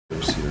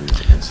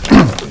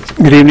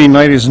Good evening,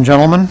 ladies and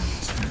gentlemen.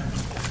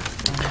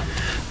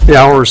 The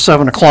hour is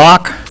 7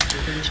 o'clock,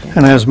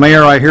 and as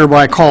mayor, I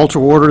hereby call to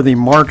order the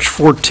March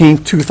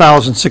 14th,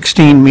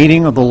 2016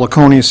 meeting of the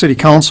Laconia City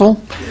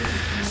Council.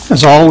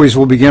 As always,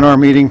 we'll begin our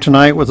meeting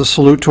tonight with a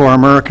salute to our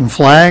American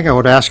flag. I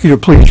would ask you to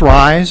please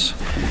rise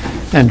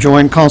and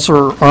join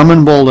Councilor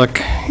Armand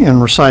Bolduc in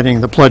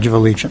reciting the Pledge of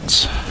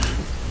Allegiance.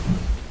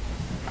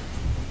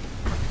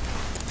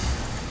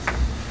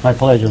 I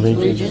pledge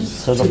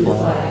allegiance to the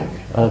flag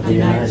of the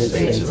United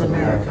States of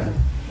America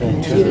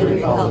and to the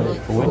republic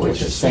for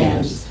which it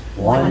stands,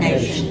 one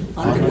nation,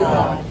 under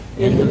God,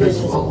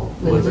 indivisible,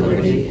 with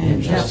liberty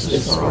and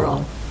justice for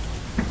all.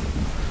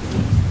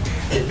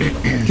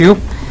 Thank you.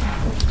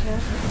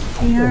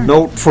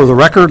 Note for the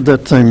record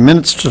that the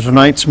minutes to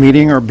tonight's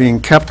meeting are being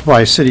kept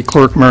by City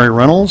Clerk Mary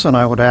Reynolds, and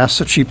I would ask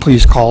that she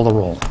please call the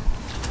roll.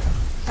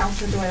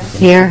 Councilor Doyle.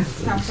 Here.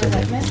 Councilor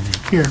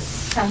Littman. Here.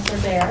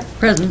 Councilor Baer.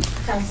 Present.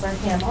 Councilor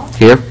Hamel.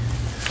 Here.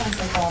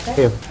 Councilor Baldick.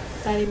 Here.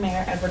 Deputy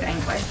Mayor Edward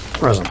Engler.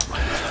 Present.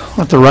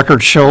 Let the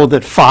record show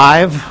that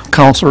 5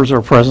 councilors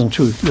are present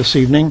this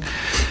evening,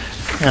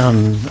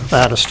 and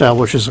that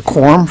establishes a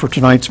quorum for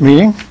tonight's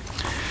meeting.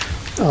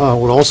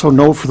 Would also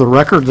note for the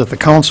record that the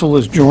council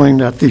is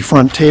joined at the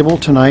front table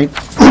tonight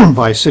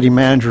by City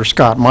Manager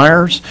Scott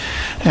Myers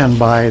and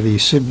by the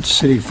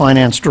City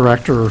Finance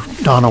Director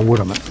Donna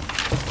Woodeman.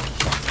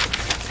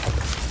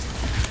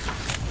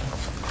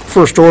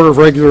 First order of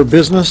regular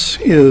business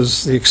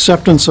is the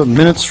acceptance of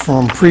minutes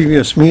from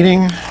previous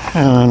meeting,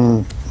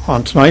 and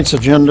on tonight's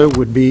agenda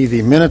would be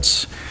the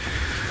minutes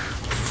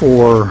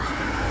for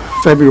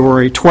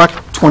February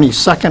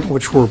 22nd,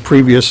 which were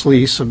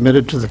previously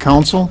submitted to the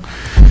council,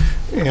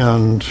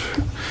 and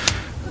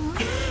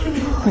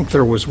I think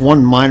there was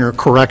one minor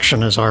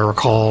correction, as I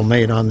recall,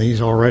 made on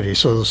these already.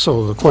 So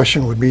the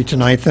question would be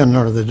tonight then,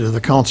 do the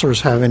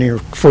councilors have any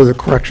further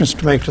corrections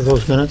to make to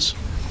those minutes?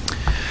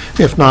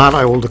 If not,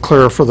 I will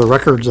declare for the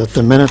records that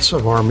the minutes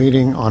of our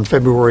meeting on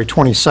February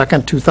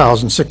 22nd,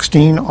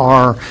 2016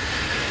 are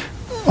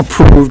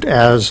approved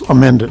as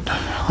amended.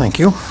 Thank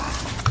you.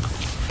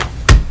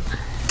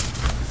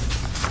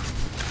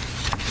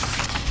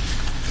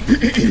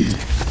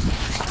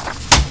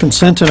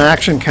 Consent and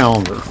action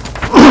calendar.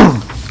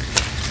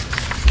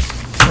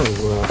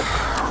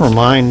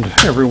 Remind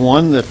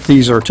everyone that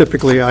these are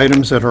typically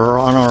items that are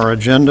on our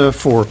agenda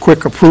for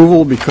quick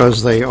approval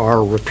because they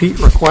are repeat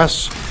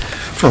requests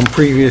from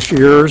previous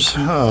years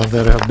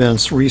that have been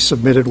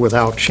resubmitted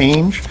without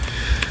change.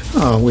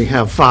 We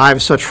have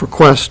 5 such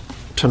requests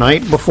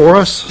tonight before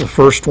us. The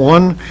first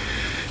one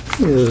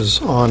is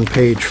on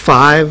page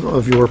 5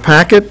 of your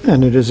packet,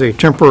 and it is a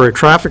temporary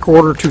traffic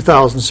order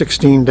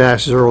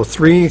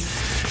 2016-03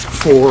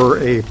 for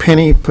a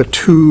Penny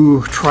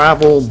Patu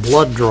travel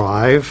blood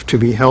drive to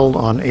be held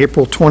on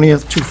April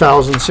 20th,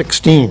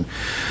 2016.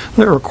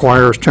 That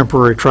requires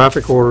temporary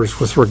traffic orders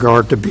with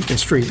regard to Beacon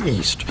Street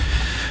East.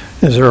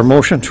 Is there a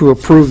motion to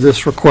approve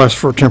this request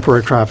for a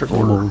temporary traffic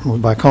order?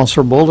 Moved by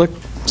Councilor Bolduc,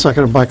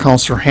 seconded by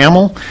Councilor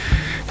Hamel.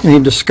 Any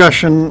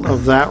discussion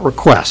of that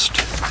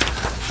request?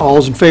 All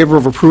those in favor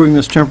of approving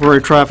this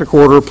temporary traffic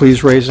order,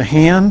 please raise a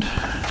hand.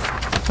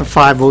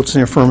 5 votes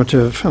in the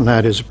affirmative, and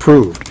that is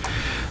approved.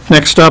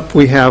 Next up,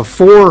 we have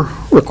 4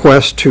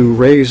 requests to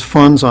raise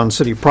funds on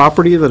city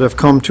property that have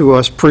come to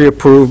us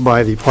pre-approved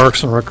by the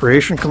Parks and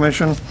Recreation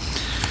Commission.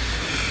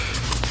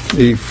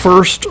 The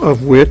first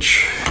of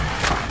which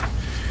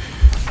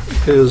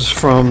is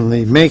from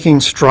the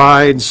Making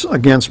Strides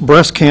Against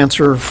Breast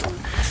Cancer,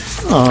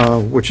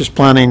 which is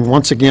planning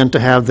once again to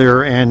have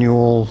their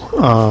annual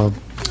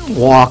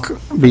walk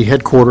be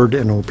headquartered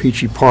in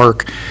O-Pee-Chee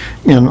Park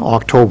in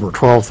October.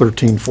 12,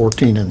 13,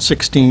 14, and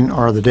 16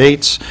 are the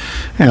dates,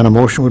 and a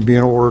motion would be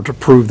in order to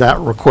approve that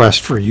request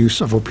for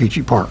use of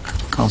O-Pee-Chee Park.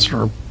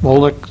 Councilor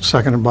Bolduc,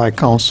 seconded by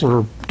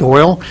Councilor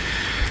Doyle.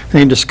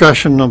 Any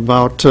discussion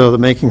about the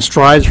Making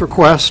Strides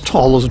request?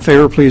 All those in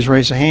favor, please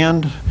raise a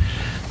hand.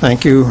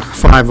 Thank you.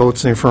 5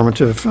 votes in the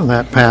affirmative, and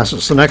that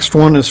passes. The next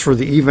one is for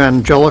the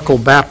Evangelical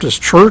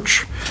Baptist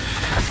Church.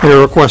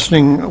 They're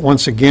requesting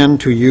once again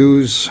to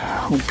use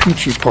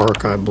O-Pee-Chee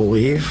Park, I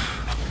believe,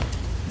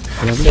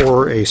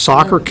 for a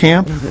soccer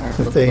camp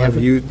that they have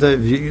used.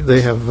 They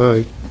have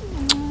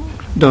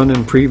done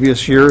in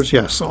previous years.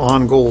 Yes,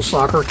 on-goal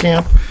soccer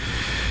camp.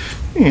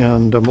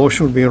 And a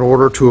motion would be in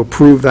order to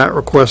approve that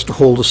request to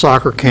hold a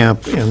soccer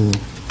camp in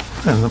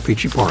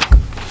O-Pee-Chee Park.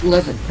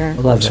 Levitt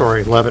Park.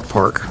 Sorry, Levitt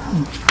Park.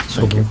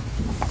 Thank you.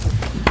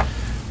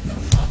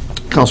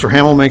 Councilor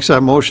Hamel makes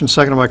that motion,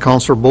 seconded by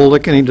Councilor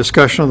Bolduc. Any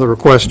discussion of the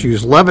request to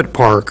use Levitt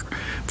Park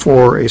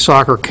for a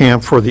soccer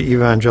camp for the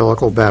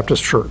Evangelical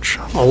Baptist Church?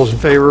 All those in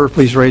favor,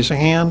 please raise a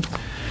hand.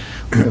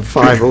 We have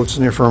 5 votes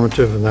in the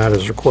affirmative, and that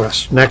is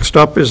request. Next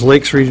up is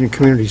Lakes Region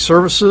Community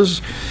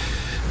Services,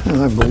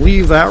 and I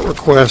believe that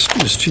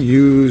request is to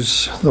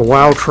use the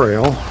WOW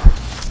Trail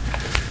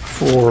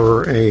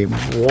for a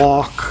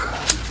walk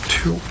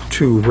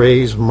to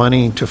raise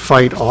money to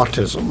fight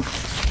autism.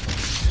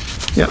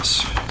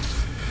 Yes.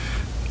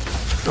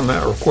 And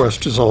that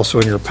request is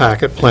also in your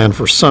packet, planned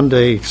for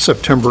Sunday,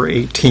 September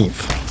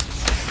 18th.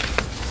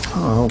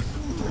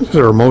 Is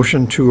there a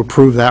motion to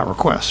approve that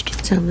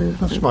request? So moved.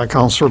 That's by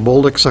Counselor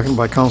Bolduc, second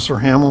by Counselor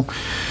Hamel.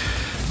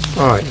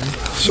 All right,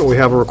 so we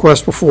have a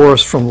request before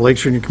us from the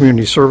Lakes Region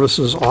Community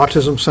Services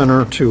Autism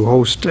Center to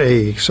host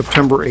a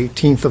September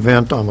 18th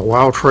event on the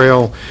WOW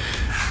Trail.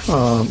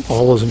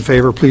 All those in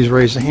favor, please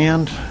raise a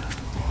hand.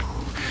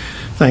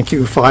 Thank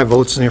you. 5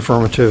 votes in the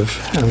affirmative,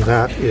 and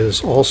that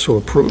is also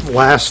approved.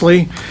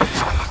 Lastly,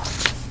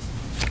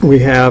 we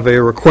have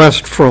a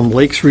request from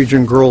Lakes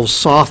Region Girls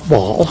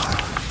Softball,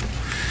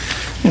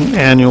 an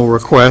annual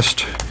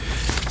request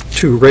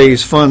to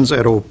raise funds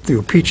at the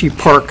O-Pee-Chee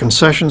Park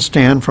concession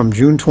stand from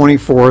June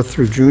 24th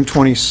through June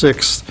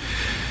 26th,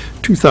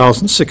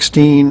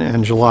 2016,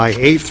 and July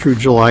 8th through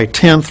July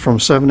 10th from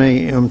 7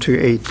 a.m. to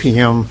 8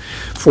 p.m.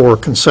 for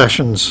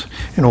concessions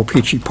in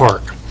O-Pee-Chee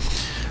Park.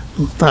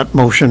 That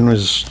motion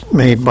was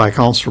made by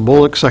Counselor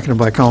Bullock, seconded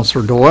by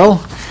Counselor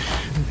Doyle.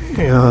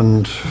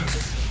 And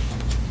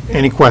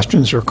any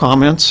questions or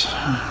comments?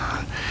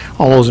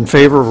 All those in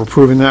favor of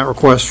approving that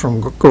request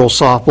from girls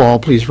softball,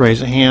 please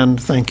raise a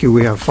hand. Thank you.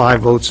 We have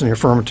 5 votes in the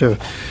affirmative,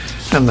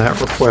 and that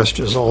request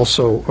is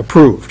also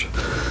approved.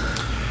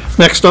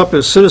 Next up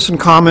is citizen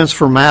comments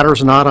for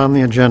matters not on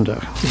the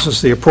agenda. This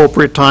is the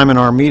appropriate time in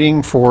our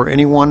meeting for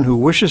anyone who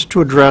wishes to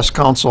address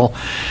council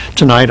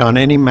tonight on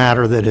any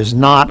matter that is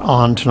not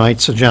on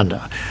tonight's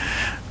agenda.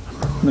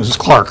 Mrs.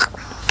 Clark.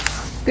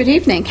 Good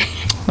evening.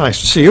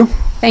 Nice to see you.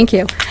 Thank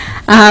you.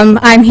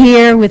 I'm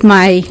here with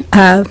my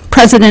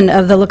president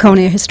of the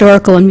Laconia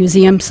Historical and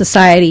Museum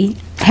Society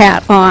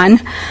hat on.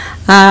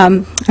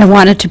 I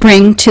wanted to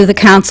bring to the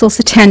council's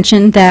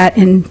attention that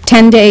in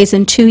 10 days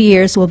and 2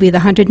 years will be the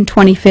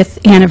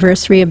 125th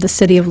anniversary of the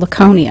city of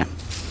Laconia.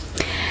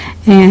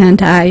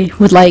 And I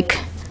would like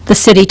the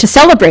city to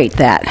celebrate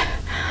that.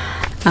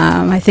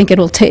 I think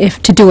it'll to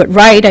do it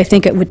right, I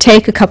think it would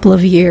take a couple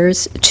of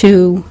years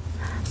to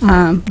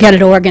get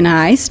it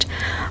organized.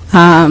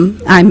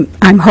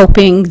 I'm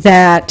hoping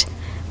that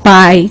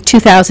by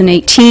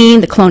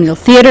 2018, the Colonial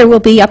Theater will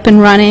be up and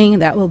running.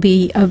 That will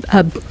be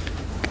a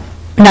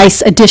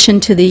nice addition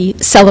to the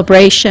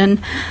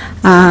celebration.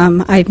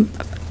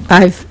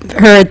 I've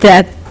heard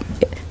that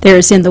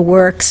there's in the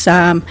works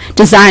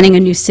designing a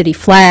new city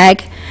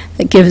flag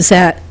that gives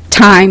that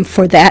time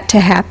for that to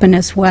happen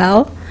as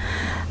well.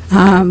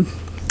 I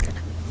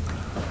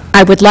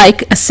would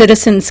like a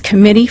citizens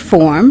committee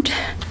formed,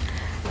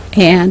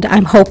 and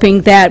I'm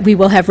hoping that we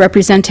will have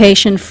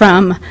representation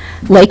from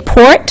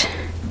Lakeport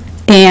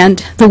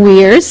and the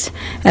Weirs,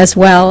 as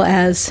well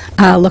as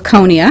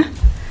Laconia.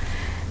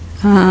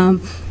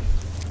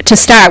 To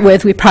start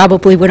with, we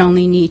probably would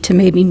only need to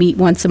maybe meet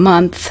once a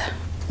month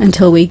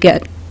until we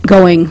get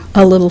going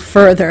a little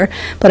further.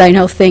 But I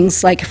know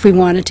things like if we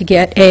wanted to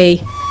get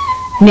a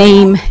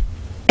name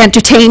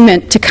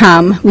entertainment to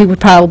come, we would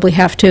probably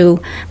have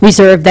to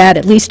reserve that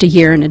at least a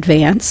year in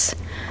advance.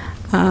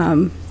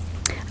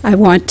 I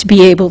want to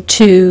be able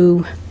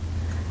to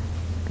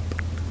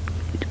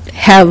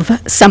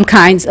have some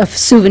kinds of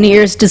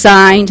souvenirs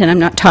designed, and I'm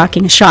not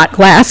talking a shot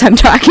glass, I'm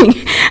talking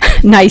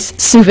nice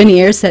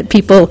souvenirs that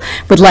people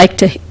would like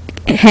to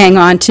hang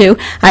on to.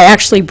 I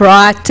actually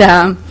brought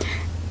a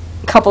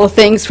couple of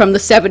things from the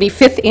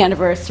 75th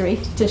anniversary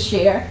to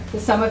share.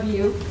 Some of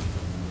you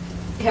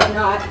have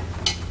not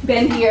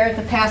been here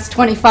the past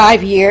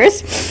 25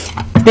 years.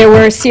 There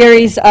were a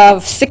series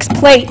of 6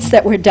 plates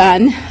that were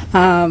done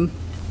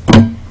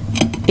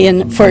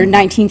for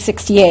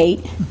 1968.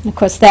 And of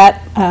course,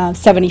 that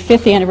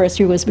 75th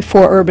anniversary was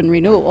before urban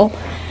renewal.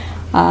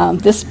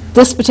 This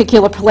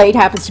particular plate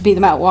happens to be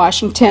the Mount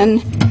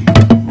Washington.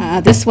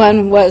 This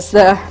one was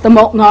the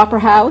Moulton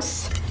Opera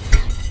House,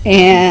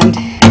 and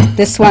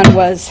this one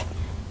was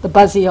the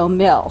Buzzeo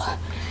Mill.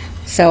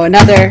 So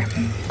another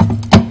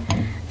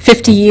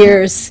 50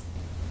 years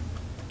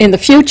in the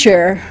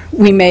future,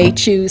 we may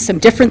choose some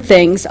different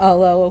things,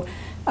 although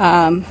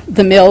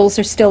the mills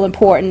are still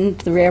important,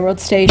 the railroad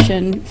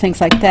station, things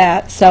like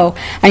that. So,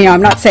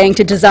 I'm not saying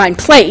to design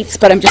plates,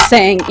 but I'm just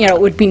saying, it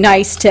would be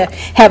nice to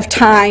have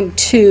time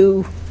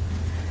to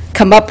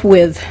come up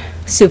with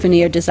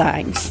souvenir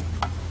designs.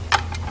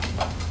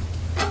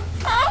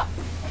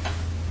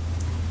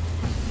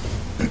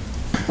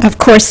 Of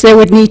course, there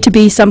would need to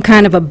be some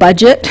kind of a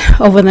budget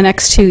over the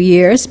next 2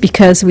 years,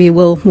 because we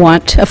will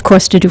want, of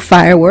course, to do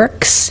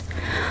fireworks.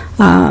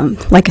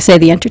 Like I say,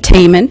 the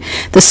entertainment,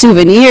 the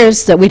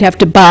souvenirs that we'd have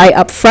to buy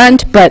up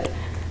front, but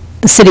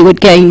the city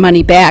would gain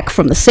money back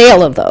from the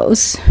sale of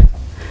those.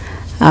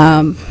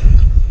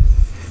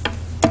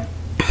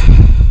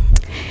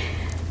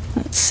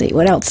 Let's see,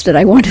 what else did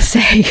I want to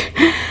say?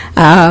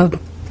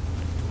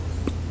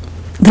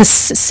 The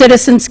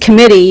Citizens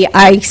Committee,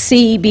 I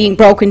see being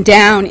broken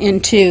down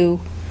into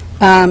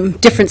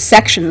different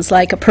sections,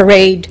 like a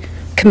parade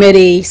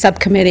committee,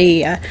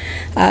 subcommittee,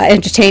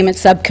 entertainment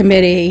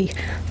subcommittee,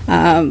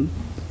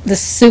 the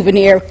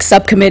souvenir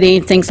subcommittee,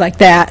 and things like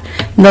that.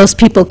 And those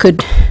people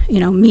could,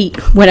 meet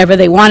whenever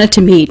they wanted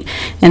to meet,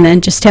 and then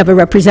just have a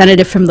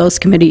representative from those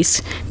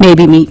committees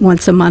maybe meet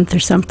once a month or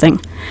something.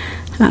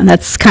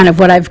 That's kind of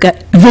what I've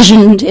got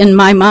visioned in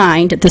my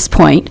mind at this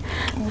point.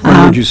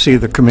 When would you see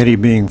the committee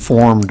being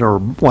formed, or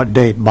what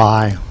date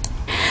by?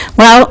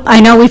 Well,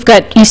 I know we've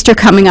got Easter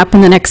coming up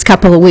in the next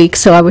couple of weeks,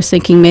 so I was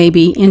thinking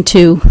maybe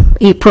into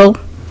April,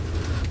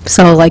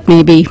 so like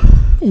maybe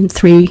in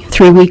three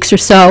weeks or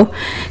so,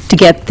 to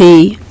get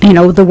the,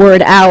 the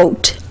word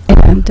out,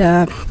 and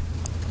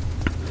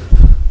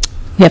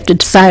we have to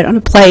decide on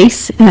a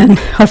place, and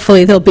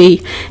hopefully there'll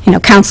be,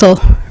 council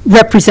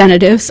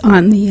representatives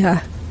on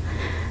the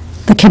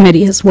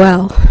committee as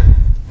well.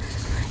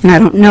 And I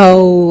don't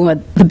know,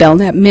 the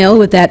Belknap Mill,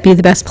 would that be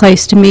the best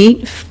place to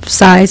meet,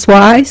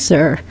 size-wise,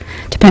 or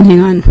depending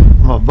on?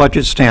 From a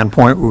budget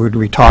standpoint, we would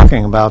be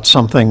talking about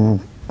something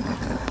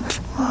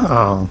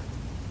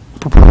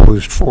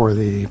proposed for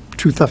the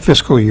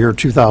fiscal year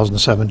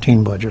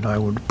 2017 budget, I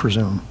would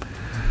presume.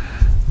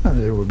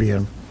 There would be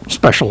a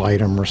special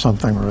item or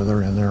something or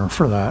other in there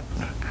for that.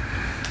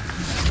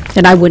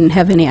 And I wouldn't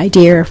have any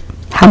idea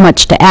how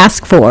much to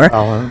ask for.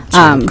 So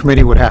the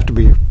committee would have to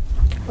be,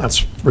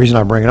 that's the reason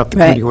I bring it up, the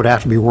Right. committee would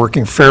have to be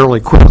working fairly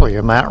quickly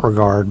in that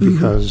regard,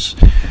 because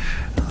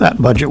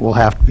that budget will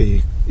have to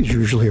be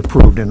usually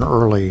approved in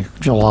early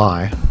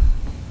July.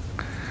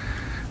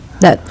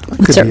 That Could would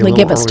be a certainly little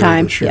give us earlier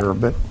time. this year,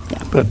 Yeah.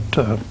 but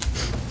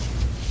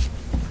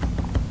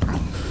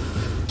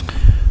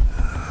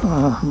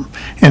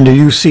and do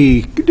you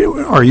see,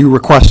 are you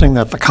requesting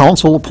that the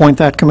council appoint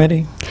that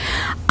committee?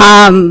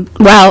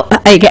 Well,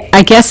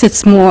 I guess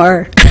it's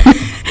more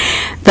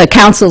the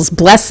council's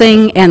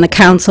blessing and the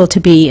council to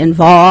be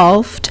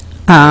involved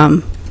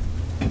on,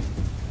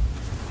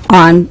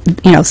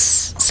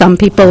 some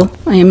people.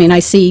 I mean, I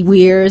see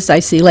Weirs, I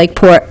see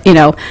Lakeport,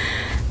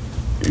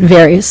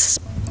 various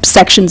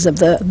sections of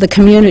the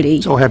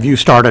community. So have you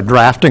started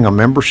drafting a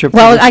membership?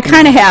 Well, list? I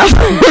kind of have.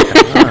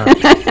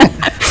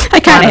 I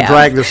kind Trying of to have.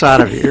 drag this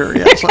out of your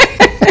ear, yes.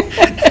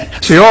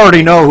 So you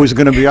already know who's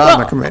going to be on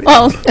the committee.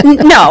 Well,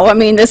 no, I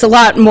mean, there's a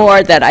lot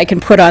more that I can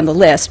put on the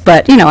list,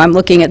 but, I'm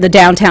looking at the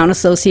Downtown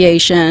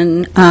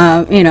Association,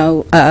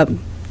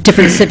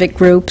 different civic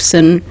groups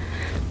and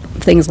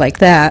things like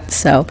that,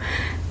 so,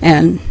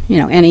 and,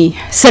 any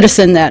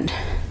citizen that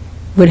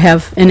would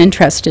have an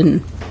interest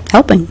in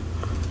helping,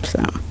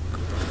 so.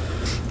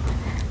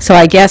 So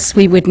I guess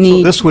we would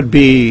need... This would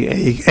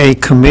be a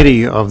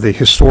committee of the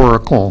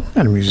Historical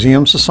and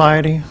Museum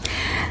Society?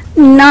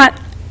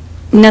 Not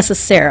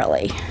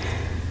necessarily.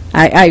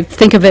 I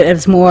think of it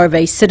as more of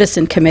a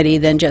citizen committee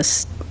than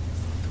just,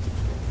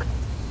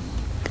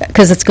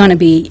 because it's going to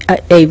be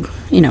a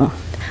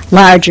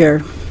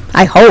larger,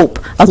 I hope,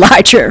 a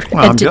larger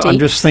Well, I'm entity.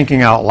 just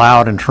thinking out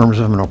loud in terms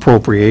of an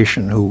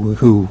appropriation,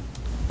 who,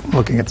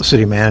 looking at the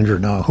city manager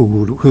now,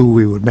 who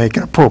we would make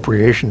an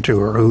appropriation to,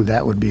 or who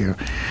that would be.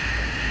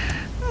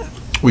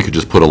 We could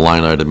just put a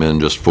line item in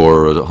just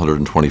for a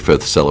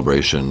 125th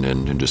celebration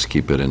and just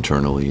keep it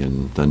internally,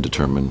 and then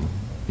determine,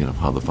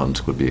 how the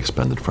funds would be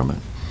expended from it.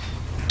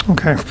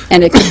 Okay.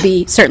 And it could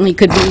be, certainly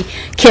could be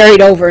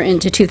carried over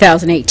into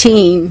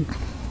 2018,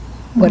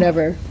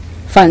 whatever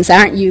funds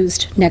aren't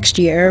used next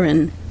year,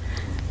 and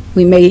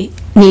we may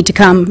need to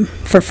come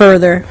for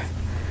further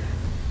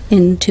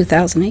in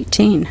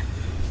 2018.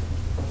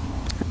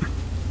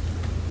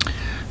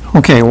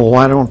 Okay, well,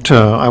 why don't,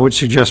 I would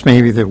suggest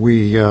maybe that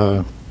we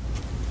have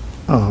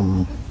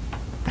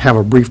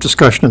a brief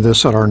discussion of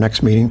this at our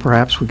next meeting,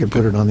 perhaps. We could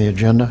put it on the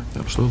agenda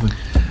Absolutely.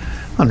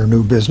 under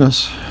new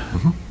business.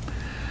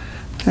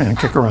 And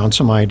kick around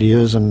some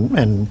ideas,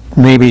 and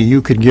maybe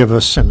you could give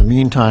us, in the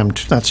meantime,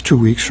 that's 2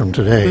 weeks from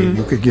today,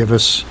 you could give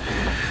us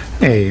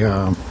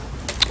a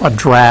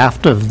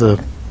draft of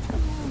the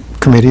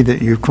committee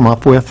that you've come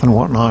up with and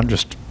whatnot,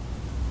 just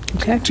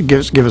Okay, to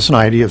give us an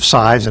idea of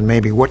size and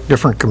maybe what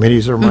different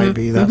committees there might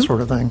be, that sort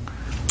of thing.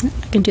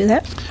 I can do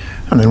that.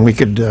 And then we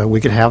could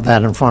have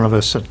that in front of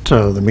us at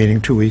the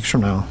meeting 2 weeks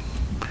from now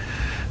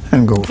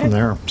and go from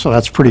there. So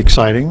that's pretty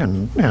exciting,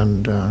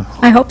 and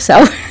I hope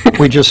so.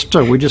 we just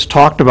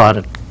talked about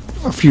it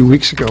a few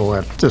weeks ago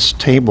at this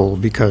table,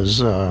 because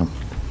the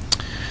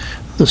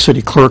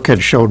city clerk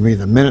had showed me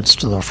the minutes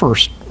to the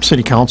first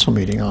city council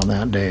meeting on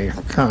that day.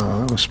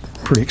 It was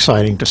pretty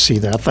exciting to see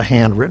that, the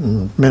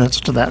handwritten minutes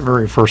to that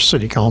very first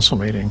city council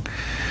meeting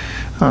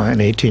in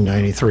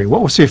 1893.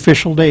 What was the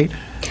official date?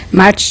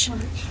 March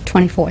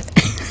 24th.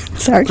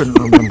 Sorry. Couldn't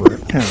remember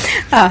it.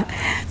 Yeah.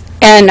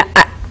 And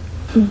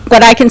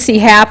what I can see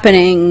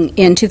happening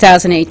in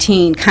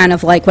 2018, kind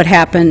of like what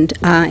happened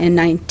in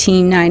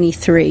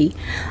 1993,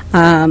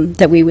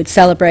 that we would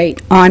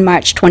celebrate on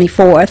March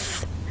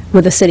 24th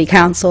with a city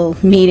council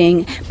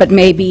meeting, but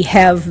maybe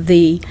have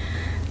the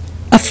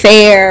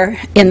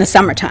affair in the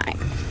summertime.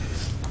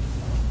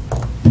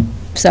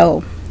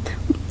 So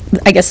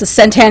I guess the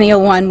centennial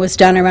one was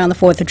done around the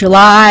 4th of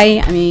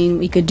July. I mean,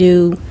 we could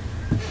do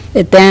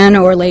it then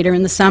or later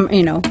in the summer,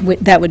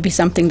 that would be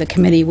something the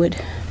committee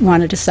would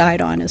want to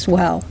decide on as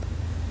well.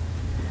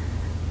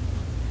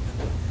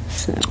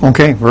 So,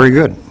 Okay, very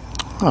good.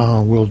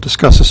 We'll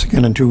discuss this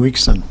again in 2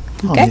 weeks then,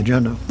 on the Okay.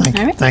 agenda. Thank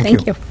you. all right,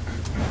 thank you.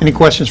 Any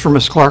questions for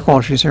Ms. Clark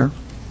while she's here?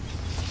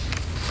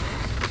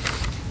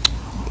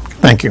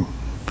 Thank you.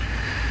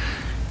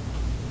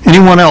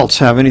 Anyone else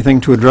have anything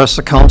to address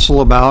the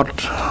council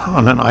about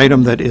on an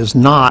item that is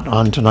not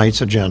on tonight's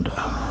agenda?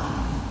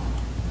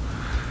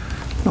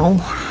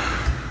 No?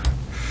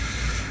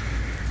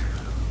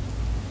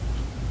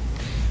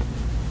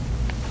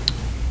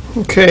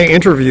 Okay,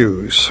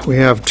 interviews. We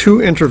have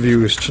 2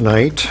 interviews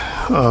tonight.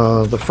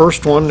 The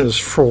first one is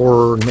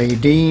for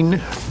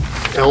Nadine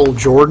L.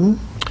 Jordan.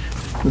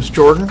 Ms.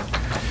 Jordan,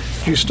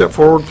 could you step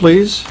forward,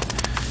 please?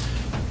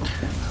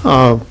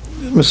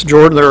 Ms.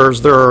 Jordan,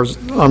 there's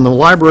on the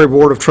Library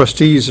Board of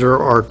Trustees, there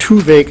are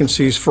 2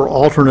 vacancies for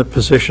alternate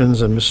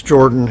positions, and Ms.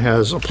 Jordan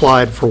has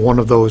applied for one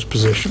of those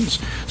positions.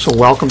 So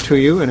welcome to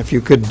you, and if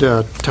you could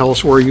tell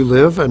us where you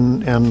live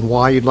and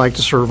why you'd like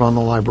to serve on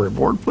the Library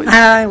Board, please.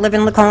 I live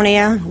in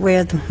Laconia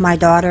with my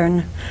daughter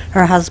and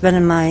her husband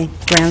and my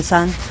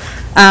grandson.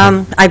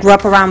 I grew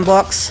up around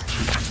books.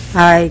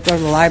 I go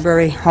to the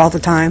library all the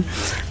time.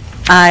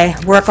 I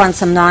work on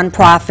some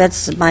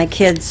nonprofits. My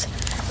kids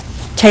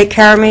take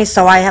care of me,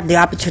 so I have the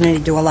opportunity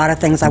to do a lot of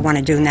things I want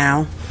to do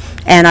now.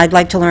 And I'd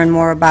like to learn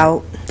more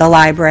about the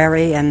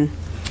library. And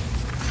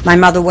my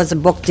mother was a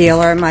book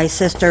dealer. My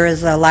sister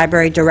is a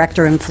library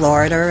director in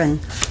Florida. And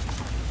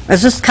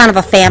it's just kind of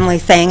a family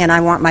thing, and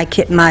I want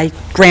my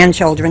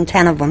grandchildren,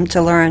 10 of them,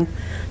 to learn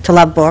to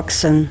love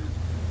books, and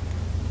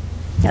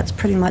that's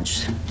pretty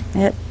much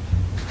it.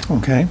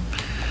 Okay.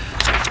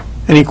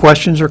 Any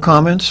questions or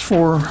comments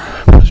for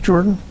Ms.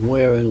 Jordan?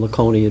 Where in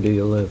Laconia do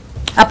you live?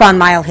 Up on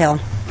Mile Hill.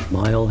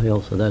 Mile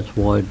Hill, so that's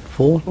Ward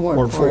 4?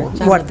 Ward 4.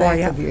 It's on Ward the 4, back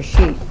yeah. of your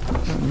sheet.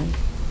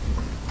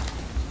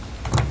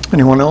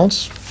 Anyone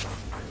else?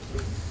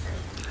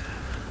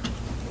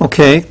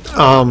 Okay,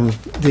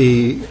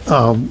 the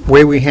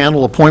way we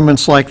handle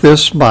appointments like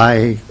this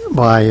by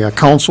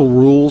council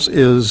rules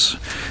is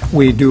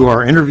we do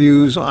our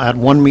interviews at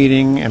one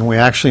meeting and we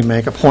actually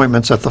make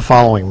appointments at the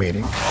following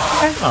meeting.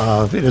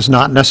 It is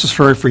not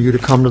necessary for you to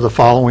come to the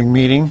following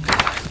meeting.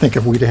 I think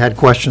if we'd had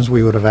questions,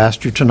 we would have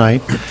asked you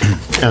tonight,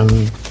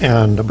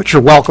 but you're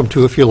welcome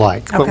to if you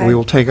like. But Okay. we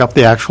will take up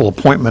the actual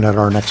appointment at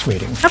our next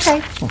meeting.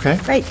 Okay, Okay?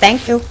 great,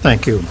 thank you.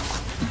 Thank you.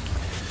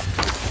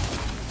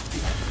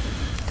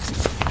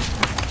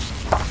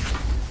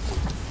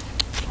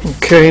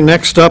 Okay,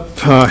 next up,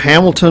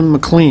 Hamilton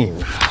McLean.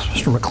 Is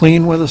Mr.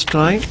 McLean with us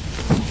tonight?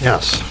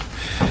 Yes.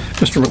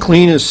 Mr.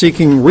 McLean is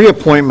seeking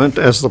reappointment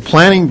as the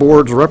Planning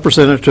Board's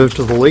representative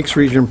to the Lakes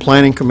Region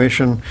Planning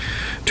Commission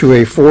to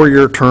a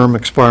 4-year term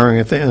expiring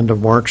at the end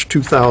of March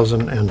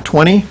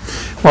 2020.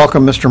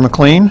 Welcome, Mr.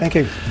 McLean. Thank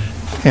you.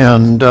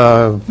 And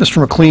Mr.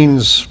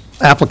 McLean's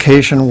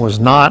application was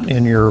not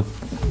in your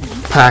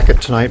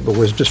packet tonight, but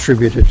was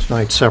distributed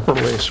tonight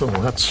separately, so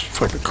that's, if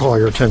I could call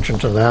your attention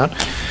to that.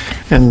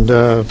 And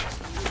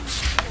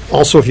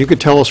also, if you could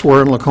tell us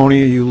where in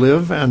Laconia you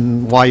live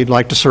and why you'd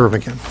like to serve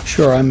again.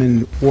 Sure, I'm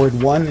in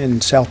Ward 1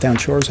 in Southdown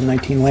Shores in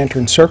 19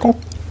 Lantern Circle.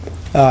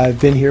 I've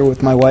been here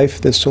with my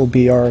wife. This will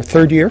be our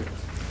 3rd year.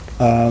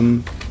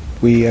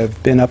 We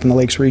have been up in the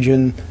Lakes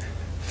region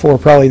for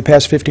probably the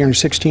past 15 or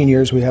 16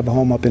 years. We have a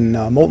home up in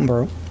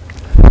Moultonborough.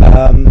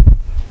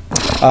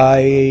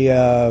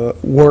 I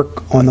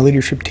work on the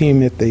leadership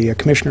team at the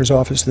Commissioner's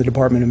Office of the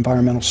Department of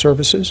Environmental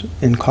Services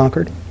in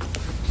Concord.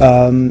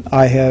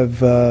 I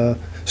have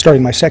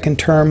starting my 2nd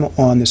term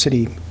on the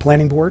City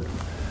Planning Board,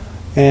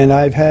 and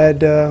I've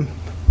had a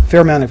fair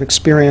amount of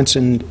experience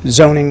in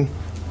zoning,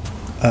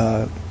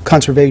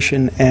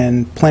 conservation,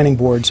 and planning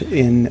boards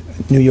in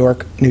New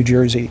York, New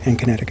Jersey, and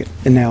Connecticut,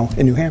 and now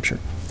in New Hampshire.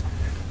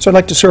 So I'd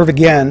like to serve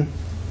again.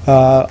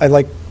 I'd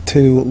like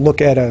to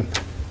look at a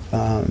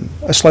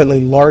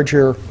slightly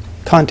larger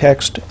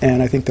context,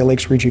 and I think the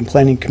Lakes Region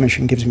Planning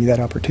Commission gives me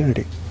that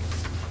opportunity.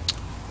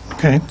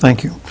 Okay,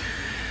 thank you.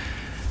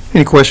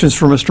 Any questions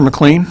for Mr.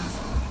 McLean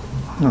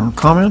or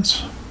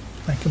comments?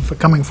 Thank you for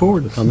coming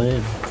forward. Coming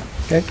in.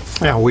 Okay.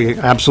 Yeah, we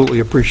absolutely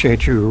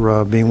appreciate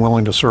you being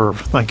willing to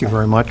serve. Thank you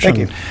very much. Thank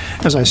you.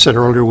 And as I said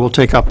earlier, we'll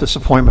take up this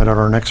appointment at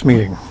our next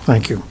meeting.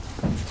 Thank you.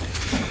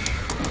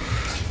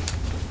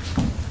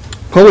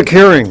 Public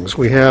hearings.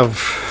 We have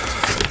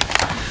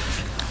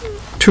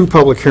 2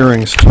 public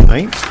hearings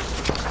tonight.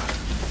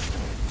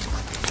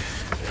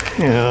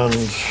 And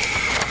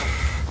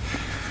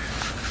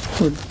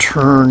would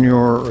turn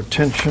your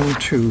attention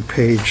to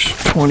page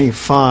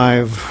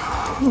 25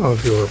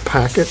 of your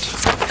packet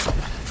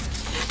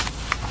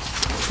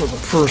for the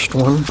first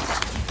one.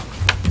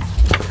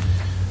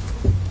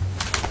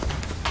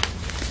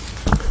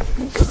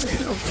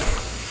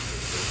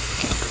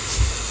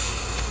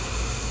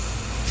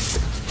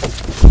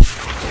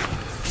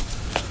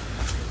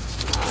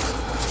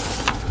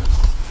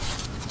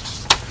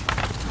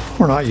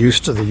 We're not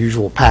used to the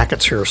usual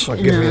packets here, so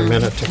give me a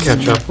minute to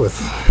catch up with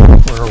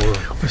where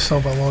We're so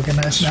well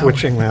organized now.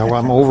 switching now.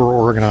 I'm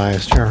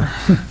over-organized here.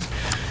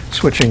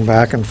 Switching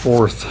back and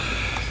forth.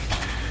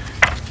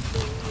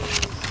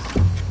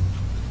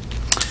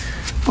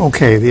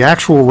 Okay, the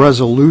actual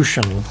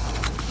resolution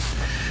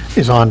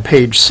is on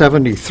page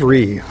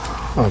 73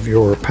 of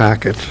your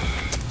packet.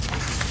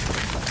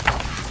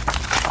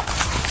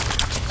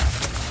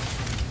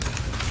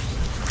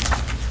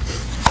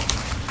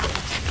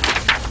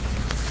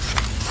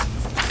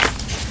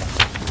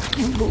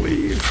 I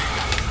believe.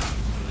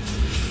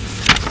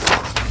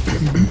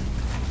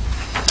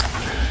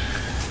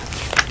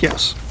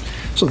 Yes.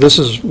 So this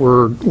is,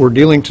 we're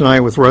dealing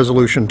tonight with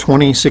Resolution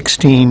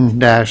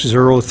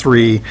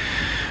 2016-03,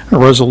 a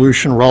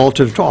resolution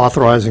relative to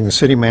authorizing the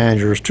city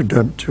managers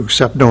to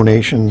accept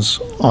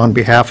donations on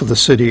behalf of the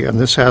city, and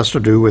this has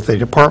to do with the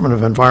Department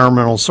of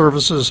Environmental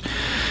Services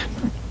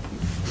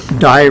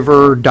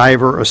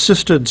Diver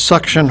Assisted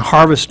Suction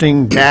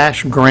Harvesting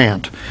Dash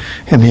Grant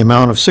in the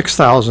amount of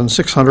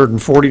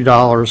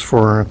 $6,640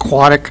 for an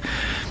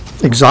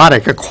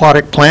exotic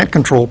aquatic plant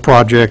control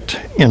project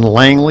in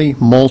Langley,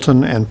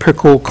 Moulton, and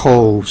Pickle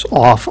Coves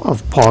off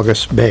of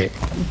Paugus Bay.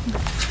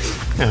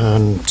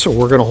 And so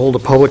we're going to hold a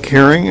public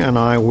hearing, and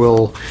I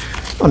will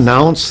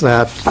announce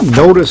that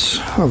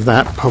notice of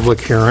that public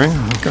hearing.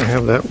 I think I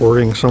have that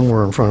wording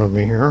somewhere in front of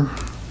me here.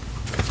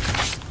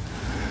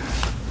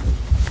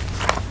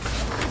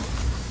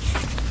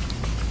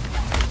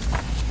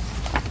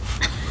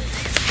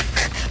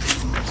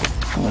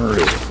 Where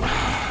is it?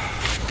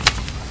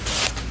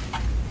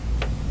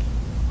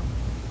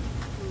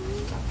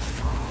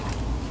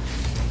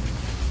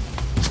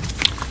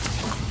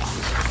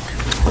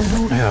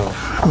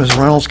 Ms.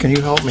 Reynolds, can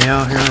you help me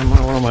out here?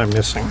 What am I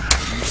missing?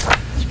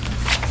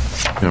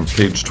 On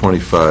page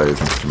 25,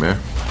 Mr. Mayor.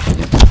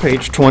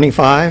 Page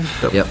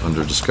 25? Yep.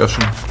 Under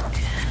discussion.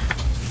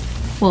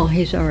 Well,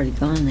 he's already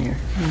gone there.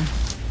 Yeah.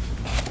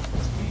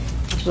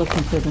 He's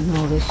looking for the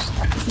notice.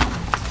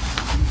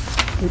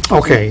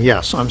 Okay,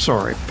 yes, I'm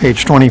sorry.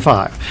 Page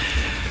 25.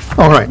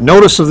 All right,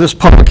 notice of this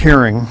public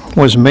hearing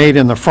was made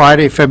in the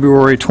Friday,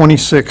 February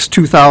 26,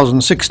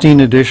 2016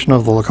 edition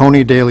of the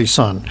Laconia Daily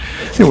Sun.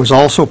 It was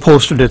also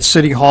posted at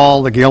City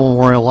Hall, the Gale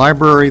Memorial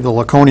Library, the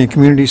Laconia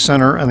Community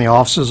Center, and the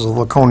offices of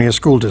the Laconia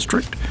School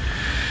District.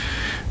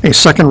 A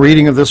second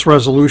reading of this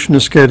resolution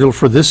is scheduled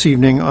for this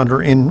evening under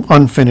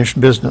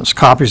unfinished business.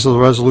 Copies of the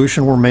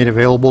resolution were made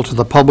available to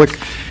the public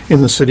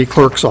in the city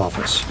clerk's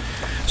office.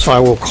 So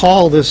I will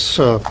call this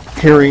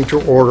hearing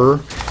to order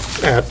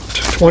at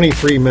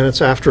 23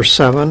 minutes after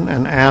 7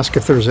 and ask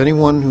if there's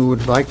anyone who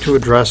would like to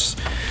address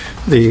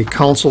the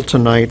council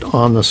tonight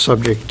on the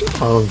subject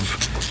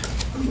of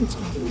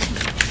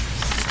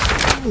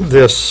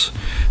this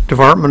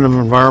Department of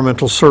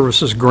Environmental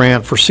Services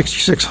grant for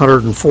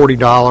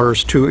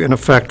 $6,640 to, in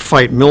effect,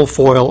 fight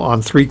milfoil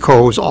on 3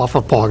 coves off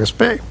of Paugus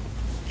Bay.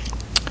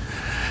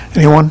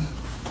 Anyone?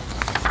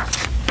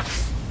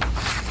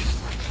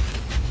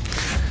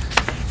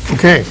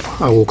 Okay,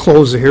 I will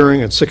close the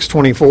hearing at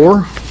 6:24,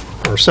 or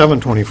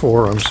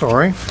 7:24, I'm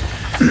sorry.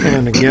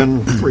 And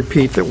again,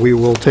 repeat that we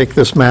will take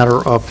this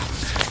matter up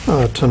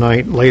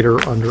tonight later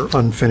under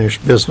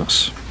unfinished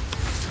business.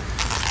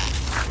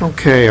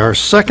 Okay, our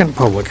second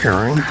public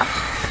hearing.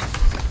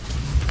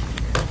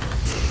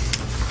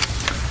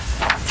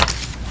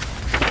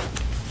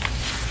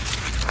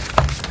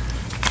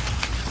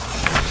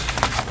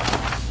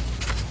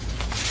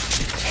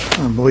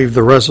 I believe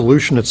the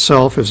resolution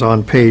itself is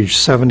on page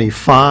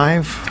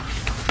 75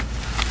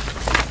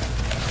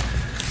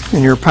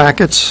 in your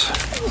packets.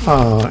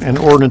 An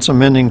ordinance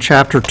amending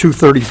Chapter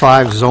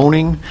 235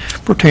 zoning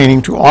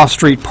pertaining to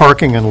off-street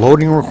parking and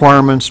loading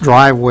requirements,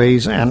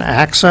 driveways, and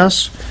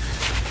access.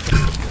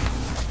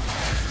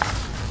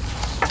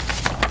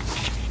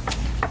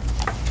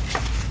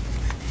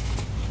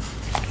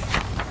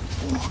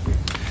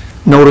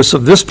 Notice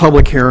of this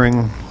public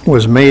hearing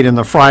was made in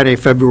the Friday,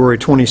 February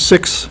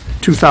 26,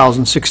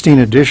 2016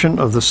 edition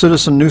of the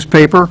Citizen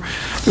newspaper.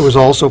 It was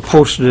also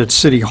posted at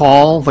City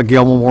Hall, the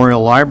Gale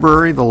Memorial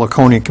Library, the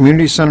Laconia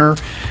Community Center,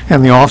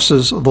 and the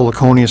offices of the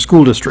Laconia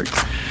School District.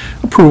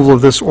 Approval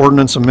of this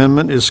ordinance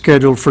amendment is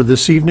scheduled for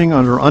this evening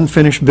under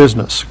unfinished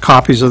business.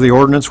 Copies of the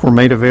ordinance were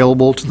made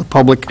available to the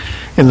public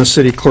in the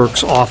city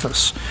clerk's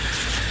office.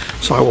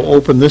 So I will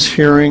open this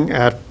hearing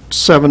at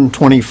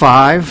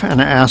 7:25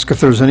 and ask if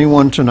there's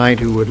anyone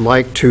tonight who would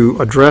like to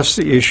address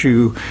the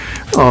issue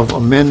of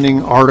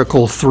amending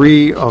Article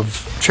 3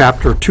 of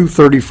Chapter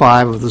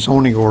 235 of the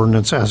zoning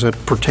ordinance as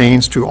it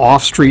pertains to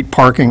off-street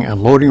parking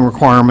and loading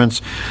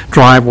requirements,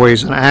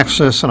 driveways, and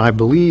access. And I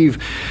believe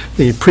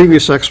the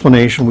previous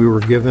explanation we were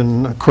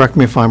given, correct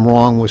me if I'm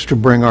wrong, was to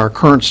bring our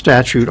current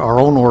statute, our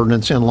own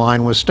ordinance, in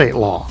line with state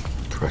law.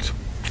 Correct.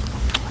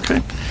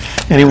 Okay.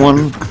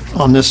 Anyone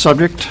on this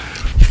subject?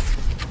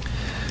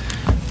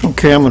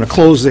 Okay, I'm going to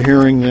close the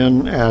hearing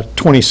then at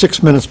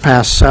 26 minutes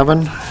past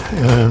 7,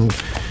 and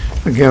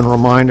again,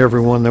 remind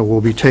everyone that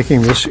we'll be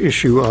taking this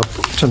issue up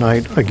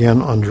tonight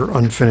again under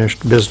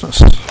unfinished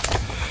business.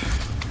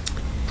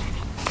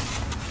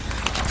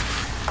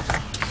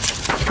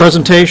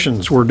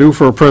 Presentations. We're due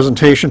for a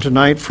presentation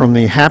tonight from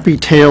the Happy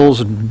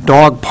Tales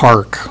Dog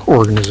Park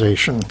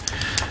organization,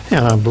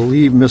 and I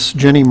believe Miss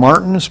Jenny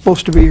Martin is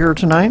supposed to be here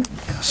tonight.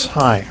 Yes,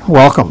 hi,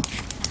 welcome.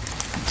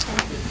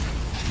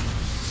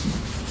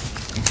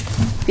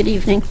 Good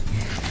evening.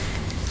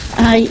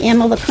 I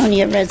am a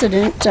Laconia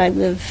resident. I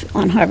live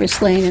on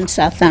Harvest Lane in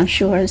Southdown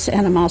Shores,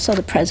 and I'm also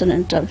the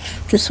president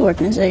of this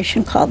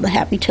organization called the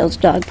Happy Tales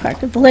Dog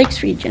Park of the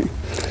Lakes region.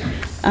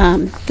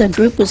 The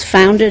group was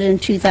founded in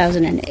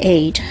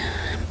 2008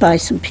 by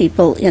some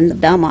people in the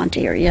Belmont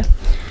area,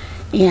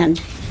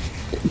 and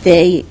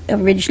they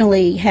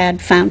originally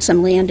had found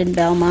some land in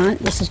Belmont.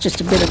 This is just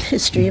a bit of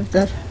history of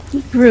the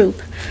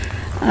group.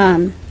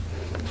 And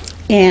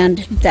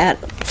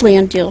that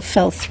land deal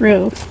fell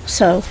through,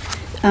 so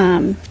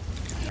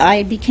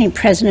I became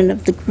president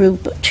of the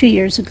group 2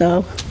 years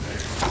ago,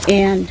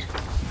 and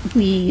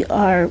we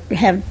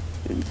have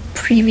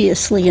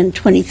previously in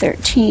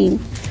 2013,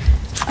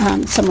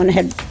 someone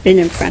had been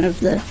in front of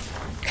the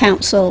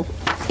council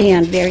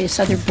and various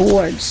other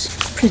boards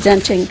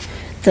presenting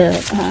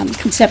the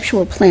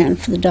conceptual plan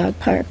for the dog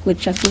park,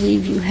 which I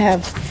believe you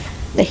have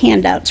the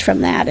handouts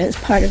from that as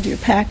part of your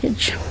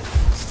package.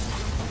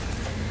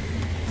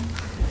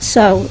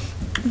 So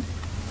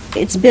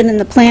it's been in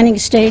the planning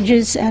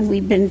stages, and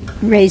we've been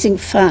raising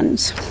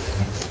funds.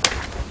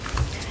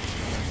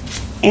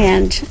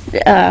 And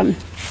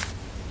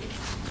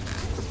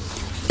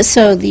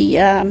so we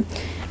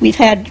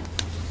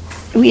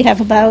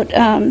have about,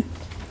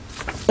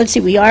 let's see,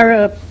 we are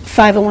a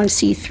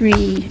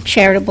 501c3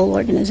 charitable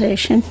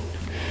organization.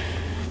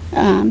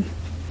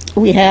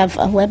 We have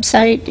a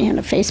website and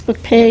a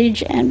Facebook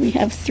page, and we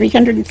have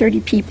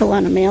 330 people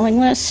on a mailing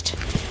list,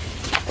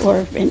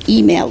 or an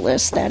email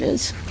list, that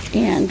is.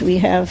 And we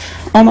have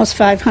almost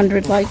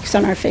 500 likes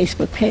on our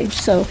Facebook page.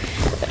 So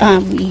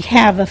we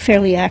have a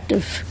fairly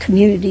active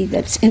community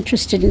that's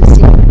interested in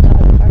seeing a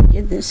dog park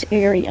in this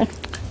area.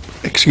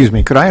 Excuse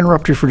me, could I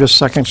interrupt you for just a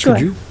second? Sure.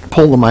 Could you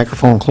pull the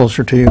microphone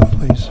closer to you,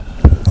 please?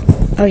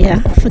 Oh,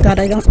 yeah, I forgot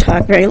I don't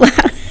talk very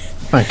loud.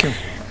 Thank you.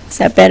 Is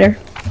that better?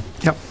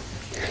 Yep.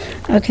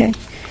 Okay.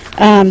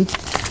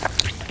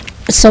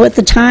 So at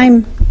the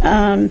time,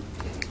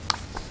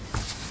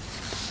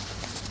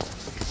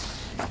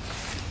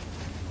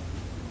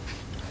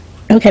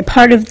 okay,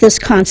 part of this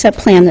concept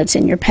plan that's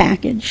in your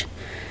package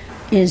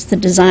is the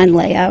design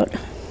layout,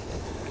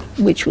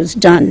 which was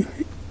done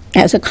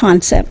as a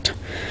concept.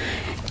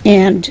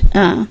 And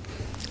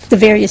the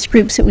various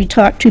groups that we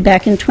talked to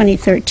back in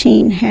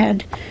 2013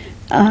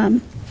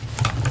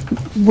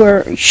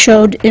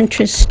 showed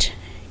interest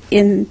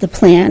in the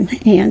plan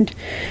and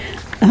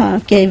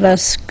gave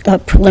us a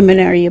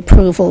preliminary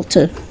approval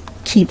to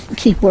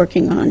keep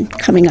working on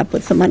coming up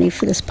with the money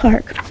for this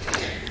park.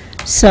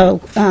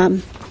 So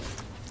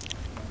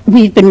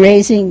we've been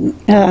raising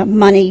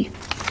money.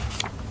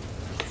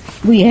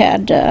 We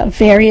had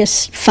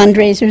various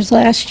fundraisers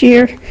last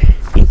year,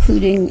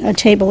 including a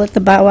table at the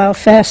Bow Wow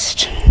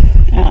Fest.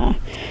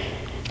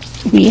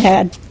 We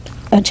had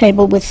a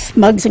table with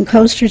mugs and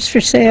coasters for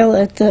sale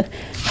at the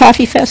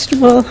Coffee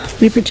Festival.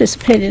 We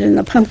participated in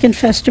the Pumpkin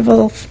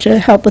Festival to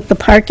help with the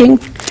parking.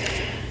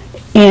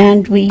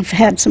 And we've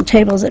had some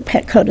tables at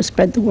Petco to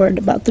spread the word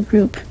about the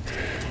group.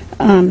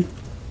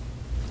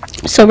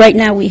 So right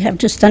now we have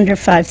just under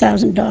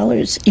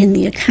 $5,000 in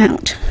the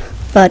account.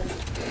 But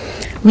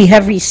we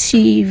have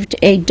received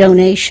a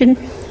donation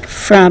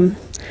from,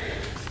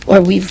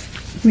 or we've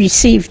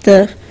received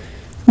the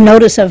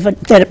notice of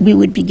that we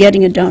would be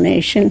getting a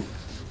donation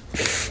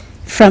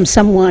from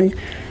someone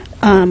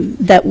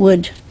that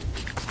would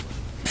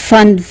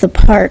fund the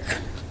park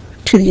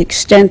to the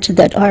extent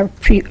that our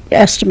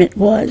estimate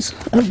was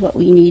of what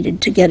we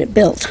needed to get it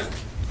built.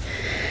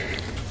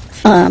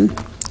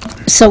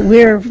 So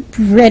we're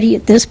ready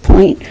at this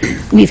point.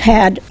 We've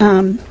had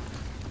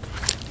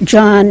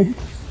John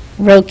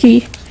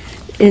Roque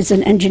is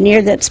an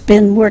engineer that's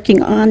been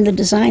working on the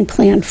design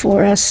plan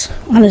for us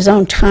on his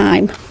own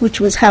time, which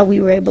was how we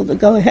were able to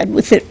go ahead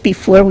with it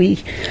before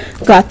we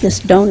got this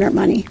donor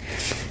money.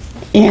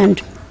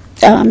 And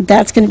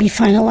that's going to be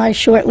finalized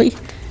shortly,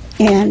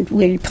 and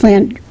we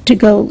plan to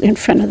go in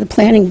front of the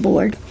planning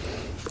board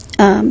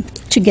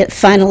to get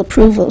final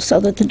approval so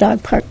that the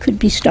dog park could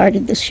be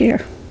started this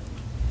year.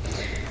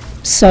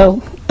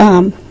 So,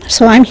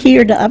 so I'm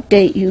here to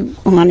update you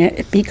on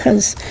it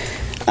because,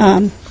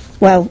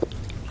 well,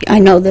 I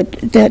know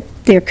that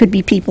there could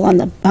be people on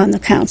the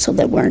council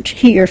that weren't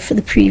here for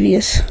the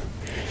previous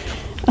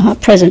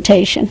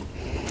presentation.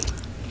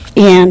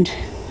 And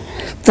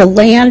the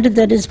land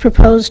that is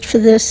proposed for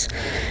this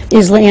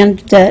is land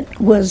that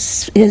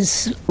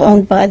is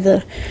owned by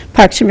the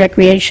Parks and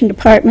Recreation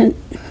Department,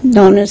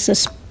 known as the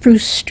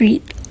Spruce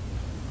Street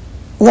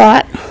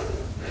lot.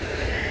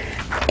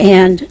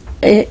 And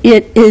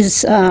it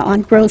is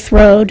on Growth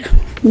Road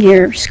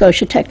near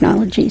Scotia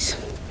Technologies.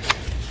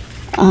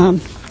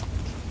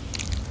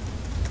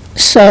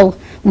 So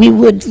we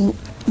would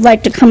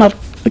like to come up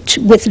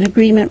with an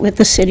agreement with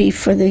the city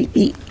for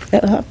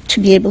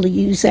to be able to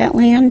use that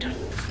land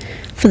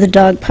for the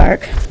dog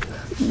park.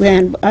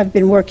 And I've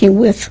been working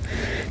with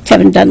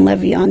Kevin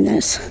Dunleavy on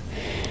this.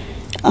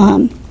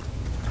 And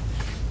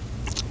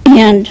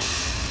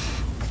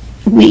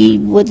we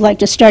would like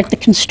to start the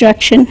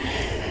construction.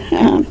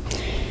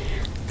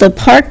 The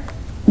park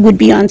would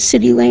be on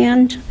city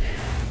land,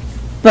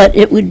 but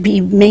it would be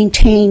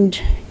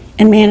maintained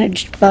and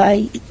managed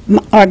by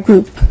our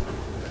group,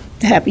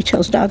 the Happy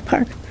Trails Dog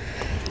Park.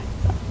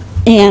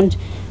 And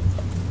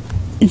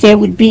there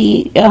would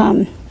be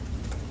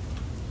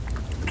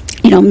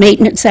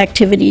maintenance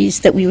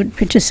activities that we would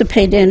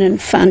participate in and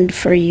fund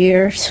for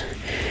years,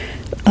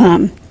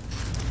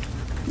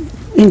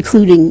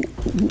 including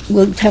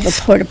we'll have a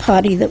porta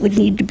potty that would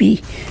need to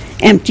be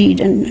emptied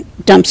and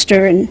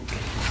dumpster and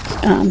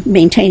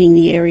maintaining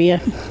the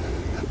area,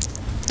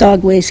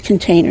 dog waste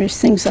containers,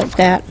 things like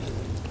that.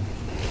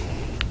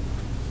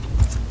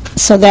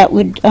 So that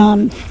would,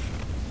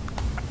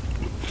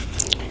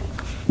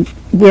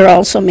 we're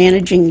also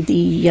managing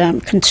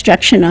the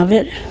construction of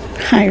it,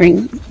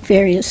 hiring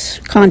various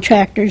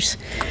contractors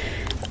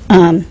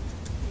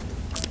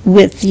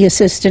with the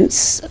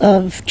assistance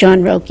of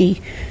John Roque,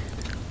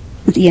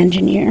 the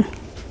engineer.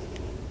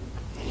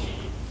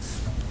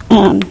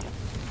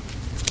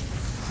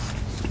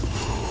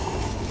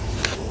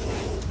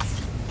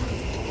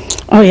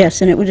 Oh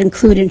yes, and it would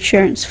include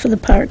insurance for the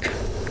park.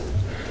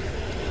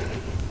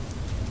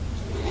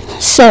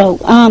 So,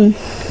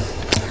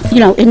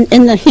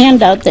 in the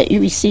handout that you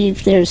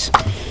received, there's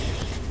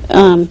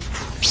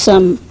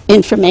some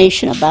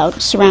information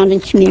about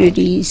surrounding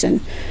communities and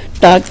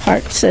dog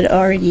parks that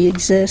already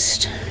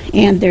exist,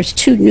 and there's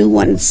 2 new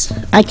ones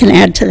I can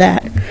add to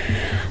that.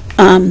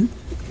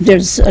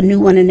 There's a new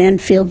one in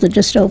Enfield that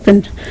just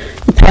opened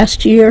the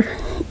past year,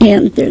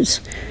 and there's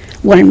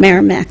one in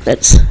Merrimack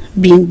that's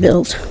being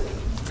built.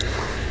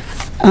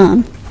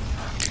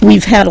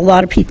 We've had a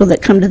lot of people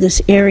that come to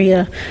this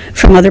area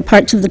from other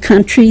parts of the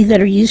country that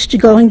are used to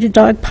going to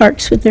dog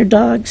parks with their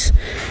dogs,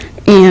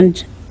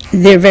 and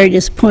they're very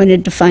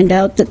disappointed to find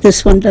out that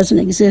this one doesn't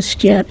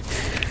exist yet.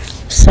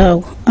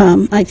 So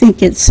I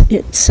think it's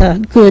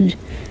good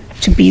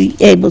to be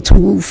able to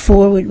move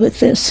forward with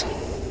this.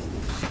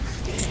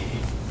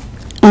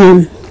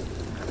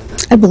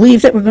 I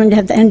believe that we're going to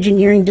have the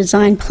engineering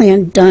design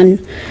plan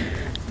done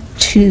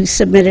to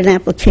submit an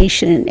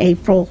application in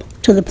April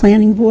to the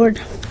planning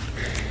board,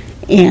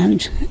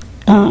 and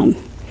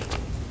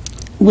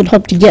would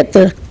hope to get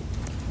the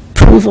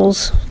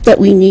approvals that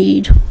we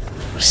need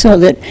so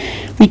that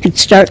we could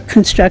start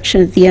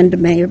construction at the end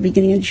of May or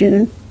beginning of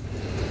June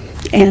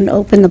and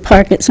open the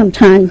park at some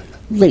time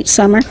late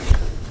summer,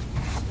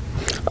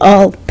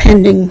 all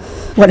pending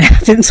what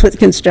happens with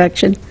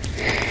construction.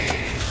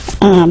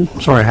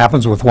 Sorry,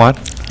 happens with what?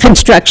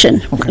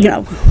 Construction, Okay.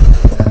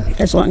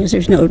 As long as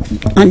there's no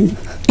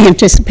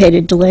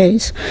unanticipated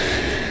delays.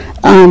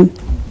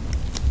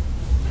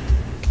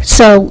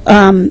 So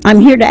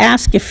I'm here to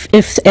ask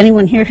if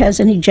anyone here has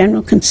any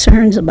general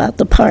concerns about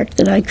the park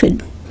that I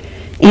could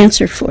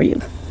answer for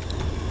you.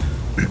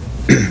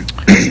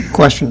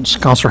 Questions?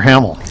 Councilor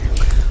Hamel.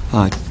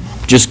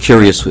 Just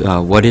curious,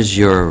 what is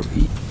your,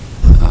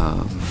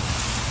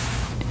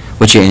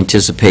 what's your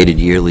anticipated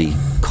yearly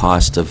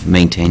cost of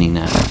maintaining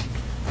that?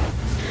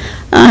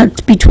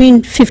 It's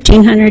between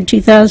 $1,500,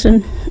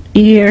 $2,000 a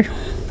year.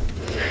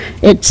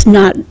 It's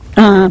not,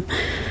 we're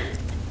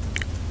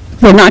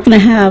not going to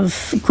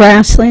have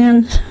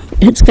grassland.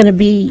 It's going to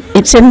be,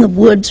 it's in the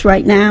woods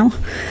right now,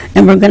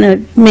 and we're going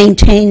to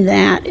maintain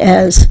that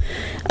as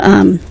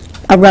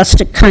a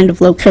rustic kind of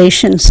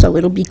location, so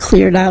it'll be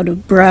cleared out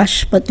of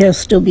brush, but there'll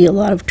still be a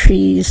lot of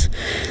trees.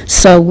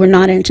 So we're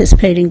not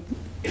anticipating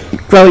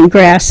growing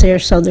grass there,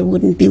 so there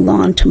wouldn't be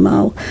lawn to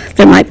mow.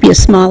 There might be a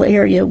small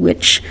area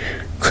which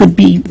could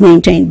be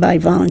maintained by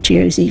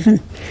volunteers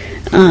even.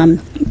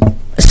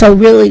 So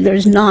really,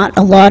 there's not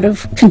a lot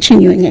of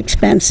continuing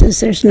expenses.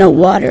 There's no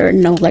water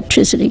and no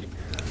electricity.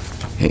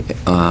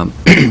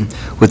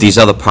 With these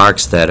other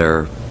parks that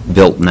are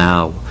built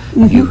now,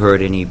 have you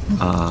heard any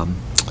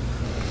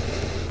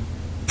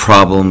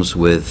problems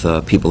with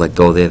people that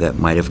go there that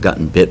might have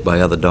gotten bit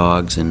by other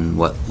dogs, and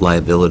what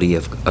liability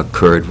have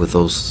occurred with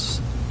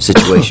those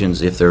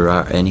situations, if there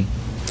are any?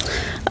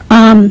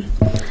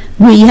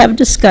 We have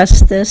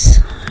discussed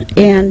this,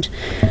 and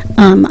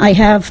I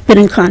have been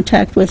in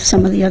contact with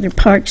some of the other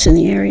parks in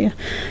the area,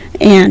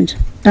 and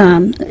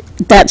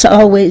that's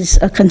always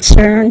a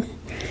concern.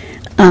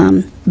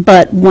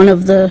 But one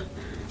of the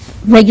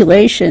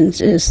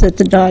regulations is that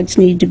the dogs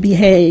need to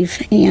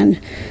behave, and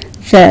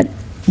that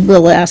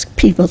we'll ask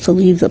people to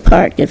leave the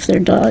park if their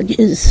dog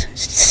is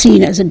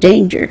seen as a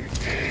danger.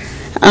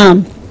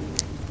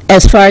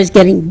 As far as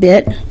getting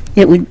bit,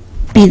 it would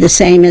be the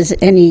same as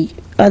any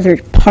other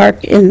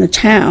park in the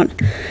town.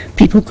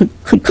 People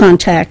could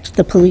contact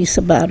the police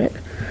about it,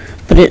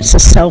 but it's a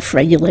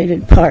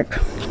self-regulated park,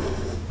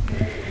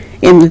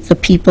 and the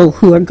people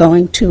who are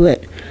going to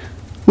it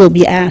will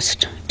be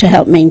asked to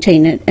help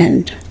maintain it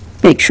and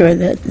make sure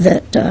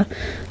that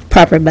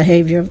proper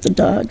behavior of the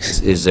dogs.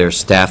 Is there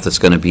staff that's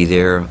going to be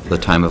there at the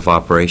time of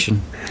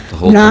operation, the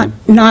whole time?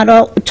 Not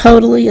all,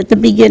 totally at the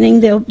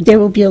beginning. There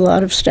will be a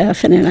lot of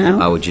staff in and out.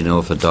 How would you know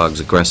if a dog's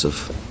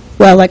aggressive?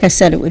 Well, like I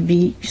said, it would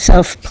be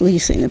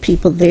self-policing. The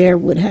people there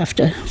would have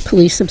to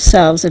police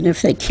themselves, and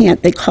if they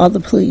can't, they call the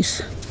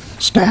police.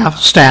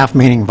 Staff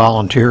meaning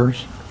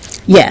volunteers?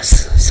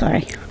 Yes,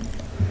 sorry.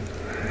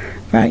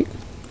 Right.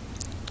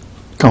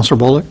 Councilor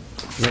Bullock?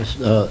 Yes,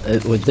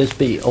 would this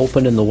be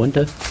open in the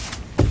winter?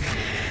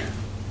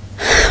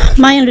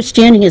 My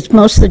understanding is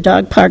most of the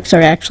dog parks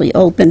are actually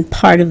open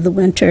part of the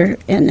winter,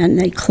 and then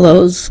they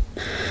close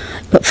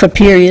but for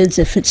periods,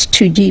 if it's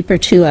too deep or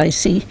too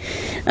icy.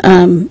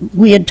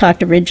 We had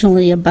talked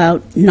originally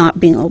about not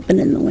being open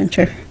in the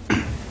winter.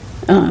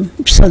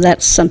 So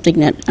that's something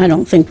that I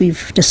don't think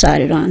we've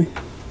decided on.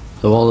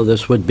 So all of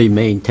this would be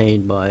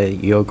maintained by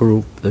your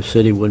group? The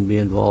city wouldn't be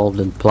involved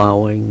in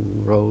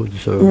plowing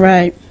roads or?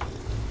 Right.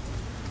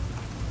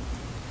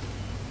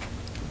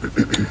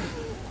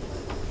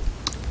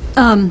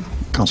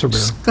 Counselor Bear?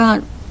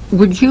 Scott,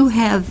 would you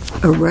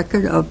have a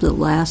record of the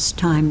last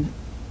time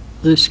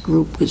this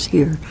group was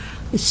here?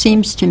 It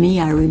seems to me,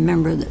 I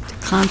remember that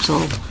the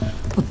council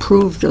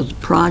approved of the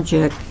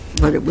project,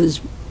 but it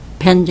was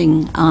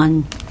pending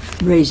on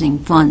raising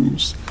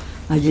funds.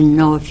 I didn't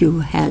know if you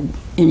had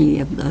any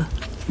of the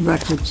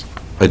records.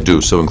 I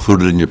do. So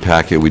included in your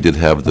packet, we did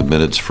have the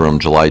minutes from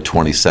July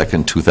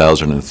 22nd,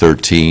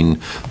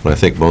 2013, but I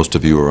think most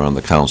of you were on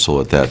the council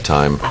at that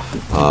time.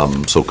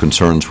 So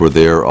concerns were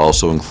there.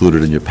 Also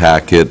included in your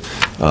packet,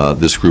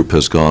 this group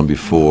has gone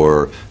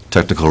before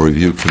Technical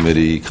Review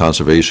Committee,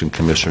 Conservation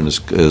Commission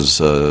is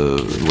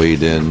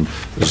weighed in,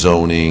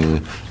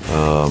 zoning,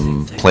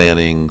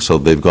 planning, so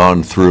they've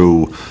gone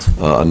through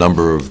a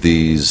number of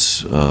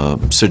these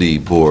city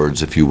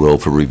boards, if you will,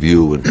 for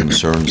review and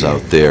concerns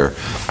out there.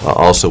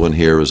 Also in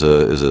here is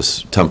a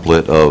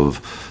template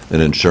of an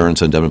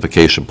insurance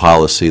indemnification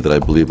policy that I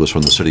believe was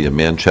from the City of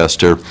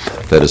Manchester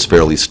that is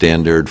fairly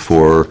standard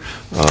for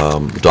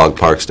dog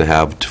parks to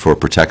have for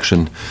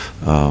protection.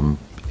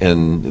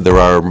 And there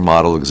are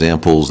model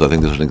examples. I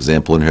think there's an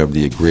example in here of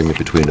the agreement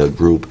between a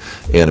group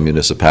and a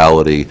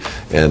municipality,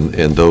 and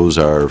those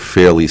are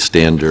fairly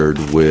standard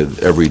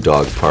with every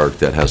dog park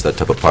that has that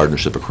type of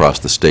partnership across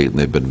the state, and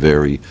they've been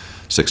very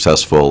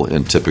successful.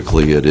 And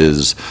typically it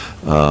is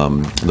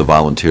the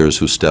volunteers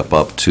who step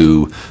up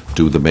to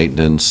do the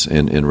maintenance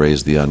and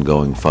raise the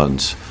ongoing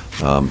funds.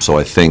 So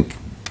I think,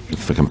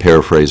 if I can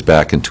paraphrase,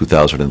 back in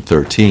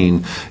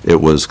 2013,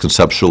 it was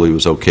conceptually it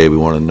was okay. We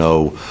want to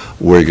know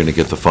where you're going to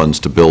get the funds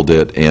to build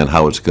it and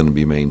how it's going to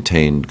be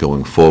maintained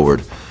going forward.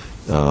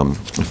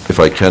 If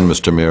I can,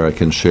 Mr. Mayor, I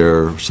can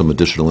share some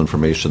additional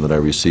information that I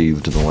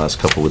received in the last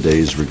couple of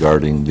days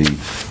regarding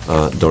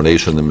the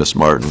donation that Ms.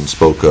 Martin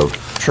spoke of.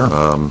 Sure.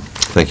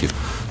 Thank you.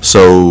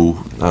 So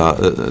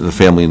the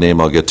family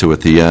name I'll get to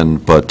at the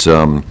end, but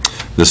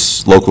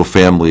this local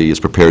family is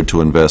prepared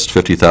to invest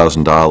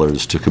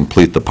 $50,000 to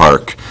complete the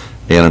park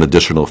and an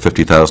additional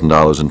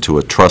 $50,000 into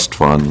a trust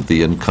fund,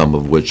 the income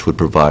of which would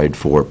provide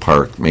for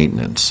park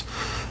maintenance.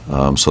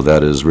 So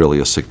that is really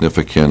a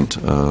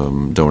significant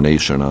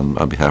donation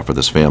on behalf of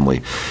this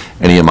family.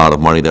 Any amount of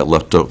money that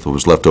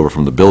was left over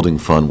from the building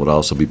fund would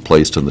also be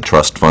placed in the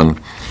trust fund.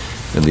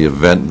 In the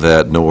event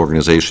that no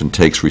organization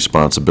takes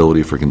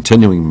responsibility for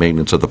continuing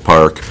maintenance of the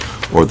park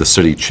or the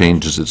city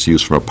changes its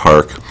use from a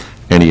park,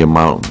 any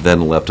amount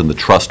then left in the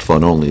trust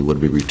fund only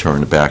would be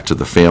returned back to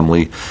the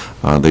family.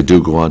 They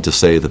do go on to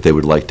say that they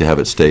would like to have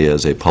it stay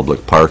as a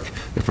public park.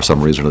 If for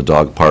some reason a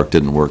dog park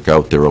didn't work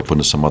out, they're open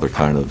to some other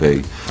kind of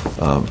a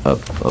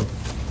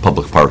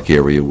public park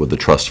area with the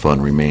trust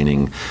fund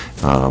remaining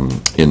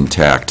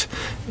intact.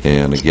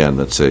 And again,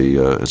 it's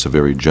a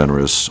very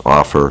generous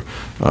offer.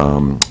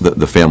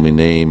 The family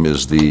name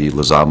is the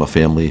Lizama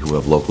family, who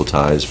have local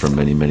ties for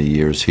many, many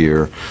years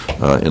here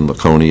in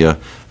Laconia.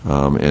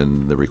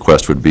 And the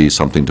request would be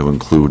something to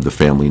include the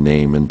family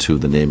name into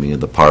the naming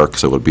of the park.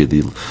 So it would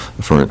be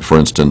for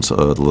instance,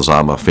 the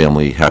Lizama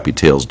Family Happy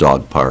Tales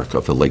Dog Park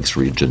of the Lakes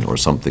region or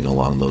something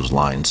along those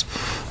lines.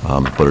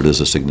 But it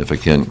is a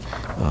significant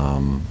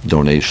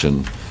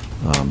donation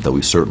that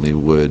we certainly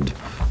would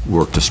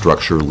work to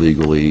structure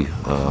legally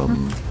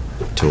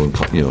to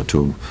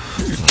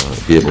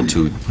be able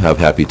to have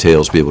Happy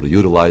Tales, be able to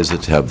utilize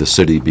it, to have the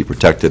city be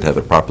protected, have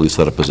it properly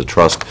set up as a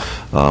trust,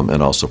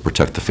 and also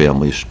protect the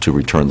families to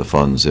return the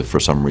funds if for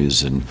some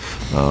reason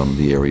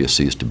the area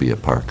ceased to be a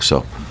park.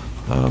 So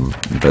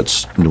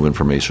that's new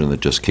information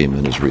that just came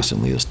in as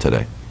recently as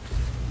today.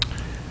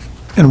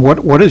 And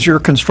what is your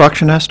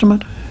construction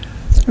estimate?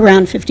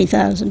 Around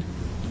 50,000.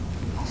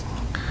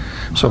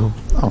 So,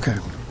 okay.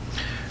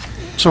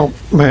 So,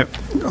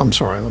 I'm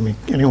sorry,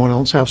 anyone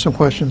else have some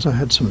questions? I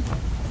had some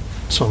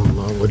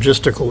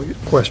logistical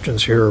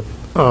questions here.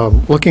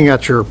 Looking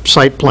at your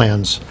site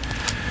plans.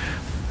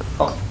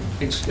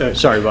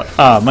 Sorry,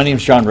 but my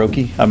name's John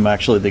Roki. I'm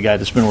actually the guy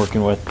that's been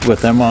working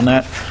with them on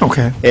that.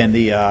 Okay. And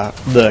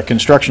the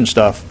construction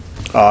stuff,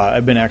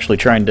 I've been actually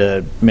trying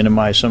to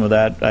minimize some of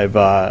that.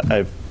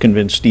 I've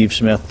convinced Steve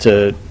Smith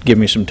to give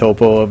me some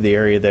topo of the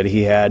area that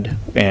he had,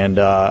 and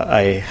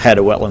I had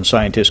a wetland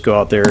scientist go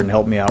out there and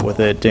help me out with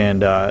it,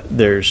 and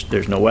there's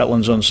no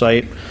wetlands on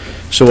site.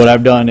 So what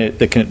I've done,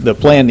 the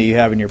plan that you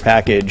have in your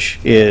package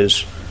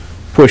is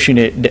pushing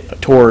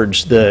it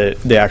towards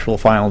the actual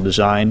final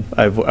design.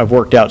 I've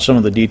worked out some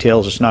of the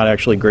details. It's not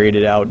actually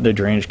graded out. The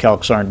drainage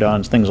calcs aren't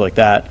done, things like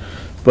that.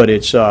 But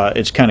it's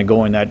kind of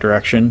going that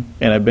direction.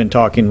 And I've been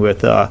talking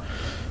with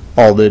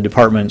all the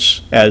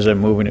departments as I'm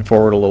moving it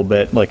forward a little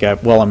bit. Like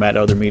while I'm at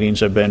other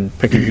meetings, I've been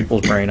picking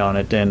people's brain on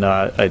it, and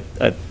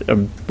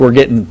we're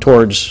getting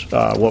towards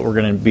what we're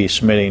going to be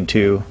submitting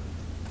to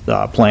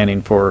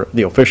planning for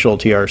the official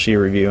TRC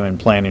review and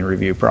planning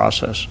review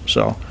process.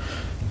 So,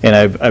 and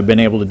I've been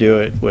able to do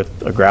it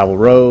with a gravel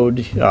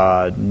road,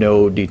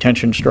 no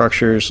detention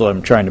structures, so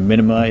I'm trying to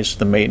minimize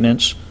the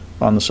maintenance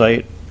on the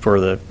site for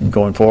the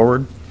going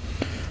forward,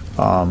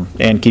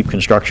 and keep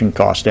construction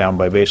costs down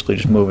by basically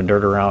just moving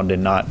dirt around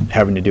and not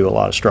having to do a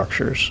lot of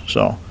structures.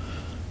 So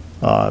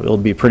it'll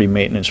be pretty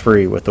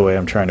maintenance-free with the way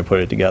I'm trying to put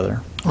it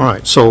together. All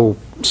right, so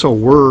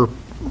we're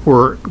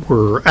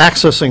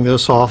accessing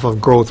this off of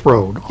Growth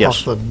Road?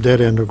 Yes. Off the dead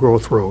end of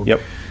Growth Road?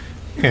 Yep.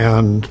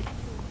 And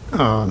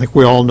I think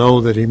we all know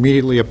that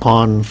immediately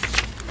upon,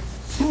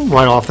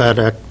 right off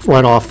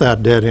that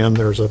dead end,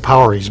 there's a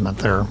power easement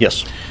there.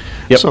 Yes.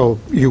 Yep. So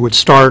you would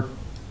start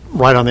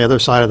right on the other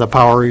side of the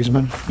power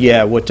easement?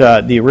 Yeah, what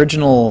the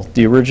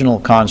original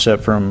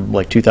concept from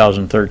like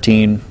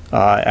 2013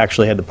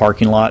 actually had the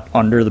parking lot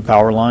under the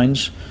power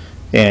lines,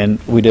 and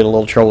we did a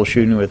little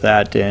troubleshooting with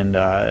that, and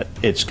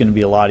it's going to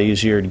be a lot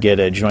easier to get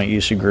a joint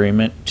use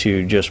agreement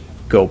to just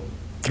go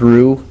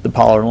through the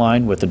power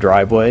line with the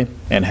driveway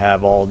and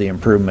have all the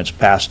improvements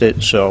past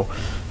it. So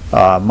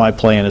my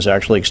plan is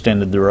actually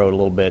extended the road a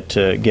little bit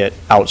to get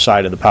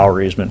outside of the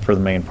power easement for the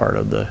main part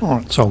of the All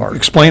right, so park.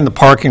 explain the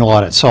parking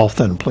lot itself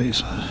then,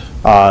 please.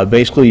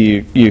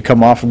 Basically, you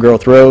come off of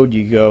Growth Road,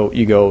 you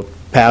go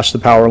past the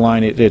power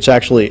line.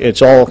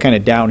 It's all kind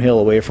of downhill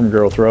away from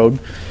Growth Road.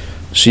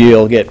 So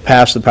you'll get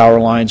past the power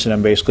lines, and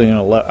I'm basically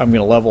I'm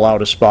gonna level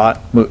out a spot,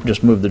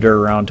 just move the dirt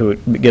around to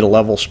it, get a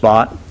level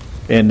spot,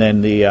 and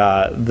then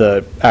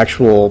the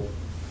actual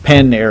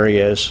pen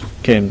areas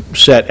can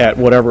set at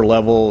whatever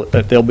level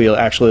that they'll be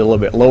actually a little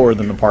bit lower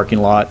than the parking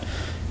lot,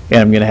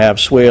 and I'm gonna have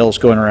swales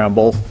going around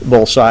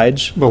both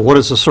sides. But what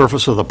is the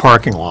surface of the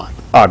parking lot?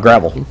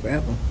 Gravel.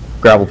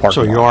 Gravel parking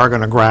So lot. you are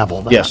going to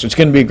gravel that? Yes, it's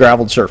going to be a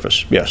gravelled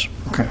surface, yes.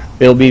 Okay,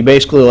 It'll be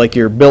basically like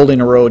you're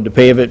building a road to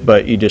pave it,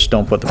 but you just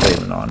don't put the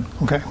pavement on.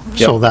 okay.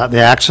 So that, the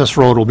access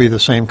road will be the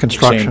same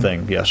construction?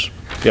 Same thing, yes.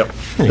 Yep.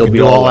 And you It'll can be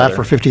do all that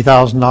weather. for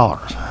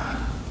 $50,000?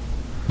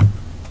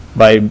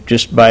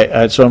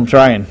 That's what I'm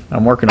trying.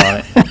 I'm working on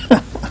it.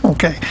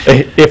 Okay.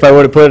 If I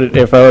would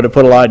have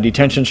put a lot of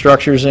detention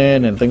structures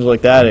in and things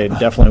like that, it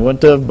definitely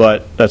wouldn't have,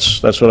 but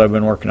that's what I've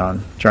been working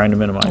on, trying to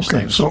minimize Okay,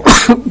 things. so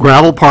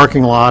gravel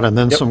parking lot and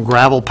then Yep. some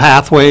gravel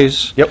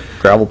pathways Yep,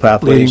 gravel leading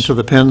pathways. to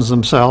the pins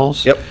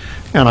themselves? Yep.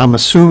 And I'm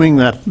assuming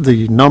that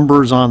the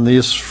numbers on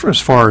these, as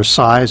far as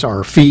size,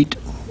 are feet,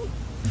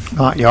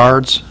 not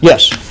yards?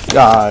 Yes,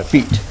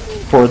 feet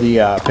for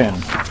the pin,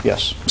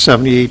 yes,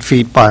 78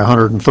 feet by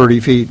 130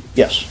 feet?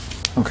 yes,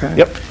 Okay.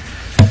 yep.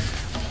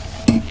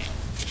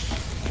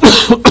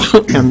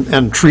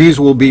 And trees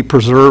will be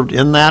preserved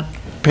in that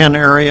pin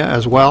area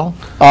as well?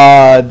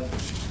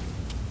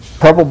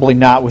 Probably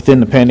not within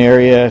the pen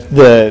area.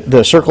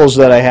 The circles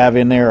that I have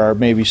in there are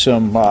maybe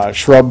some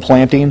shrub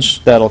plantings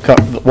that'll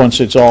cut, once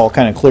it's all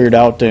kind of cleared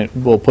out, then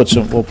we'll put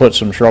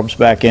some shrubs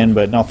back in,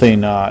 but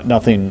nothing,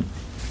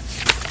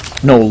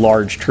 no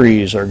large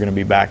trees are going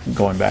to be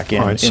going back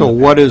in. All right, so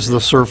what is the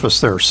surface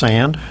there,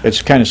 sand?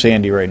 It's kind of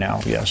sandy right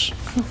now, yes.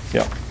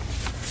 Yep.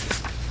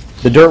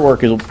 The dirt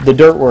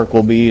work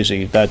will be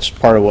easy. That's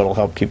part of what'll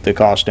help keep the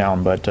cost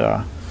down, but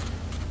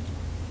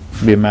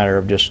be a matter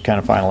of just kind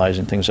of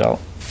finalizing things out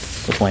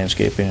with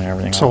landscaping and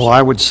everything else. So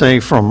I would say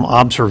from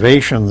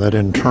observation that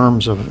in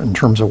terms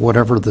of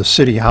whatever the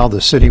city, how the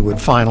city would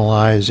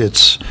finalize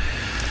its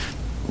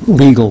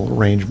legal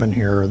arrangement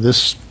here,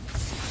 this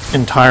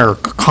entire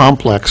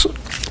complex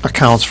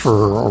accounts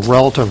for a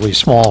relatively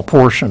small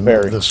portion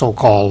Very. of the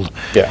so-called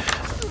Yeah.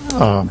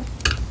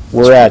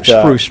 We're at,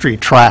 Spruce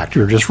Street tract.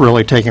 You're just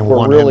really taking we're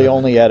one really end.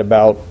 only at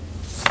about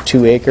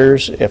 2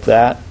 acres, if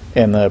that,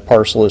 and the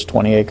parcel is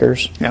 20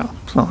 acres. Yeah.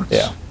 So it's-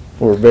 Yeah.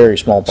 We're a very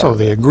small part. So of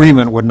the it.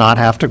 agreement would not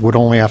have to, would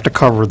only have to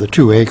cover the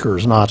 2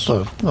 acres, not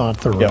the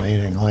Yep.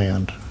 remaining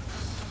land.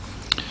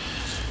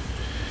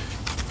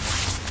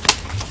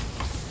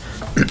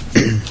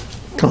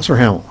 Counselor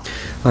Hamel.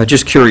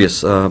 Just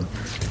curious,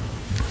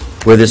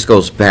 where this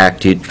goes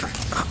back,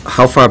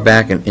 how far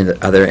back,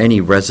 are there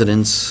any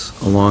residents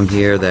along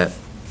here that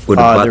would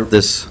there- abut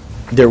this?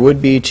 There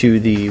would be to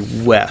the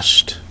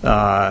west.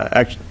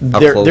 close?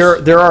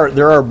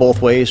 There are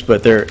both ways,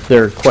 but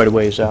they're quite a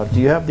ways out. Do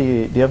you have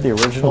the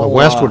original? Well, the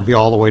west would be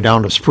all the way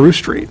down to Spruce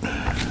Street.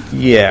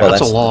 Yeah. Well,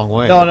 That's a long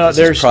way. No, This is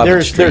there's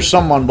Providence Street. there's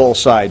some on both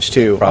sides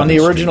too. On the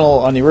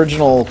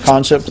original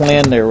concept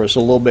plan, there was a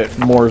little bit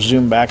more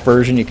zoomed back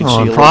version. You can see a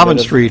On little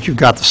Providence bit of- Street, you've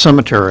got the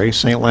cemetery,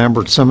 St.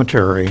 Lambert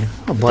Cemetery,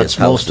 abuts Yes,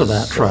 most of that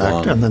houses tract.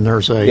 along. And then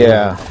there's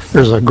Yeah.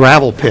 a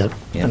gravel pit,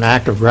 an Yeah.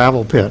 active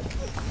gravel pit.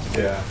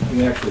 Yeah, you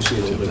can actually see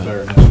a little bit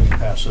better now. We can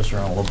pass this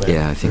around a little bit.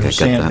 Yeah, I think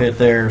There's I got a sand that. pit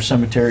there,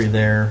 cemetery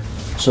there,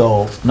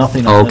 so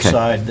nothing on this Okay.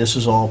 side. This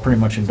is all pretty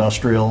much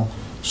industrial.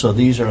 So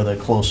these are the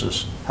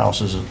closest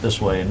houses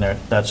this way, and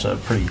that's a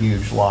pretty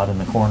huge lot in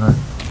the corner.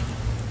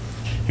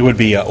 It would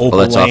be Opal Lane.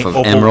 that's off of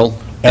Emerald?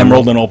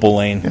 Emerald and Opal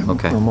Lane.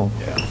 Okay.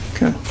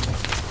 Okay.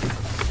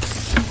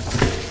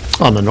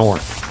 On the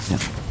north.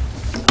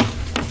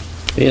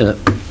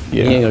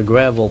 Being a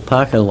gravel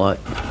parking lot,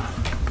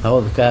 how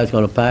are the cars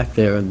going to park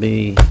there and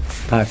be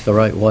park the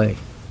right way?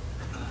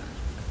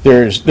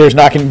 There's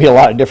not going to be a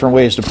lot of different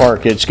ways to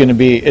park. It's going to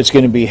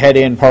be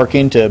head-in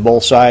parking to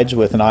both sides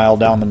with an aisle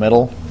down the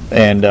middle.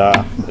 And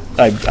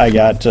I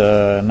got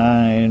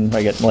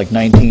like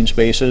 19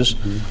 spaces.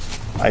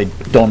 I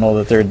don't know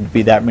that there'd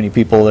be that many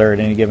people there at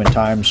any given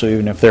time, so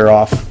even if they're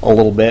off a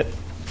little bit,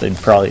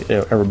 everybody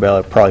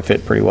would probably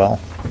fit pretty well.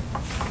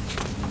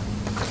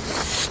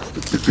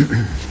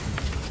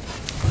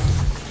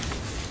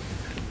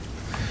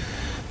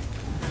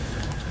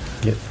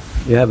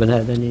 You haven't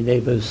had any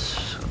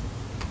neighbors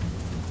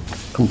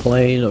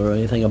complain or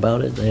anything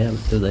about it?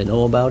 Do they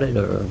know about it,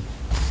 or?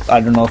 I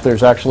don't know if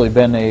there's actually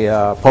been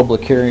a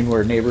public hearing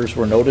where neighbors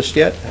were noticed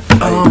yet.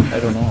 I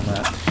don't know on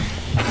that.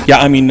 Yeah,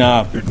 I mean,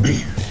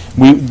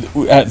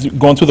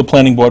 going through the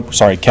planning board,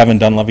 sorry, Kevin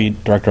Dunleavy,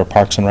 Director of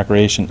Parks and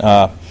Recreation,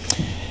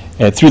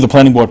 through the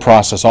planning board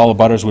process, all the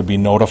butters would be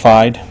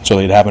notified, so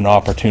they'd have an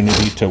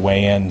opportunity to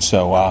weigh in.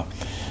 So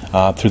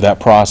through that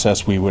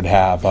process, we would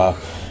have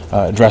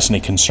address any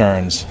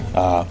concerns.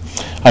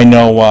 I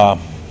know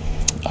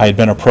I had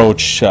been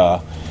approached,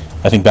 I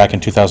think back in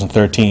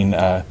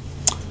 2013,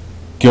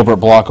 Gilbert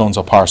Block owns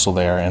a parcel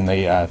there, and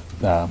they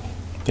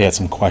had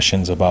some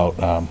questions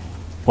about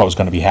what was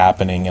going to be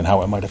happening and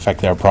how it might affect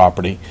their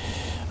property.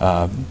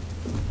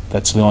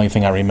 That's the only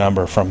thing I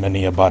remember from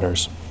many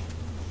abutters.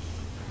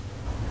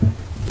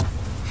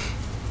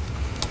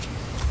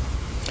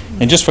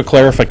 And just for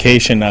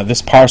clarification,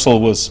 this parcel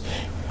was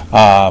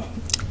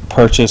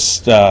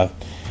purchased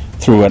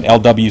through an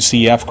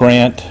LWCF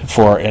grant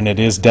and it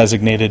is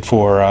designated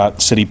for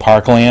city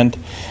parkland.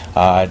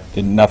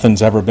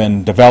 Nothing's ever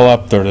been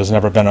developed. There's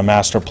never been a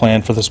master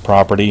plan for this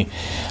property.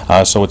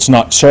 So it's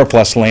not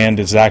surplus land.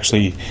 It's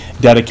actually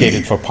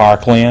dedicated for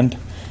parkland.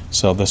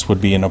 So this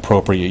would be an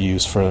appropriate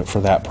use for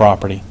that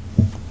property.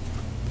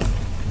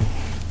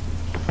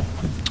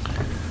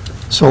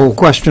 So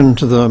question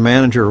to the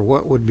manager,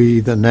 what would be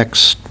the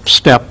next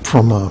step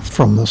from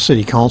the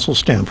city council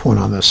standpoint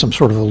on this? Some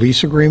sort of a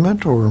lease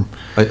agreement, or?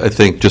 I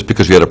think just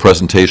because we had a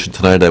presentation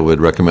tonight, I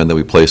would recommend that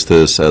we place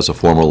this as a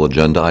formal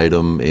agenda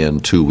item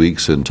in 2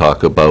 weeks and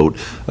talk about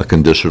a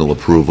conditional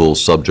approval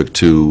subject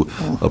to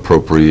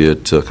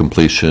appropriate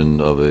completion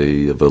of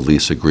a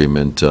lease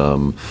agreement,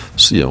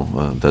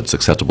 that's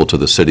acceptable to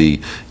the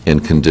city,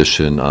 and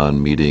condition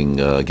on meeting,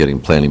 getting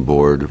planning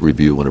board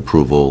review and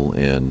approval,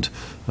 and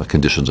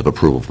conditions of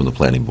approval from the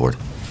planning board.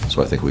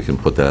 So I think we can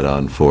put that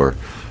on for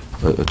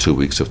 2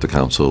 weeks if the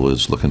council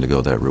is looking to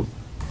go that route.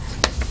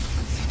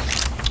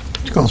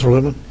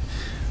 Councilor Littman?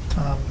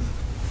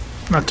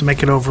 Not to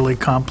make it overly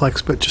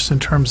complex, but just in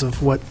terms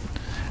of what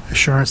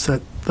assurance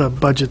that the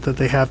budget that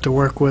they have to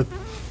work with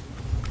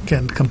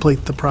can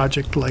complete the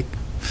project, like,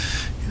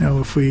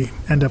 if we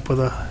end up with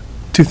a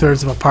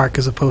 2/3 of a park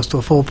as opposed to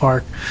a full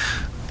park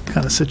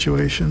kind of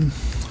situation.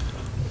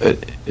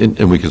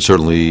 And we can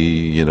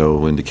certainly,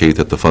 indicate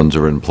that the funds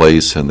are in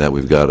place and that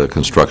we've got a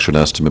construction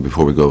estimate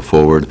before we go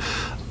forward.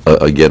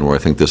 Again, where I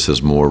think this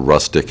is more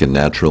rustic and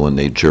natural in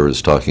nature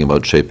is talking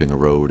about shaping a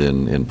road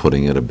and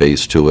putting in a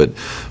base to it,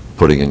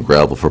 putting in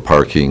gravel for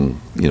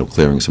parking,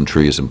 clearing some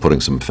trees and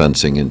putting some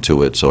fencing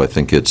into it. So I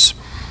think it's,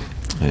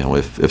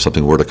 if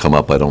something were to come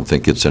up, I don't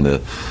think it's in a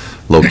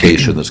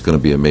location that's going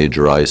to be a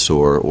major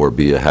eyesore or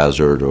be a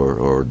hazard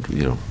or.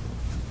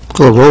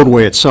 So the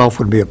roadway itself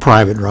would be a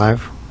private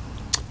drive?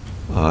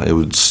 It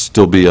would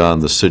still be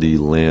on the city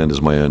land,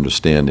 is my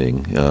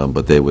understanding,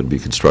 but they would be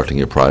constructing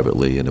it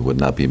privately, and it would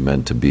not be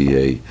meant to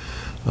be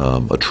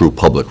a true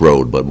public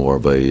road, but more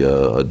of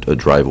a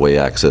driveway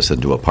access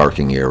into a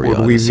parking area.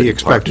 Would we be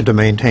expected to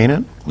maintain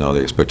it? No,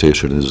 the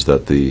expectation is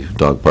that the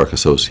Dog Park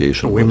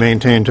Association So we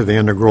maintain to the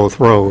end of Growth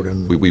Road,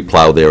 and we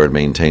plow there and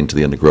maintain to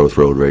the end of Growth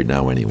Road right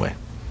now anyway.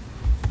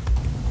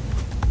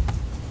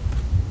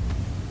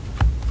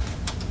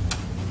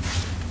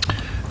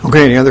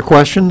 Okay, any other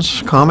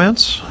questions,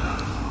 comments?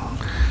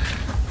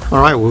 All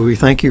right, well, we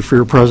thank you for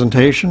your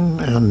presentation,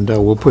 and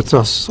we'll put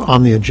us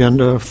on the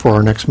agenda for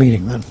our next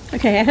meeting then.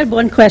 Okay, I had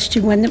one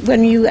question.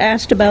 When you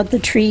asked about the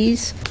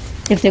trees,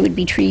 if there would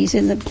be trees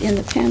in the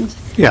pens,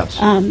 Yes.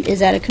 is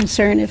that a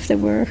concern if there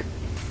were?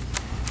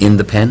 In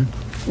the pen?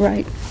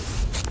 Right.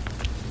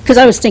 Because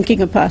I was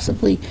thinking of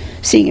possibly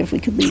seeing if we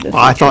could leave a few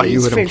I thought you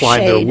trees had for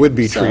implied there shade, would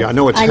be so- tree. I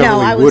know it's I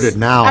heavily wooded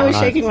now. I was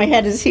and shaking my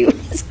head as he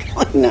was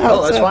going, no.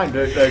 No, that's so- fine.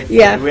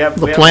 Yeah.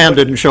 The plan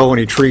didn't show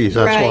any trees,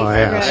 that's Right, why I I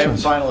asked. haven't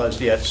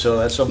finalized yet, so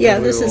that's something Yeah,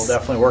 we this will is-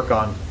 definitely work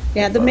on.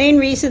 Yeah, the main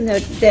reason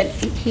that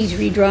he's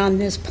redrawn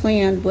this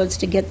plan was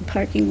to get the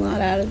parking lot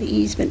out of the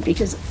easement,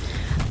 because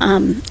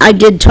I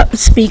did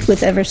speak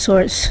with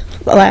Eversource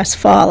last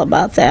fall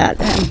about that,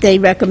 and they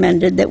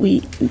recommended that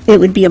it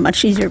would be a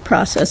much easier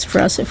process for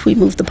us if we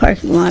moved the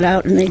parking lot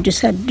out, and they just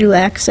had to do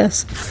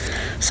access.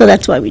 So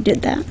that's why we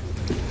did that.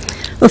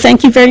 Well,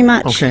 thank you very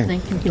much. Okay.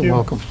 Thank You're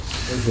welcome.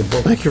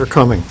 Thank you for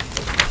coming.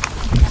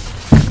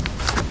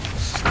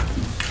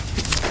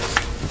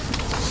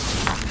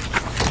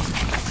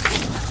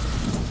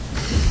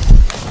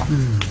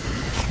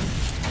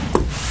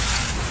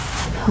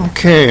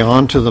 Okay,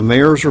 on to the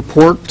mayor's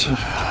report.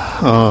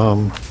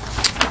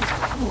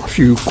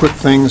 few quick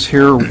things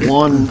here.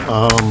 One,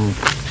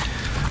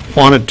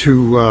 wanted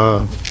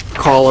to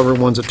call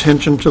everyone's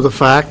attention to the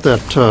fact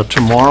that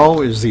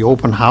tomorrow is the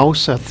open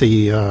house at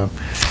the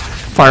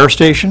fire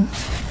station,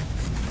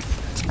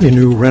 the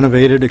new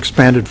renovated,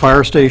 expanded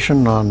fire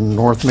station on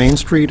North Main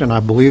Street, and I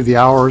believe the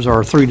hours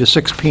are 3 to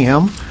 6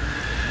 p.m.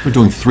 We're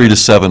doing 3 to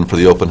 7 for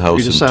the open house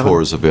 3 to and 7?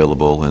 tours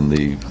available, and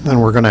the Then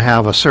we're going to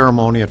have a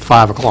ceremony at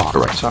 5 o'clock,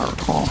 Correct. as I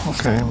recall.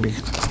 Okay, we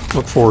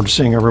look forward to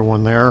seeing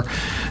everyone there.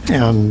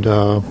 And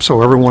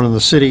so everyone in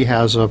the city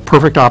has a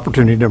perfect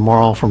opportunity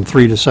tomorrow from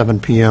 3 to 7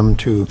 p.m.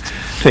 to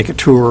take a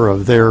tour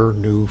of their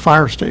new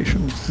fire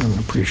station, and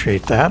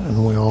appreciate that,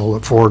 and we all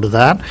look forward to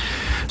that.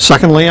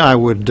 Secondly, I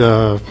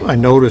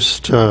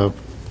noticed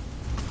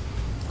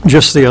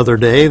just the other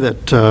day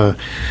that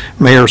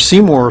Mayor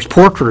Seymour's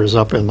portrait is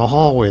up in the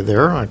hallway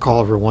there. I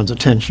call everyone's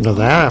attention to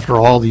that. After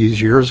all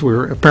these years,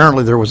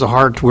 apparently we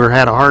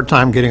had a hard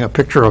time getting a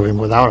picture of him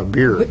without a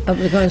beard. I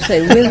was going to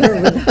say, with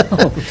or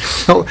without?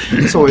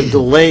 So it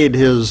delayed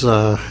his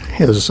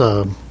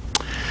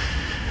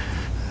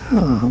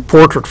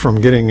portrait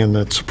from getting in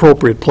its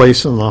appropriate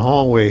place in the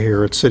hallway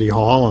here at City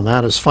Hall, and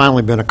that has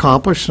finally been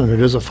accomplished, and it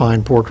is a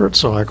fine portrait,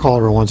 so I call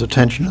everyone's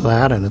attention to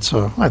that, and it's,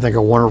 I think,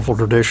 a wonderful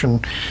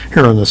tradition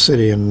here in the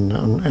city,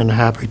 and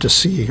happy to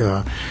see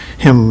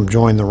him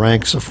join the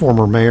ranks of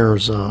former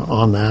mayors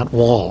on that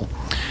wall.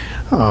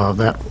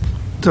 That,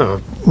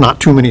 not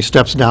too many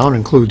steps down,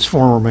 includes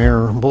former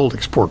Mayor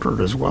Bolduc's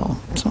portrait as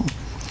well. So.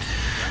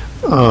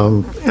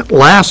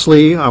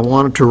 Lastly, I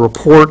wanted to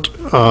report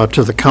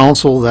to the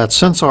council that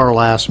since our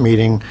last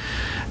meeting,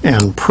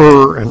 and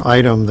per an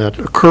item that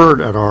occurred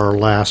at our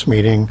last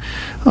meeting,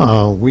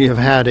 we have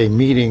had a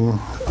meeting,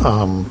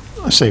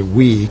 I say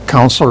we,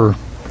 Councilor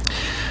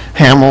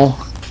Hamel,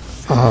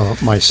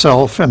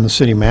 myself, and the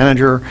city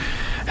manager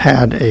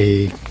had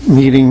a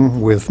meeting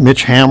with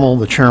Mitch Hamel,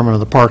 the chairman of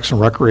the Parks and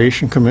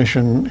Recreation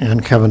Commission,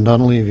 and Kevin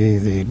Dunleavy,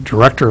 the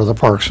director of the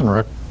Parks and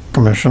Rec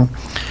Commission,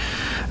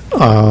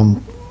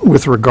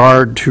 with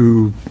regard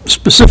to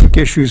specific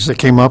issues that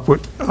came up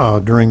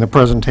during the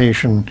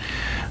presentation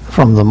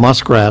from the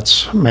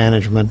Muskrats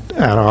management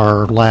at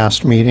our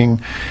last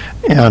meeting,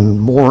 and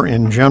more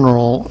in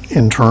general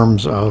in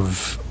terms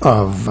of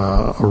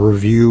a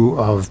review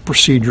of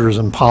procedures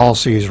and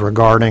policies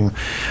regarding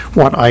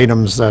what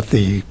items that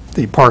the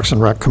Parks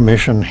and Rec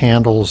Commission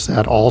handles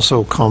that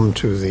also come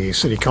to the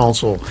City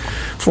Council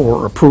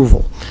for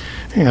approval.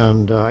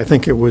 And I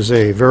think it was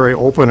a very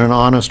open and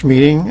honest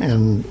meeting,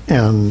 and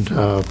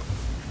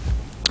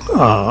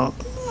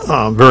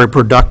very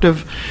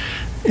productive.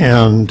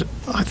 And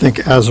I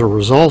think as a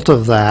result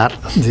of that,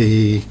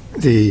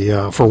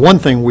 for one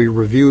thing, we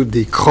reviewed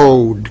the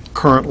code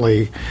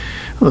currently,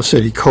 the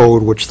city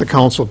code, which the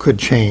council could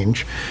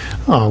change,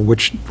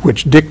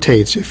 which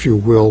dictates, if you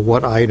will,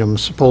 what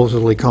items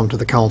supposedly come to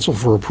the council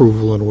for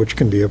approval and which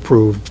can be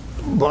approved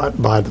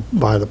by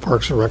the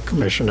Parks and Rec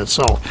Commission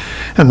itself.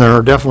 And there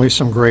are definitely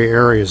some gray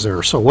areas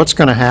there. So what's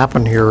going to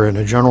happen here in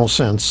a general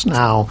sense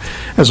now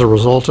as a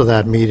result of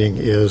that meeting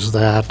is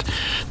that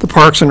the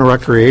Parks and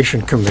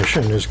Recreation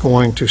Commission is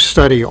going to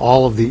study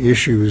all of the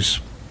issues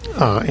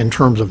in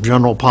terms of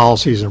general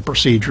policies and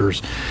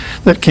procedures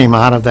that came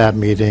out of that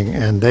meeting,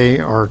 and they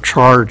are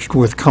charged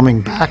with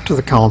coming back to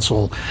the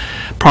council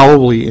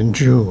probably in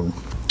June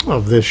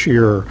of this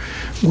year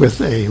with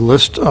a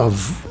list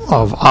of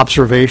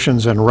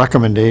observations and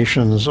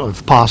recommendations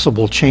of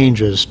possible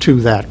changes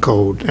to that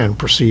code and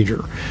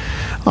procedure.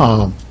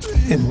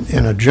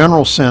 In a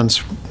general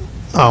sense,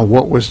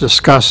 what was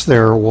discussed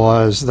there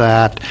was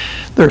that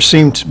there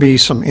seemed to be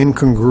some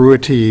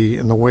incongruity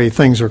in the way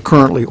things are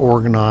currently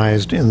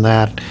organized, in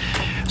that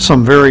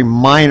some very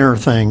minor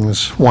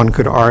things, one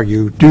could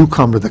argue, do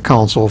come to the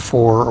council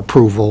for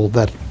approval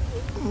that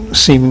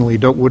seemingly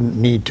wouldn't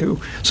need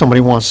to. Somebody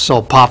wants to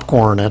sell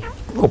popcorn at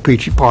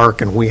O-Pee-Chee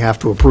Park, and we have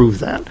to approve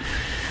that.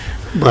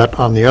 But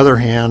on the other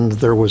hand,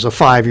 there was a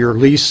 5-year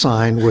lease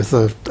signed with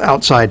an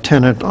outside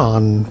tenant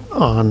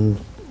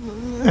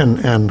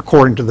and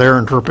according to their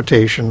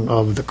interpretation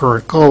of the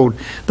current code,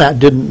 that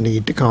didn't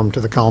need to come to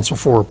the council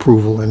for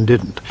approval and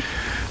didn't.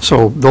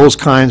 So those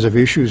kinds of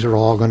issues are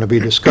all going to be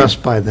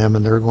discussed by them,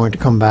 and they're going to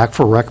come back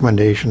for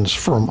recommendations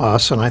from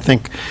us. And I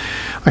think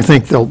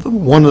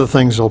one of the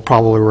things they'll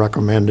probably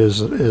recommend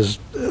is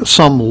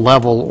some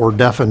level or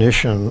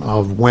definition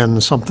of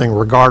when something,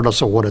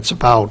 regardless of what it's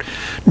about,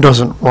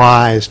 doesn't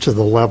rise to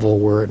the level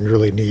where it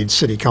really needs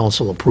city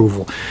council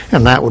approval.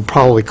 And that would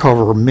probably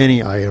cover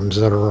many items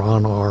that are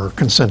on our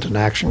consent and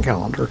action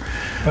calendar.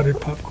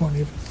 Buttered popcorn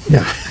even.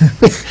 Yeah,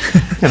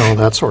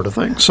 that sort of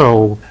thing.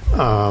 So,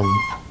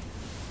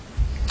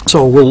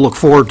 so we'll look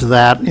forward to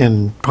that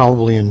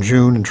probably in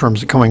June in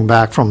terms of coming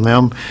back from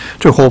them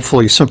to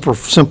hopefully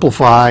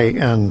simplify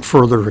and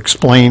further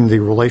explain the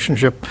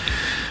relationship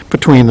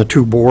between the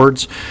two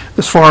boards.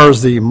 As far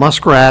as the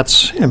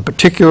Muskrats in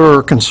particular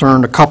are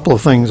concerned, a couple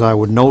of things I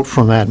would note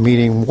from that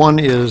meeting. One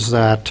is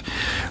that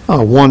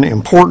one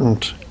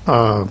important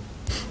order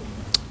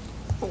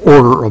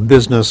of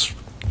business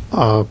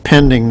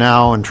pending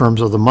now in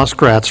terms of the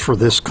muskrats for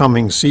this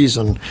coming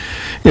season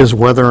is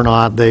whether or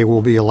not they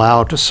will be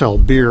allowed to sell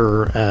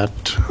beer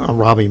at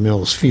Robbie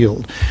Mills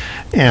Field.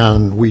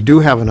 And we do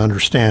have an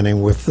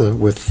understanding with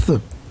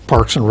the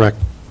Parks and Rec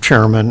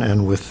chairman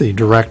and with the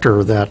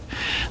director that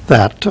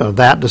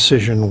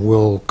decision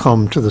will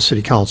come to the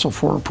city council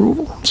for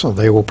approval. So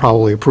they will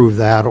probably approve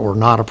that or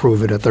not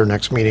approve it at their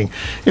next meeting.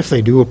 If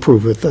they do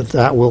approve it,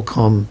 that will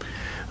come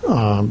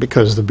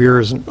because the beer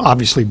isn't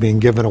obviously being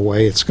given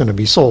away, it's going to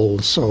be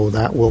sold, so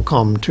that will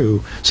come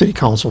to city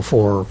council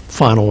for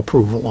final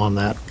approval on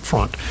that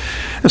front.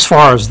 As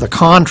far as the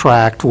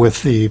contract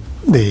with the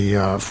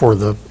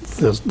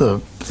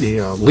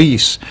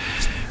lease,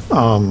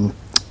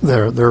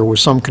 there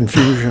was some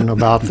confusion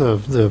about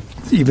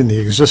even the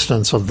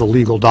existence of the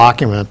legal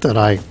document that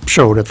I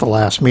showed at the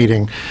last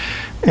meeting.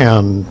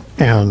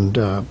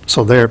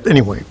 So there,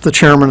 anyway, the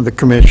chairman of the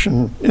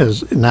commission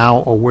is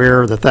now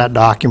aware that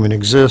document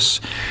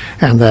exists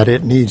and that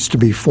it needs to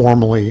be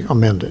formally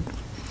amended.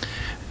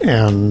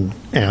 And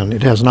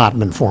it has not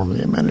been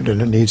formally amended,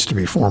 and it needs to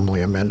be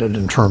formally amended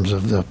in terms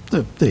of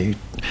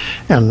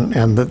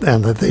and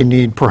that they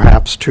need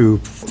perhaps to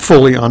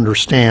fully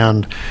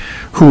understand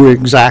who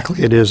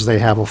exactly it is they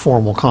have a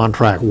formal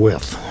contract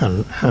with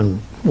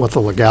and what the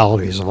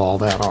legalities of all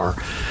that are.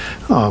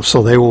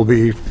 So they will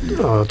be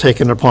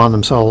taking it upon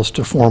themselves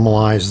to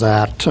formalize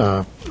that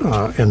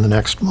in the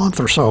next month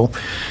or so,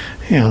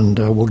 and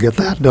we'll get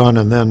that done.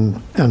 And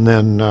then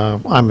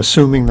I'm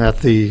assuming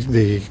that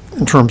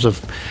in terms of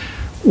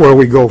where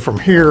we go from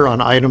here on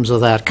items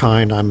of that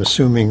kind, I'm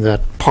assuming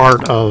that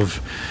part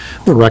of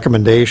the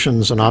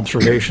recommendations and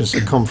observations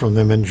that come from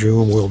them in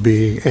June will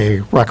be a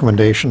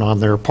recommendation on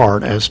their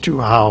part as to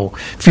how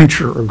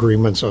future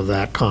agreements of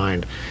that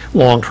kind,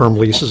 long-term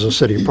leases of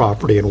city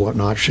property and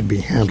whatnot, should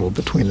be handled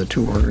between the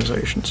two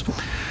organizations.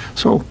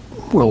 So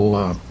we'll,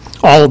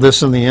 all of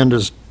this in the end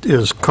is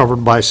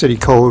covered by city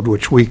code,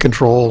 which we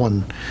control,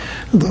 and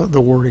the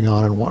wording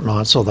on and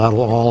whatnot, so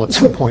that'll all at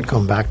some point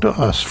come back to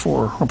us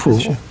for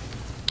approval.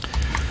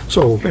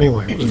 So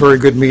anyway, it was a very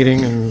good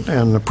meeting,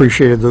 and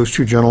appreciated those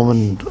two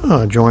gentlemen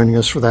joining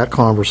us for that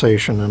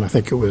conversation, and I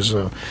think it was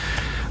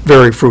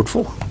very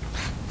fruitful.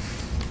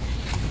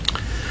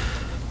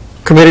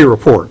 Committee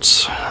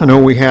reports. I know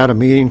we had a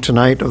meeting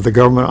tonight of the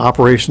Government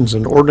Operations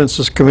and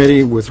Ordinances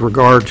Committee with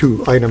regard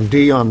to item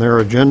D on their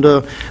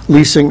agenda,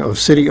 leasing of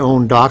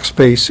city-owned dock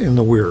space in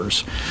the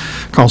Weirs.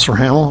 Councilor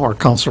Hamel, or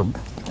Councilor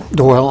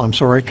Doyle, I'm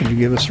sorry, could you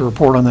give us a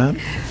report on that?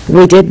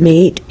 We did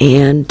meet,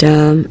 and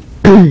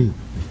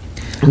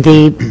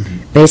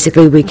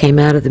basically we came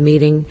out of the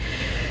meeting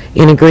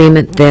in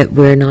agreement that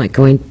we're not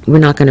going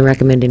to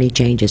recommend any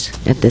changes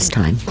at this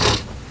time.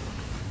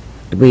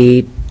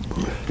 We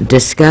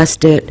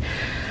discussed it.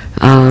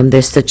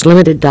 There's such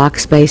limited dock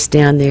space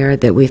down there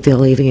that we feel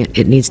leaving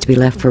it needs to be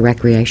left for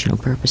recreational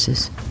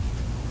purposes.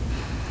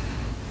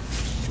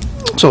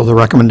 So the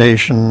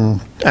recommendation,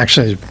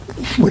 actually,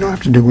 we don't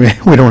have to do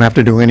anything. Don't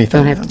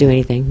have to do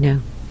anything. No.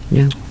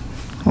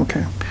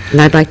 Okay. And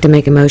I'd like to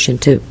make a motion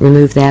to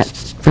remove that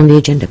from the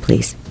agenda,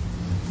 please.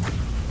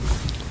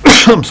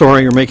 I'm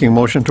sorry, you're making a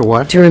motion to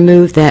what? To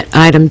remove that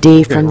item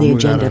D from the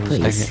agenda,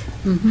 please.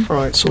 All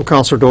right, so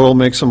Councilor Doyle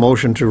makes a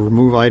motion to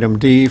remove item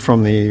D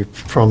from the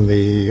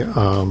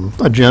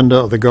agenda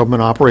of the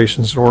Government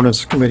Operations and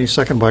Ordinance Committee,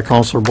 second by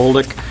Councilor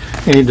Bolduc.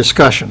 Any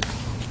discussion?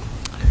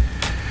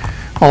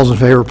 All those in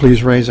favor,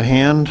 please raise a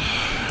hand.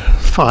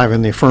 5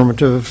 in the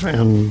affirmative,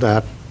 and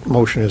that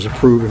motion is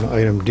approved, and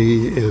item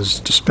D is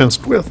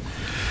dispensed with.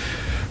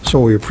 So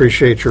we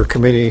appreciate your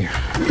committee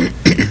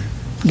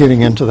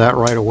getting into that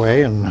right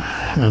away and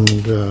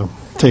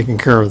taking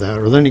care of that.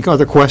 Are there any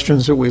other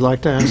questions that we'd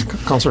like to ask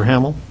Councilor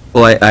Hamel?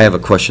 Well, I have a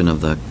question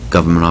of the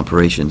government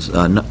operations.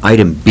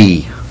 Item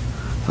B,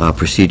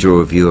 procedural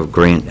review of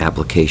grant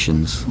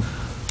applications.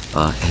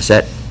 Has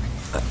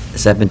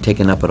that been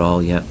taken up at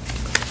all yet?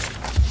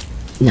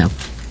 No.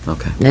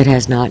 Okay. It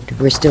has not.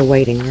 We're still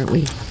waiting, aren't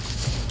we?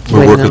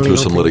 We're working through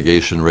some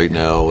litigation right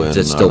now, and Is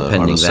it still on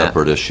pending a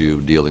separate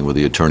issue dealing with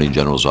the Attorney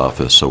General's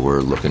office, so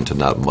we're looking to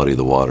not muddy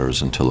the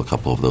waters until a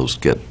couple of those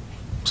get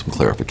some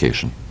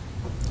clarification.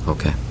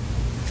 Okay.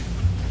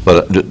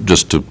 But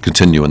just to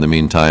continue, in the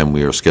meantime,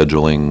 we are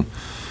scheduling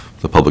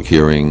the public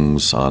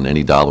hearings on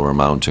any dollar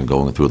amount and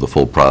going through the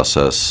full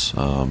process.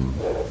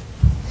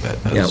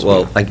 Yeah,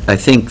 well, I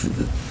think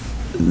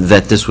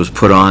that this was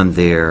put on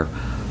there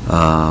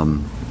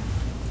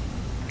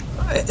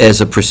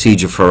as a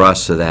procedure for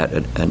us, so that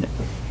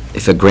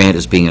if a grant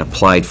is being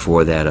applied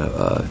for, that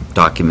a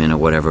document or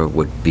whatever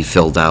would be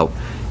filled out,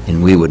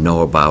 and we would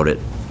know about it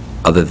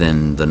other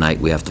than the night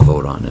we have to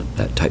vote on it,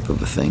 that type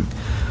of a thing.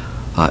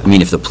 I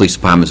mean, if the police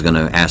department is going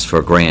to ask for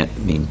a grant, I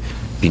mean,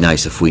 it'd be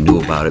nice if we knew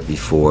about it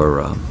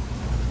before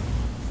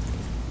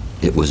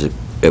it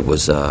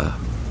was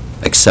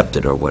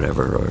accepted or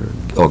whatever,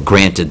 or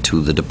granted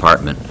to the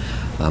department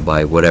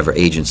by whatever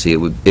agency. It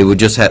would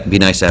just be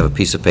nice to have a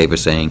piece of paper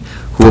saying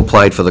who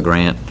applied for the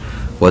grant,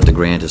 what the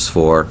grant is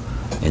for,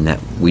 and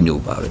that we knew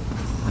about it.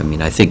 I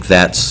mean, I think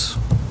that's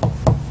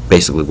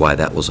basically why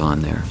that was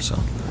on there. So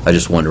I'm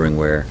just wondering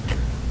where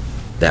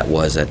that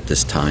was at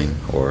this time,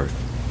 or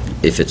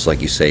if it's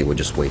like you say, we're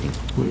just waiting.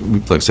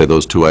 Like I say,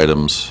 those two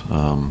items,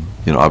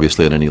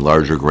 obviously on any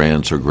larger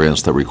grants or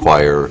grants that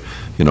require,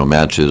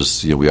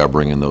 matches, we are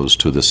bringing those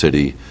to the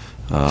city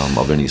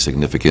of any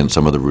significance.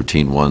 Some of the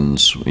routine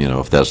ones,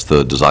 if that's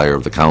the desire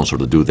of the council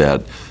to do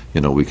that,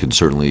 we can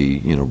certainly,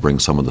 bring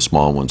some of the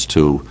small ones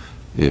too,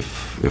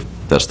 if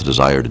that's the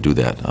desire to do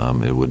that.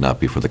 It would not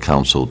be for the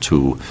council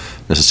to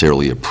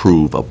necessarily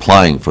approve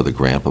applying for the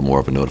grant, but more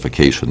of a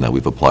notification that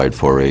we've applied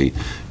for a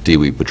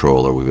DWI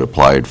patrol, or we've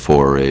applied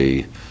for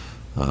a,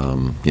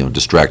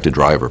 distracted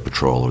driver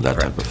patrol, or that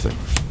type of thing.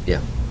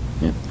 Yeah.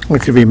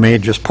 It could be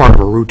made just part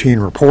of a routine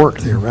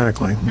report,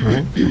 theoretically,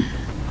 right?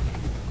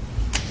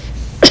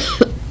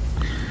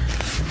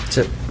 That's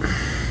it.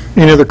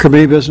 Any other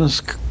committee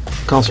business?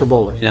 Councilor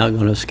Bowley. Now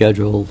going to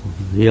schedule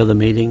the other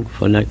meeting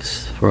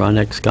for our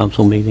next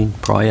council meeting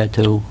prior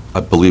to.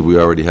 I believe we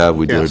already have.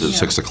 We did it at Yes.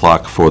 6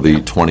 o'clock for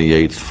the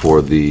 28th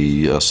for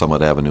the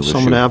Summit Avenue issue.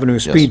 Summit Avenue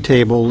Yes. speed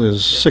table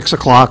is 6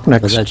 o'clock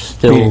next that's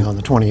still- meeting on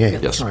the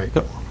 28th. Yes. Right.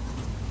 Yep.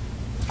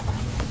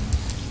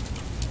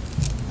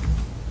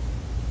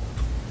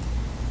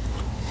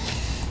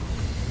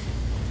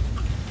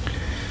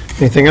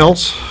 Anything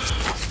else?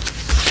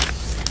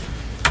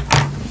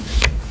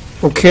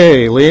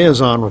 Okay,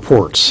 liaison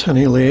reports.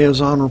 Any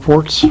liaison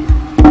reports?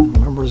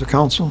 Members of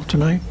council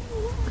tonight?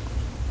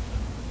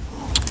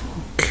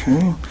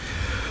 Okay.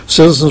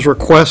 Citizens'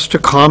 request to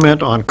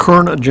comment on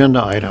current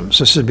agenda items.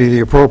 This would be the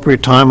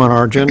appropriate time on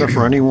our agenda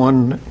for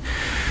anyone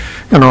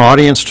in our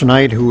audience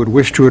tonight who would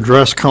wish to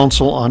address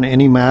council on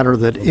any matter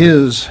that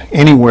is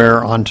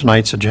anywhere on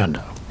tonight's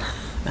agenda.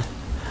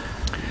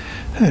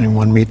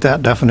 Anyone meet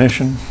that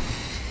definition?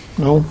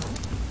 No?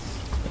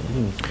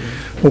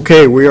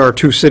 Okay, we are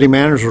to city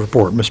manager's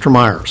report. Mr.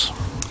 Myers.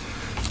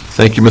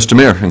 Thank you, Mr.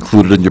 Mayor.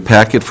 Included in your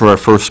packet for our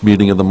first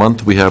meeting of the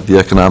month, we have the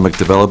Economic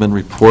Development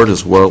Report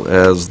as well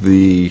as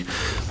the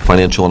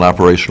Financial and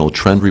Operational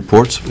Trend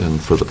Reports.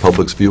 And for the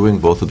public's viewing,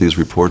 both of these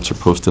reports are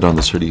posted on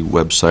the city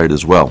website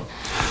as well.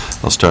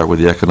 I'll start with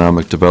the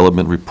Economic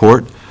Development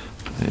Report.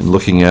 In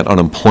looking at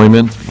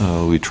unemployment,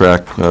 we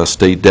track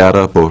state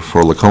data both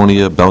for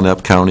Laconia,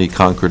 Belknap County,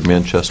 Concord,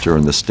 Manchester,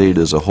 and the state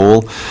as a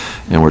whole,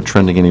 and we're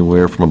trending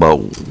anywhere from about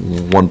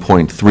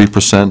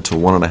 1.3% to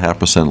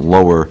 1.5%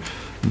 lower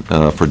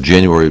for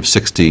January of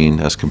 16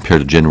 as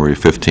compared to January of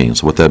 15.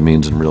 So what that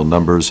means in real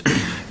numbers,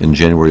 in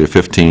January of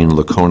 15,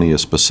 Laconia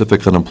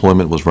specific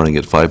unemployment was running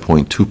at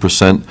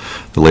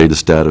 5.2%. The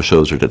latest data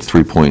shows it at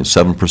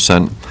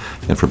 3.7%.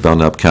 And for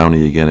Belknap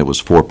County, again, it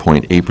was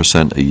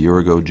 4.8% a year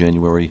ago,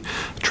 January,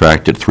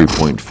 tracked at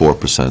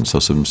 3.4%. So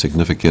some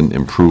significant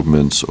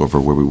improvements over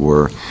where we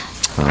were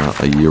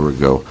a year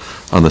ago.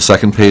 On the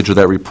second page of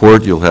that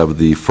report, you'll have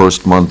the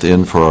first month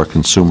in for our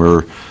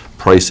consumer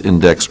price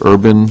index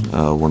urban,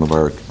 one of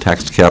our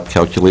tax cap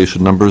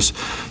calculation numbers.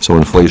 So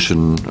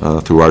inflation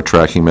through our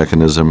tracking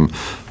mechanism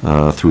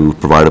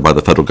provided by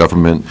the federal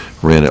government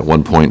ran at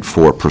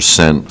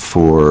 1.4%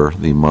 for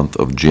the month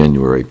of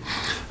January.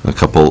 A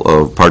couple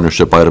of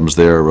partnership items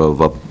there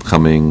of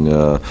upcoming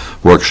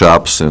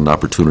workshops and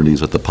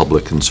opportunities that the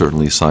public can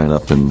certainly sign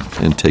up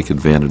and take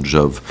advantage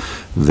of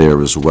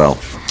there as well.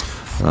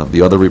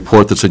 The other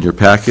report that's in your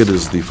packet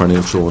is the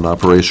financial and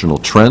operational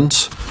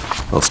trends.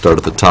 I'll start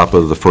at the top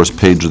of the first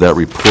page of that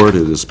report.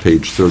 It is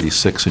page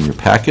 36 in your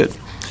packet.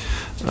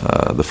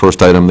 The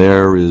first item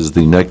there is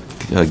the net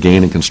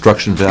gain in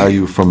construction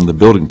value from the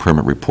building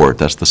permit report.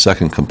 That's the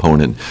second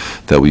component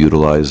that we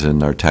utilize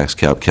in our tax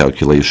cap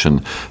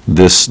calculation.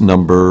 This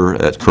number,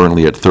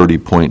 currently at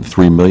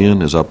 $30.3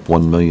 million, is up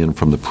 $1 million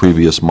from the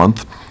previous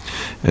month.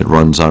 It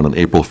runs on an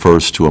April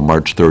 1st to a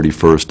March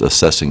 31st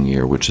assessing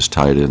year, which is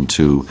tied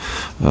into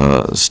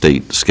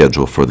state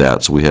schedule for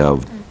that. So we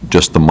have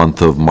just the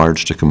month of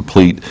March to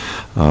complete,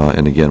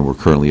 and again, we're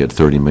currently at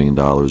 $30 million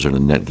in a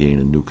net gain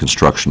in new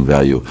construction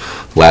value.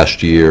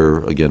 Last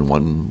year, again,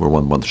 we're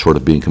 1 month short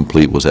of being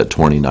complete, was at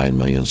 $29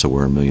 million, so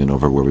we're $1 million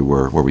over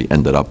where we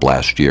ended up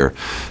last year.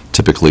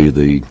 Typically,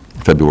 the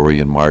February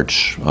and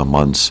March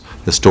months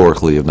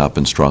historically have not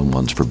been strong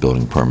months for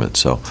building permits,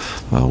 so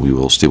we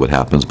will see what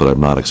happens, but I'm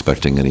not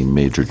expecting any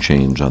major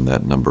change on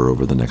that number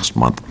over the next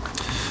month.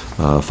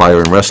 Fire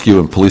and Rescue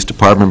and Police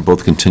Department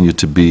both continue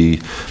to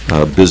be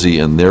busy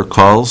in their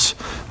calls.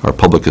 Our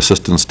public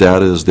assistance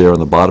data is there on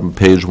the bottom of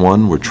page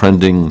 1. We're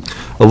trending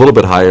a little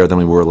bit higher than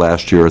we were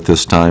last year at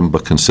this time,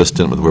 but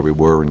consistent with where we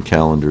were in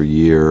calendar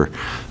year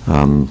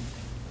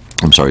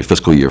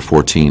fiscal year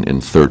 14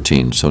 and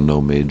 13, so no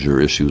major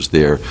issues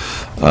there.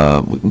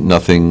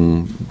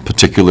 Nothing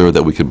particular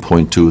that we can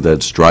point to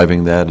that's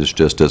driving that. It's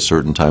just at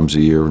certain times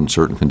of year and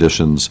certain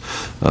conditions,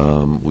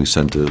 we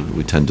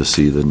tend to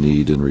see the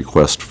need and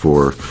request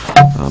for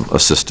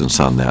assistance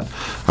on that.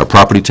 Our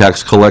property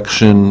tax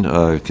collection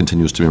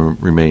continues to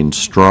remain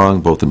strong,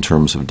 both in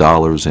terms of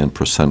dollars and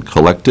percent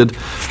collected.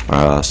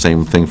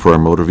 Same thing for our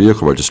motor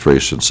vehicle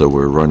registration. So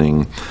we're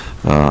running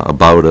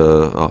about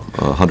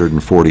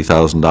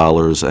 $140,000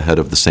 ahead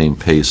of the same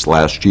pace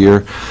last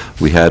year.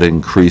 We had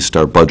increased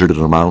our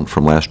budgeted amount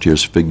from last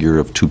year's figure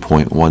of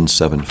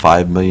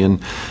 $2.175 million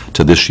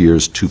to this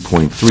year's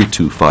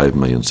 $2.325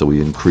 million. So we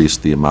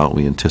increased the amount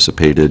we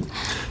anticipated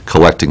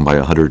collecting by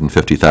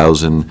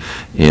 $150,000,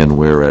 and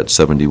we're at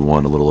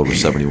 71, a little over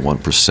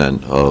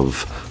 71%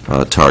 of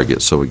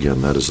target. So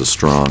again, that is a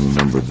strong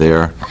number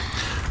there.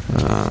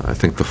 I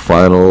think the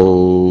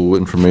final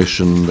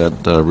information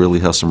that really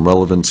has some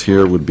relevance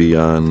here would be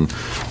on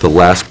the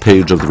last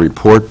page of the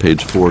report,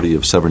 page 40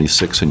 of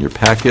 76 in your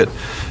packet,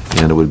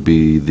 and it would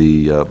be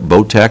the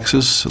boat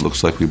taxes. It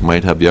looks like we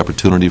might have the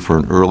opportunity for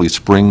an early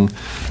spring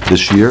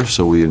this year,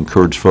 so we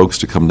encourage folks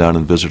to come down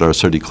and visit our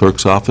city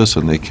clerk's office,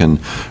 and they can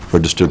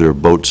register their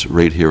boats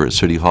right here at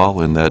City Hall,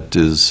 and that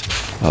is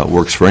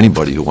works for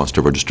anybody who wants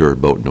to register a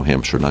boat in New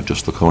Hampshire, not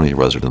just Laconia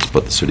residents,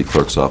 but the city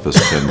clerk's office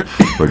can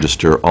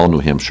register all New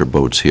Hampshire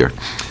boats here.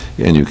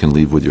 And you can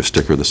leave with your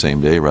sticker the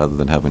same day rather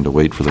than having to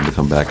wait for them to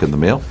come back in the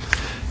mail.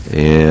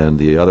 And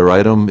the other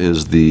item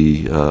is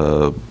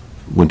the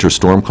winter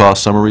storm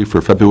cost summary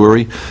for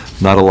February.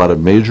 Not a lot of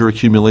major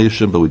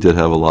accumulation, but we did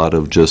have a lot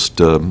of just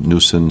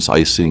nuisance,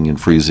 icing and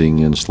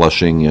freezing and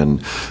slushing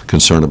and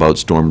concern about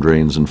storm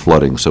drains and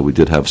flooding. So we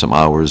did have some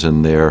hours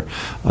in there.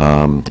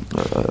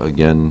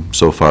 Again,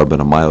 so far been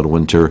a mild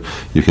winter.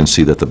 You can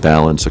see that the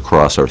balance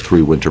across our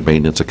 3 winter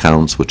maintenance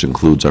accounts, which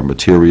includes our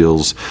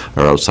materials,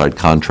 our outside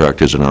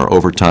contractors, and our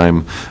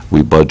overtime,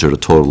 we budget a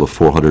total of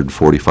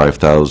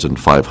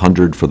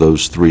 $445,500 for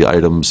those 3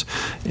 items,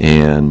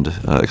 and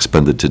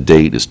expended to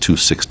date is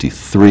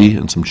 $263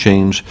 and some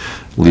change,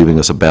 leaving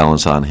us a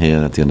balance on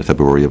hand at the end of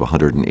February of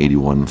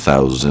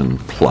 $181,000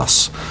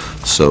 plus.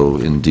 So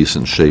in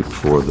decent shape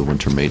for the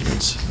winter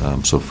maintenance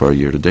so far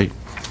year to date.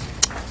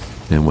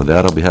 And with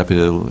that, I'll be happy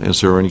to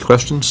answer any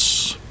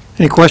questions.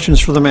 Any questions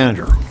for the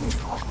manager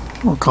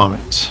or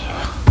comments?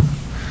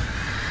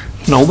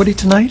 Nobody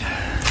tonight?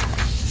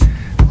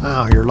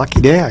 Wow, your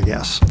lucky day, I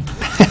guess.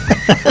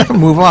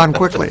 Move on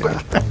quickly.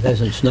 It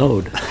hasn't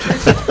snowed.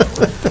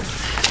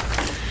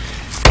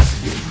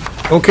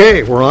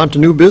 Okay, we're on to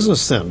new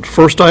business then.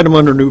 First item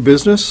under new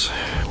business,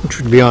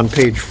 which would be on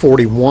page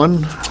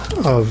 41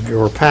 of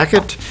your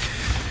packet,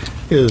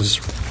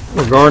 is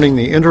regarding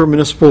the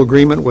intermunicipal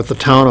agreement with the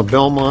town of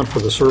Belmont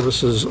for the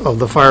services of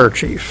the fire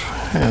chief.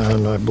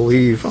 And I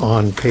believe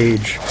on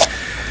page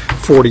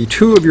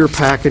 42 of your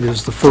packet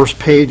is the first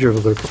page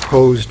of the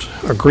proposed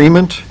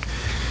agreement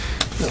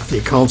that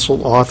the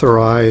council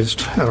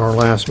authorized at our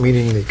last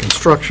meeting the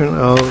construction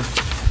of.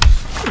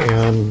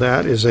 And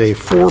that is a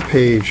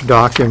 4-page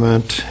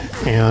document,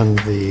 and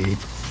the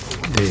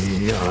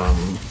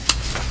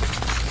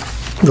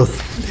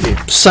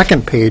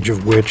second page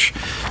of which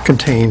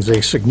contains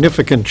a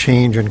significant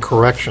change and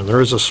correction.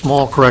 There is a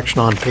small correction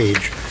on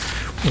page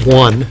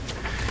 1,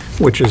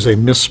 which is a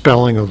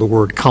misspelling of the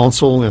word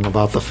council in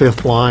about the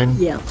 5th line.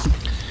 Yeah.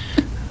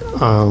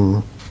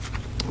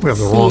 We have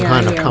the wrong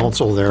kind of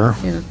council there.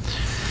 Yeah.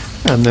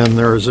 And then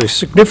there is a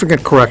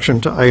significant correction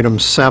to item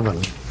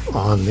 7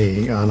 on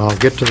the, and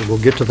we'll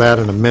get to that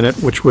in a minute,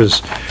 which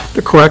was,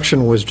 the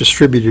correction was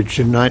distributed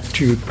tonight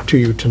to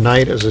you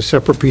tonight as a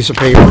separate piece of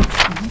paper.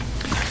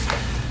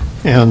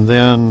 And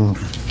then,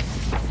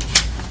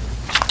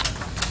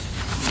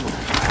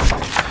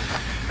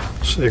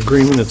 so the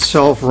agreement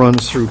itself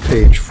runs through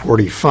page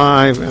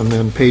 45, and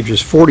then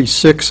pages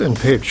 46 and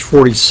page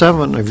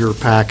 47 of your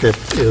packet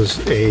is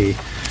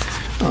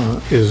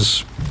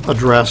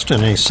addressed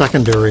in a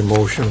secondary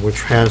motion,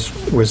 which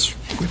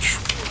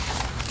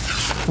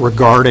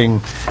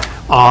regarding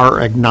our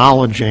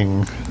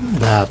acknowledging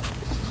that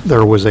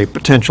there was a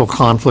potential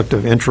conflict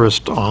of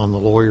interest on the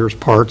lawyers'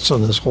 parts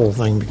on this whole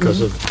thing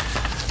because of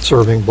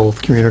serving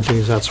both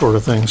communities, that sort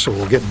of thing. So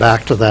we'll get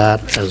back to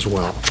that as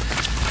well.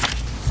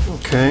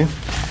 Okay.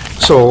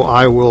 So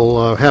I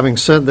will, having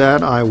said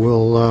that, I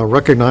will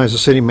recognize the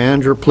city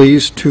manager,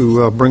 please,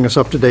 to bring us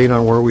up to date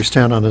on where we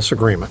stand on this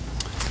agreement.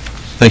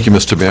 Thank you,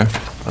 Mr. Mayor.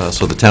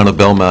 So the town of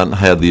Belmont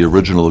had the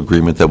original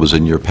agreement that was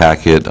in your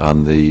packet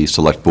on the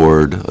select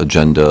board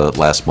agenda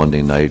last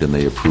Monday night, and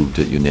they approved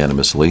it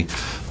unanimously.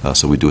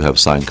 So we do have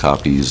signed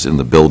copies in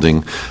the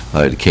building.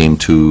 It came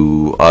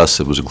to us,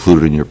 it was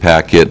included in your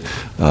packet.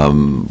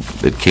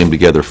 It came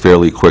together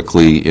fairly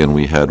quickly, and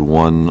we had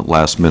one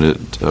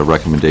last-minute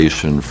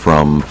recommendation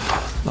from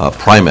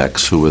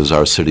Primex, who is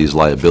our city's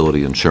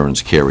liability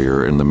insurance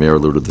carrier, and the mayor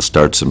alluded to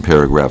starts in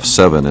paragraph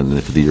 7. And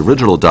the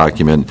original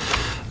document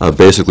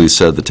basically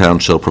said the town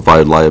shall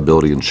provide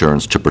liability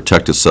insurance to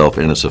protect itself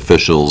and its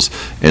officials,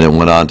 and it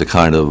went on to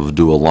kind of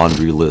do a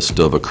laundry list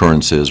of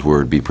occurrences where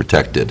it'd be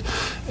protected.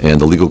 And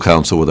the legal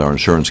counsel with our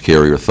insurance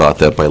carrier thought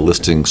that by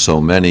listing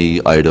so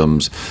many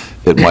items,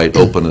 it might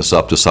open us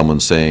up to someone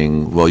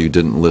saying, well, you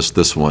didn't list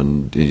this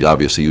one,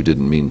 obviously you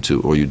didn't mean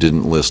to, or you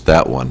didn't list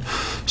that one.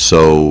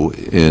 So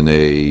in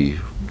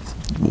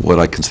what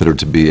I consider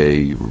to be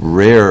a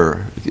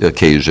rare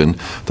occasion,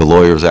 the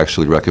lawyers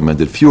actually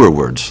recommended fewer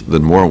words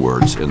than more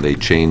words, and they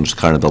changed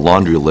kind of the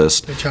laundry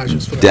list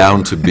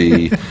down to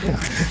be,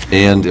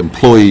 and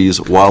employees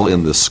while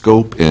in the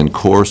scope and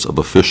course of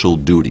official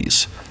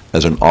duties.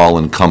 as an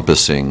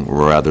all-encompassing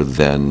rather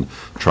than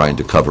trying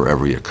to cover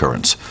every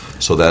occurrence.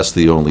 So that's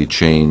the only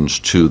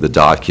change to the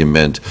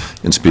document.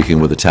 In speaking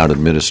with the town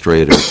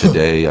administrator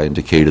today, I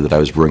indicated that I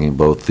was bringing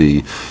both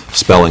the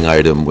spelling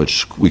item,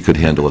 which we could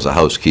handle as a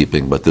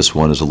housekeeping, but this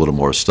one is a little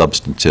more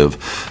substantive,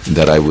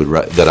 that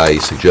I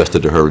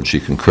suggested to her, and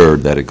she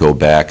concurred, that it go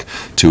back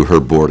to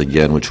her board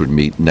again, which would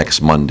meet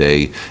next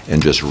Monday,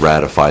 and just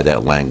ratify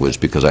that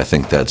language, because I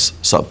think that's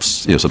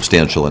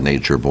substantial in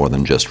nature more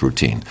than just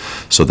routine.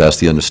 So that's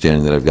the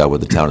understanding that I've got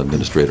with the town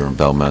administrator in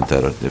Belmont,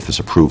 that if it's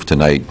approved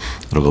tonight,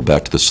 it'll go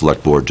back to the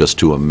select board just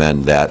to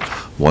amend that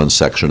one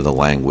section of the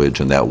language,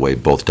 and that way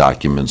both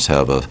documents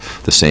have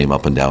the same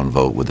up and down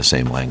vote with the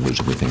same language,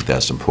 and we think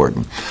that's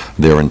important.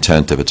 Their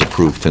intent, if it's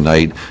approved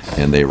tonight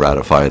and they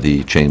ratify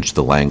the change to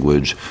the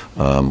language,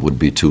 would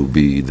be to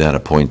be then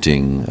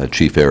appointing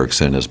Chief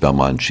Erickson as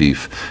Belmont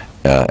Chief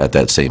at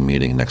that same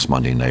meeting next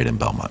Monday night in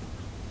Belmont.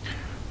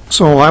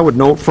 So I would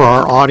note for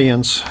our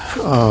audience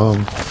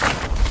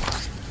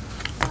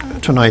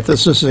tonight,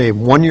 this is a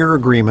one-year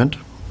agreement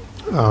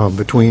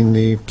between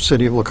the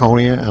City of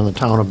Laconia and the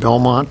Town of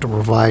Belmont to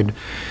provide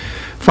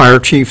fire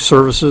chief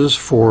services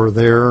for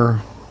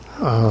their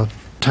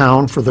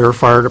town, for their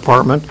fire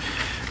department.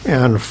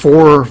 And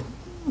for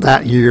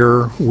that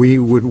year, we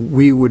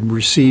would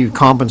receive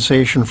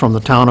compensation from the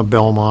Town of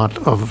Belmont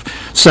of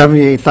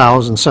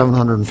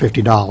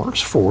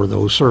 $78,750 for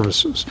those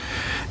services.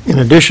 In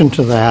addition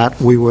to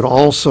that, we would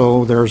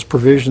also, there's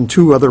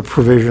two other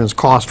provisions,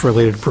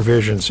 cost-related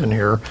provisions in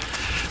here,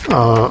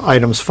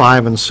 items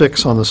 5 and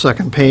 6 on the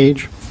second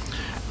page.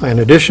 In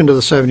addition to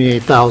the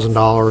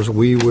 $78,000,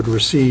 we would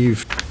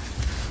receive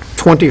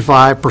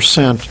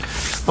 25%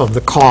 of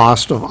the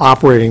cost of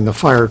operating the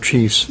fire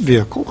chief's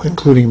vehicle,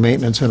 including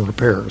maintenance and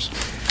repairs,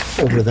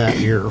 over that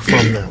year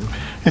from them.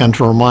 And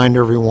to remind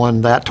everyone,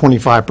 that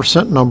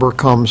 25% number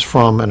comes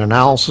from an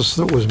analysis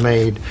that was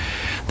made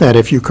that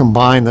if you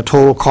combine the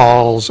total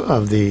calls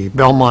of the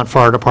Belmont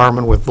Fire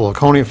Department with the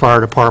Laconia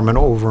Fire Department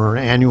over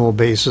an annual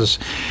basis,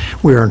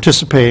 we are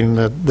anticipating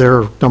that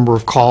their number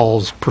of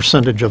calls,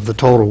 percentage of the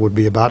total, would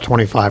be about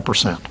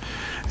 25%,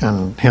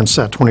 and hence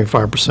that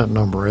 25%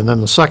 number. And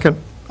then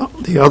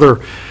the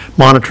other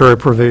monetary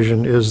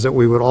provision is that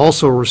we would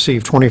also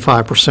receive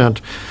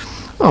 25%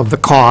 of the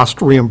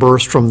cost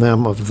reimbursed from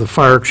them of the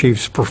fire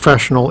chief's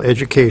professional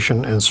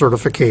education and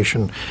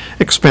certification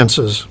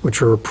expenses,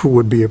 which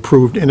would be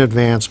approved in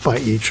advance by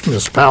each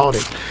municipality.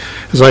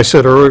 As I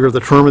said earlier, the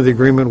term of the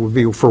agreement would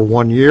be for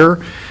 1 year,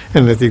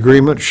 and that the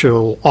agreement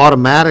shall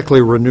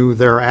automatically renew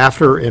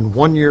thereafter in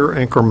 1-year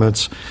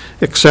increments,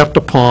 except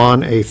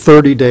upon a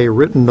 30-day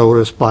written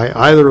notice by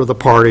either of the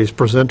parties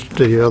presented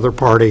to the other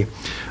party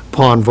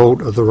upon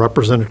vote of the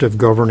representative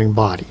governing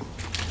body.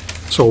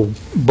 So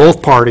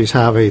both parties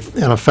have,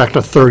 in effect, a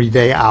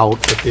 30-day out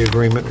that the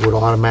agreement would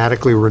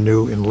automatically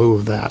renew in lieu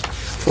of that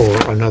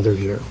for another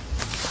year.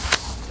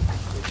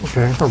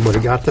 Okay,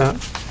 everybody got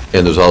that?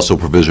 And there's also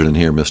provision in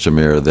here, Mr.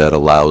 Mayor, that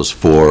allows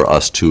for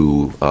us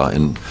to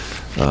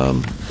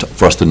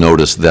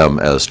notice them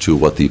as to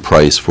what the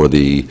price for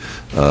the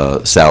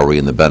salary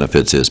and the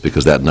benefits is,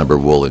 because that number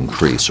will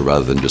increase. So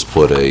rather than just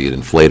put an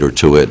inflator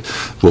to it,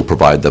 we'll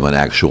provide them an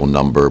actual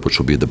number, which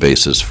will be the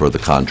basis for the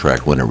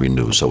contract when it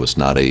renews. So it's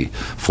not a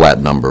flat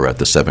number at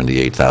the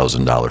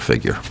 $78,000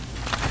 figure.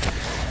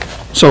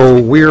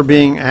 So we are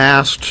being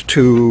asked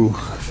to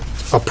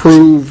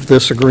approve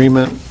this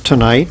agreement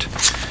tonight,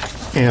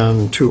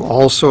 and to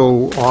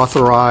also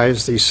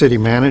authorize the city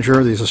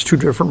manager, these are two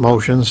different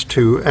motions,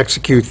 to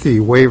execute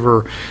the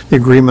waiver, the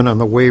agreement on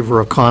the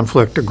waiver of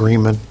conflict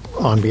agreement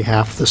on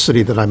behalf of the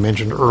city that I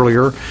mentioned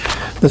earlier.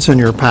 That's in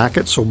your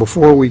packet. So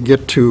before we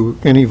get to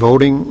any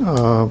voting,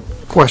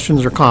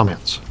 questions or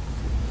comments?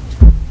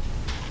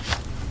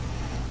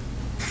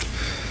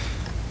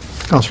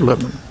 Councilor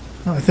Lippman.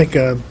 I think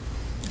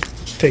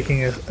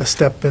taking a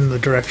step in the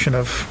direction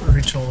of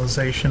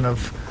regionalization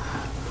of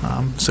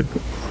so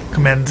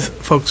commend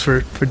folks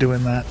for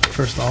doing that,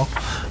 first of all.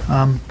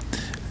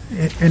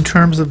 In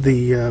terms of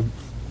the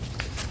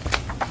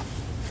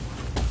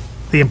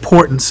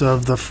importance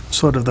of the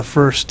sort of the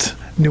first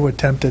new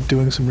attempt at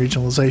doing some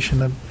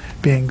regionalization and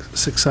being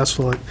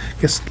successful, I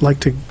guess I'd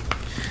like to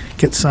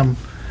get some,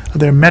 are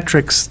there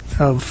metrics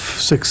of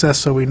success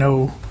so we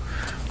know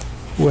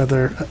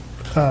whether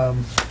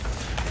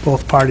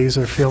both parties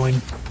are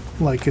feeling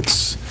like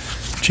it's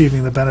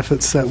achieving the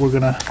benefits that we're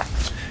going to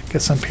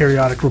get some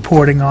periodic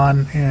reporting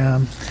on,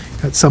 and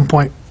at some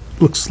point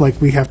looks like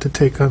we have to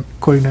take,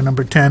 according to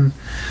number 10,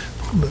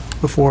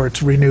 before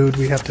it's renewed,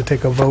 we have to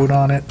take a vote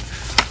on it.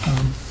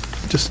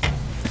 Just,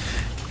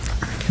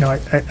 you know, I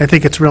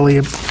think it's really,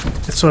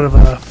 it's sort of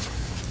a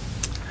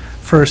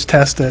first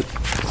test at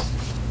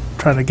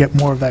trying to get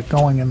more of that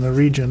going in the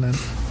region, and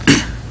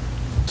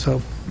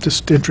so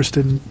just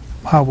interested in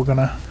how we're going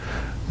to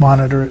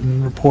monitor it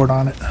and report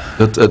on it?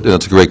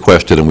 That's a great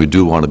question, and we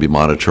do want to be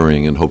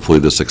monitoring and hopefully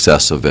the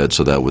success of it,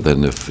 so that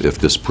then if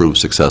this proves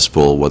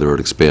successful, whether it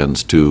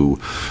expands to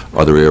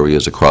other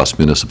areas across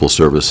municipal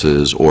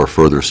services or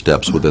further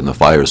steps within the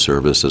fire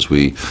service, as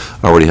we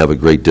already have a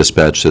great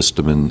dispatch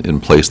system in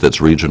place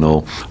that's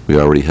regional. We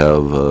already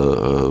have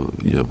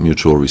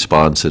mutual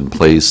response in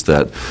place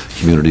that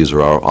communities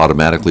are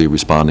automatically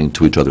responding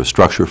to each other's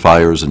structure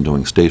fires and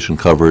doing station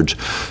coverage.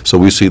 So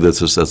we see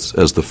this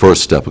as the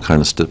first step, a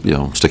kind of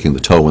sticking the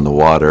toe in the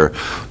water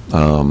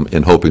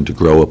and hoping to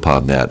grow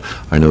upon that.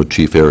 I know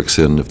Chief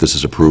Erickson, if this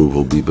is approved,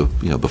 will be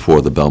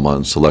before the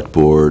Belmont Select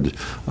Board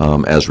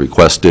as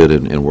requested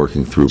and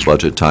working through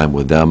budget time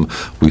with them.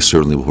 We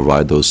certainly will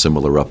provide those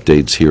similar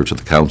updates here to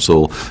the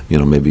council,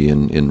 maybe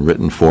in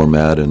written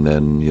format and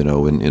then,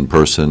 in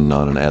person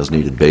on an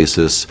as-needed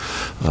basis.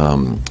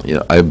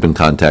 I've been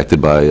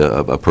contacted by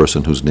a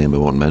person whose name I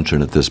won't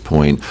mention at this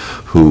point,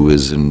 who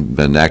has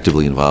been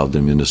actively involved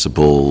in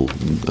municipal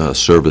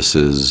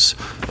services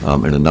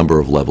in a number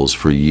of levels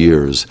for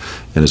years,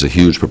 and is a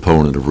huge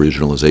proponent of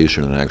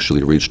regionalization, and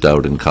actually reached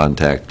out and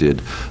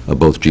contacted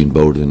both Gene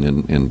Bowden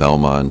in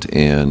Belmont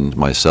and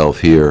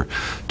myself here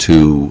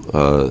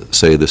to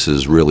say this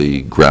is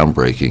really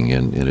groundbreaking,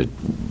 and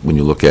when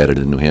you look at it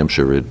in New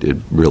Hampshire, it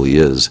really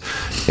is.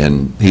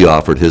 And he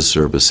offered his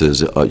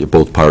services,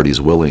 both parties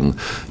willing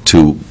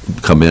to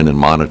come in and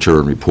monitor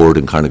and report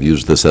and kind of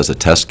use this as a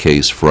test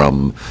case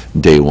from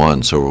day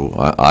one. So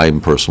I'm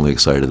personally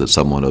excited that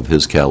someone of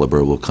his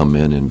caliber will come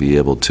in and be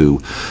able to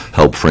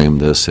help frame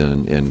this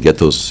and get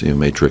those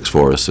matrix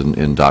for us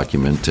and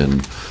document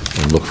and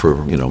look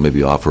for,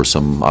 maybe offer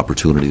some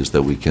opportunities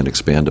that we can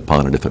expand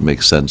upon it if it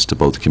makes sense to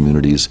both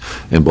communities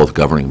and both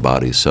governing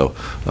bodies. So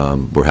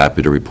we're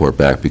happy to report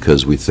back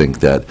because we think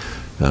that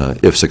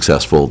if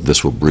successful,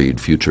 this will breed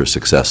future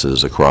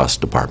successes across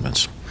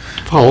departments.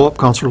 Follow-up,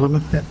 Councilor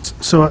Lippman? Yeah,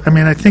 so,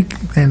 I think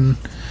in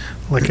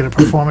a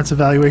performance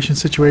evaluation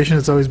situation,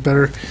 it's always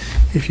better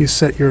if you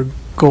set your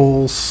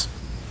goals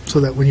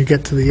so that when you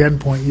get to the end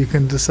point, you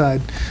can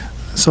decide.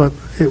 So,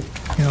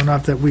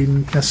 not that we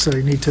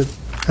necessarily need to,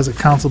 as a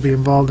council, be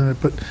involved in it,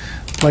 but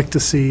I'd like to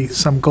see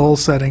some goal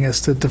setting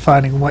as to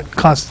defining what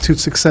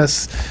constitutes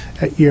success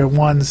at year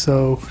one,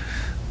 so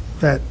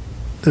that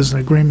there's an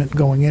agreement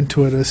going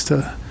into it as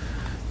to,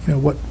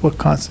 what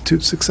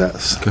constitutes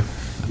success. Okay.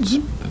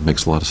 It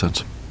makes a lot of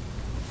sense.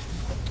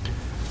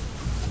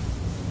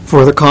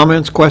 Further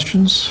comments,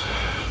 questions?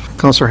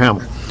 Councilor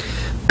Hamel.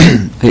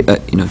 Hey,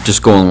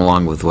 just going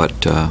along with what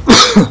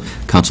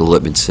Councilor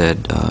Lippman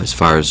said, as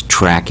far as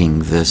tracking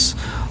this,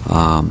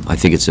 I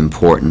think it's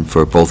important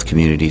for both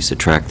communities to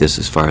track this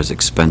as far as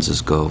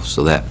expenses go,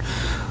 so that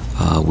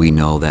we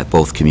know that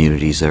both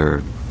communities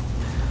are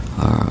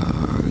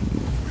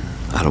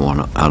I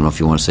don't know if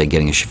you want to say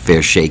getting a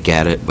fair shake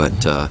at it,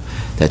 but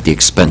that the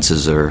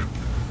expenses are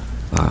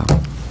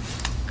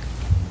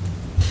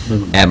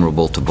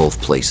admirable to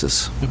both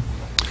places.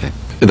 Okay.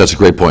 And that's a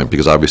great point,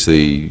 because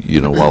obviously,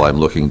 while I'm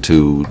looking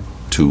to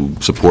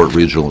support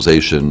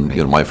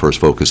regionalization, my first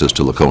focus is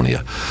to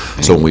Laconia.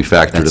 So when we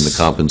factored in the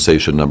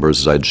compensation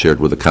numbers, as I'd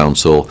shared with the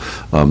council,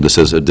 this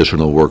is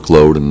additional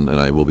workload, and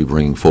I will be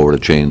bringing forward a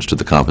change to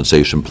the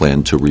compensation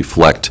plan to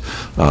reflect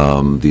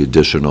the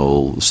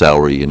additional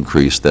salary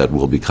increase that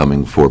will be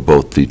coming for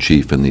both the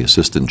chief and the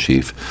assistant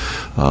chief.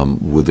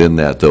 Within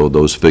that, though,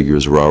 those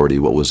figures are already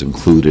what was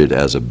included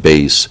as a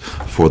base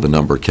for the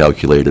number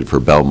calculated for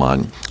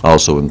Belmont,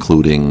 also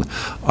including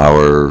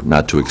our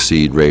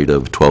not-to-exceed rate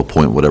of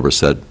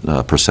 12%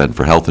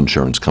 for health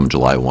insurance come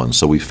July 1.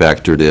 So we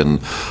factored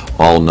in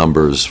all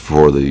numbers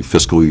for the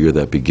fiscal year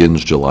that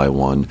begins July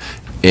 1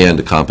 and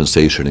a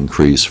compensation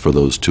increase for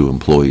those two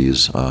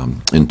employees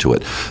into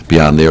it.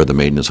 Beyond there, the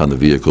maintenance on the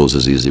vehicles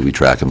is easy. We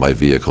track them by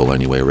vehicle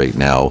anyway right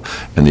now,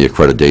 and the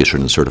accreditation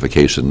and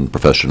certification,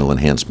 professional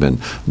enhancement,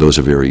 those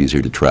are very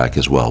easy to track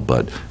as well.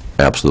 But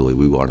absolutely,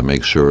 we want to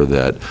make sure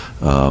that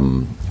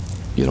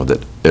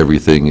that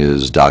everything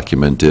is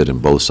documented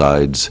and both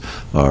sides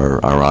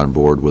are on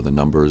board with the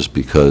numbers,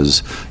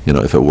 because,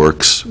 if it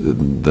works,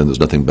 then there's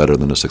nothing better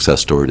than a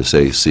success story to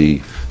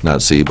say,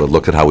 not see, but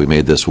look at how we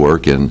made this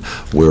work and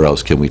where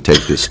else can we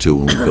take this to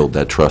when we build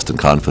that trust and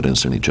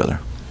confidence in each other.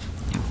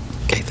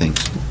 Okay,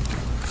 thanks.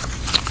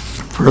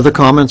 Further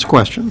comments,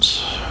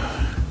 questions?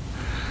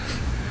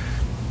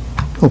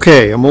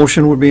 Okay, a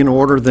motion would be in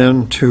order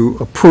then to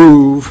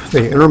approve the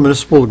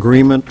intermunicipal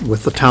agreement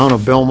with the town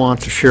of Belmont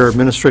to share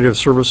administrative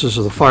services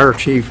of the fire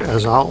chief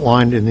as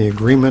outlined in the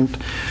agreement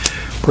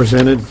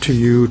presented to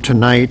you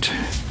tonight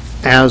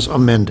as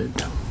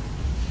amended.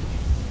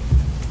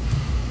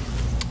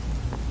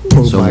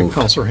 Moved by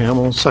Councilor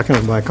Hamel,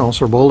 seconded by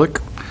Councilor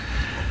Bolduc.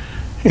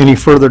 Any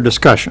further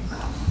discussion?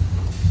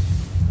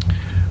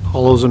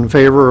 All those in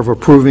favor of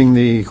approving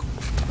the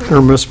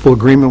intermunicipal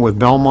agreement with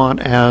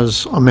Belmont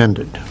as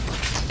amended,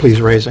 please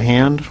raise a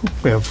hand.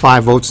 We have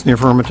 5 votes in the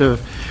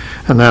affirmative,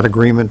 and that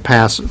agreement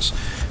passes.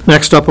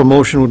 Next up, a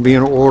motion would be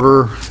in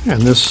order,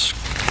 and this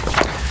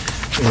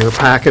in your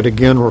packet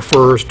again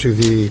refers to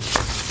the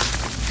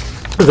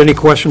Are there any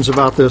questions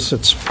about this?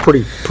 It's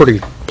pretty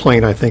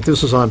plain, I think.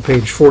 This is on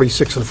page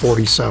 46 and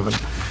 47,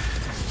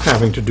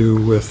 having to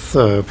do with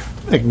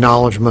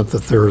acknowledgement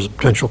that there is a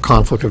potential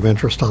conflict of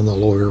interest on the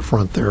lawyer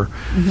front there.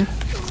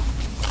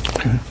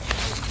 Okay.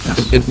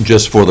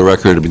 Just for the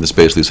record, I mean, this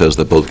basically says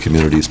that both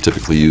communities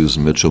typically use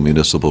Mitchell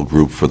Municipal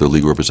Group for their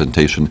legal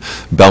representation.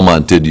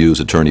 Belmont did use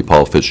attorney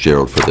Paul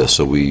Fitzgerald for this,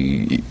 so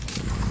we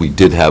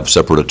did have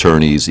separate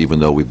attorneys, even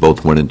though we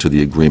both went into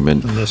the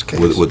agreement In this case.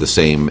 with the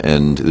same,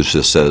 and it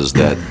just says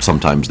that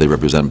sometimes they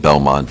represent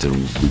Belmont, and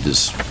we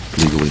just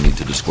legally need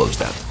to disclose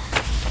that.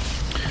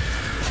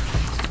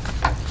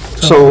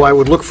 So I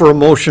would look for a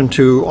motion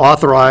to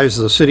authorize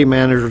the city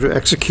manager to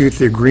execute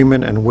the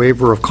agreement and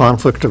waiver of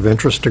conflict of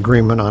interest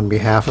agreement on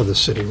behalf of the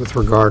city with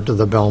regard to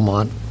the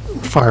Belmont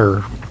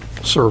Fire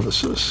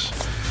Services.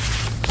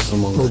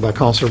 Moved by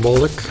Councilor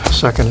Bolduc,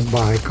 seconded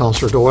by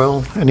Councilor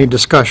Doyle. Any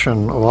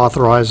discussion of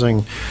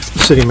authorizing the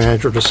city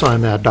manager to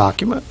sign that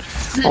document?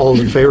 All those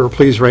in favor,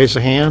 please raise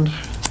a hand.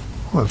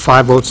 We have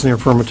 5 votes in the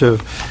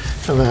affirmative,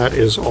 and that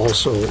is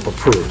also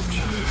approved.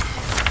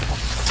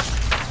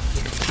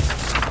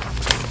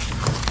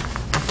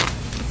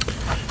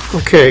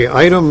 Okay,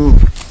 item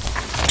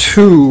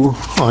 2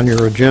 on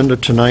your agenda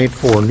tonight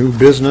for new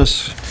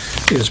business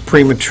is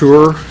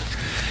premature,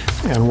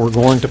 and we're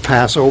going to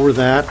pass over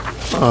that.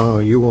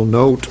 You will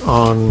note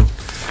on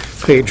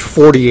page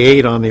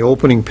 48, on the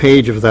opening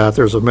page of that,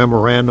 there's a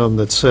memorandum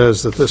that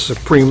says that this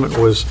agreement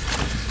was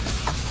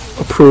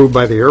approved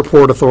by the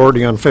Airport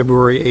Authority on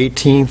February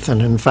 18th,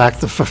 and in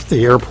fact,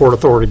 the Airport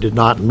Authority did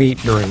not meet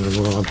during the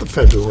month of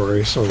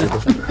February, so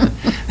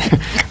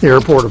the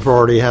Airport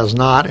Authority has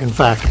not, in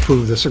fact,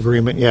 approved this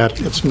agreement yet.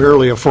 It's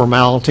merely a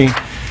formality,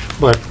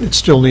 but it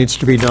still needs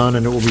to be done,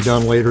 and it will be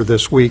done later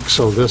this week,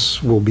 so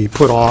this will be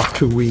put off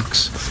 2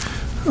 weeks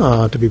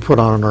to be put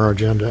on our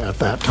agenda at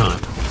that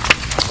time.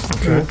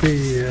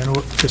 Okay.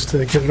 Just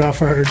to get it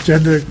off our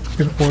agenda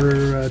in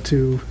order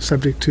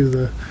subject to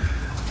the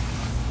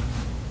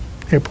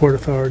Airport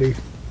Authority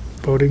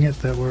voting it,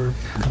 that we're...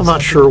 I'm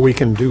not sure we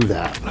can do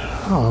that.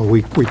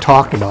 We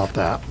talked about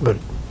that, but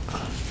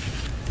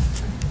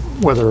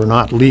whether or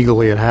not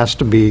legally it has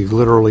to be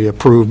literally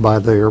approved by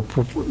the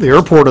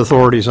Airport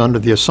Authorities, under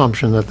the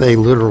assumption that they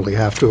literally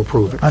have to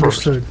approve it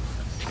first. Understood.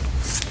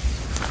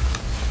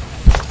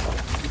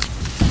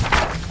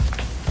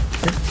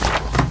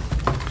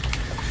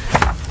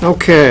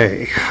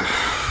 Okay.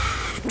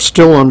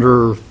 Still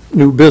under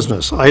new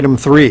business. Item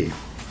 3.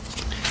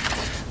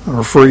 I'll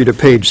refer you to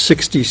page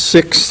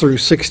 66 through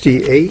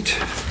 68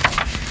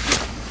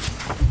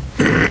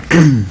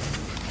 in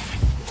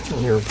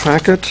your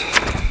packet.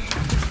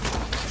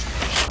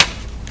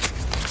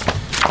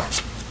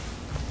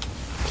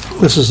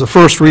 This is the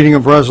first reading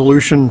of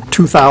Resolution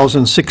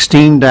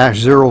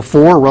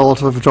 2016-04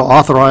 relative to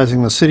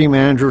authorizing the city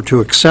manager to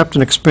accept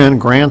and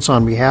expend grants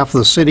on behalf of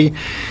the city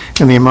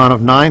in the amount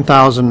of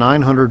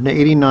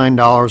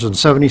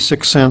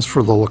 $9,989.76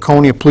 for the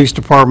Laconia Police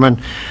Department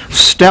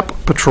STEP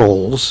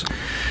patrols.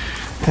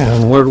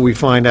 And what do we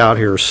find out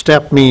here?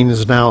 STEP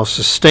means now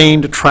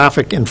Sustained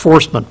Traffic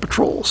Enforcement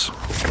Patrols.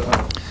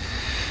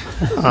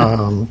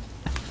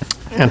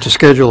 And to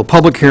schedule a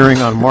public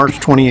hearing on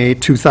March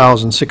 28,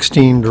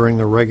 2016 during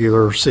the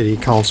regular city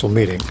council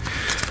meeting.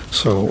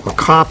 So a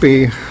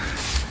copy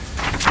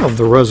of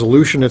the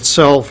resolution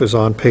itself is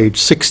on page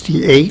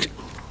 68.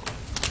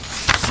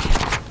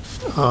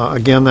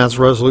 Again, that's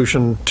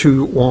Resolution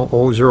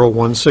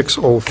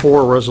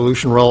 201604,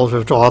 resolution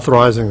relative to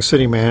authorizing the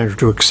city manager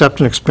to accept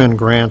and expend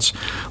grants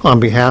on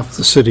behalf of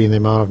the city in the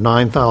amount of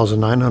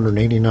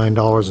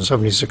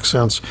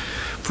 $9,989.76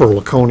 for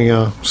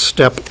Laconia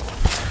STEP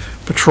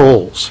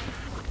patrols.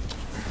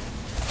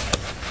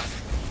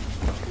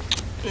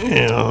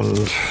 And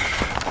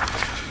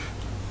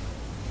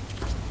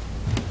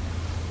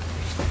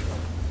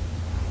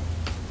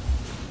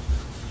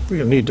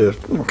we need to,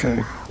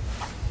 okay.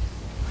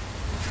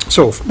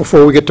 So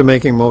before we get to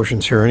making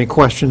motions here, any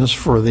questions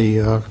for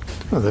the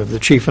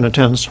chief in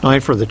attendance tonight,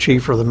 for the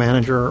chief or the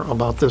manager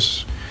about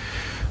this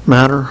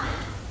matter?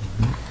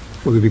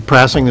 We'll be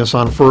passing this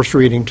on first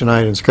reading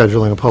tonight and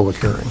scheduling a public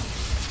hearing.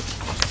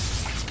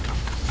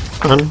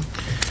 None?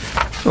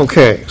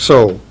 Okay,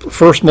 so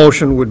first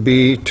motion would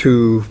be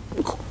to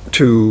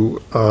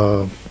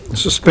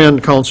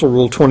suspend Council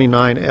Rule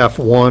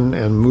 29F1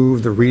 and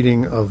move the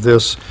reading of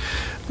this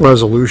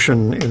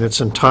resolution in its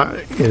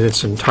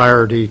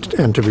entirety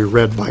and to be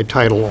read by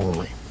title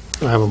only.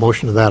 Can I have a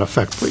motion to that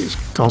effect, please?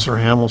 Councilor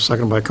Hamel,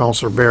 second by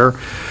Councilor Bear.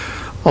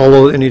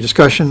 Any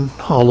discussion?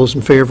 All those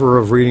in favor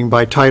of reading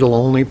by title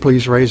only,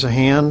 please raise a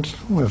hand.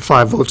 We have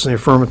 5 votes in the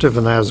affirmative,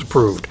 and that is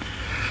approved.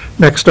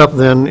 Next up,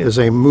 then, is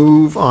a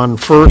move on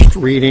first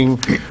reading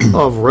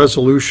of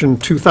Resolution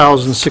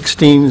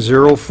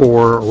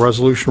 2016-04, a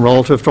resolution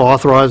relative to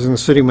authorizing the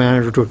city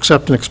manager to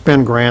accept and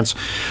expend grants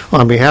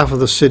on behalf of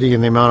the city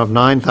in the amount of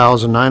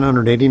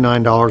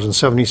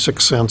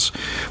 $9,989.76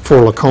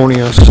 for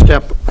Laconia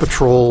STEP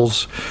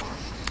patrols.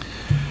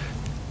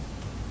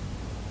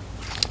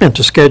 and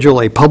to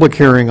schedule a public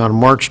hearing on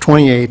March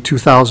 28,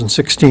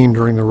 2016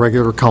 during the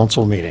regular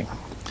council meeting.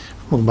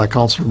 Moved by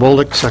Councilor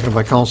Bolduc, seconded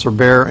by Councilor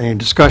Bear. Any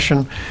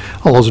discussion?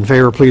 All those in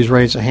favor, please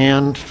raise a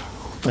hand.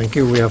 Thank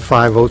you. We have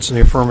 5 votes in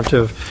the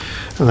affirmative,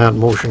 and that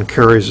motion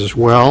carries as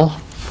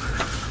well.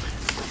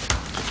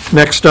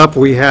 Next up,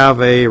 we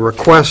have a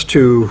request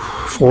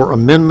for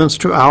amendments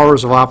to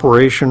hours of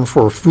operation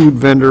for food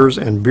vendors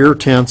and beer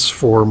tents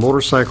for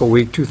Motorcycle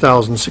Week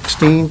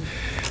 2016.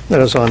 That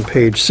is on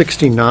page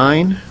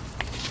 69.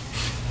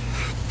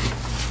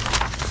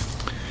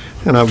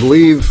 And I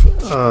believe,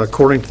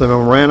 according to the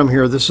memorandum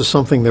here, this is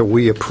something that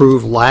we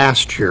approved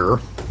last year,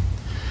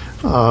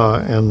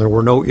 and there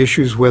were no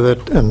issues with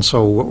it, and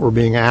so what we're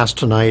being asked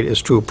tonight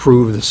is to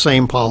approve the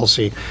same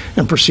policy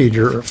and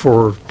procedure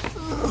for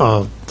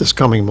this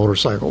coming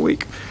Motorcycle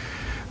Week.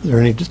 Are there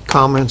any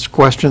comments,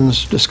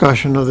 questions,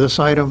 discussion of this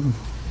item?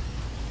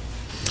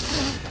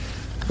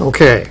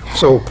 Okay,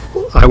 so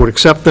I would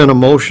accept then a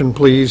motion,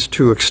 please,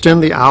 to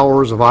extend the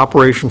hours of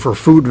operation for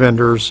food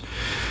vendors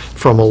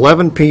from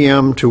 11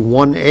 p.m. to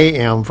 1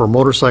 a.m. for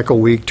Motorcycle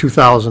Week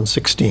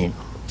 2016.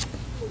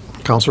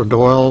 Councilor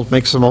Doyle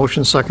makes the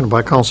motion, seconded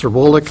by Councilor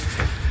Bolduc.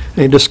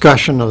 Any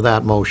discussion of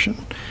that motion?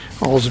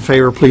 All those in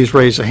favor, please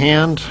raise a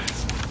hand.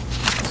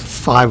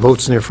 5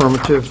 votes in the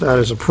affirmative. That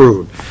is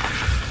approved.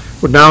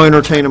 Would now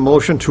entertain a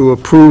motion to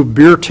approve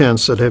beer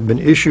tents that have been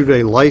issued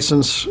a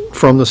license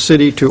from the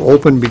city to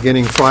open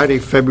beginning Friday,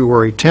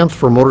 February 10th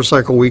for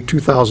Motorcycle Week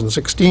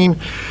 2016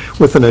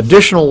 with an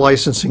additional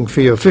licensing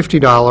fee of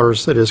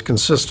 $50 that is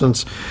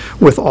consistent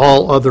with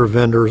all other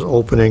vendors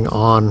opening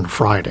on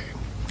Friday.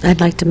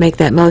 I'd like to make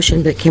that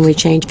motion, but can we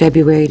change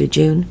February to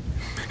June?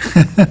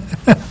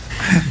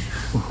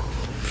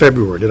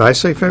 February. Did I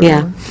say February?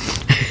 Yeah.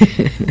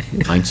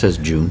 Mine says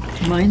June.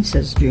 Mine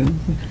says June.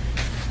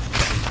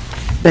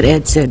 But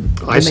Ed said...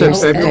 I said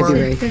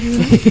February.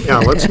 Yeah,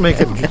 let's make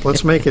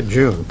it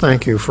June.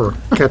 Thank you for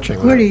catching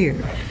that. What are you?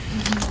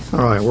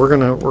 All right, we're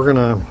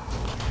gonna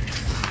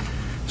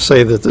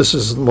say that this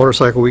is,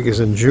 Motorcycle Week is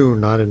in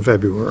June, not in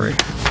February.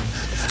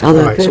 All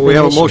right, so we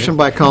have a motion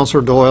by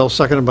Councilor Doyle,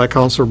 seconded by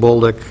Councilor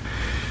Bolduc,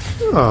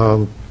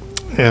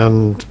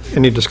 and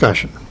any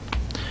discussion?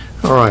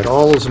 All right,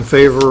 all those in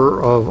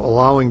favor of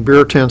allowing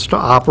beer tents to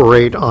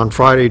operate on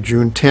Friday,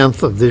 June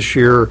 10th of this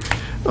year,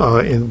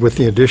 with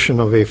the addition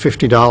of a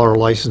 $50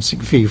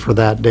 licensing fee for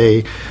that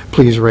day,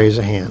 please raise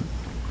a hand.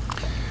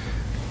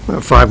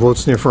 5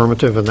 votes in the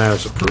affirmative, and that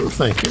is approved.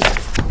 Thank you.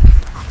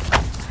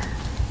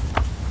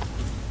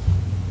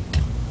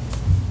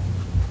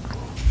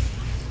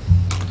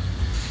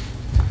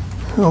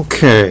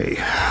 Okay,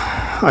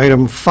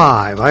 item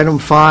 5. Item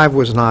 5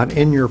 was not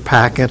in your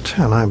packet,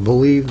 and I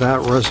believe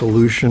that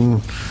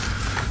resolution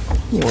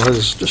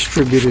was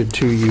distributed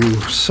to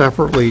you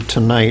separately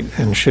tonight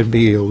and should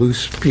be a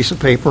loose piece of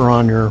paper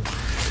on your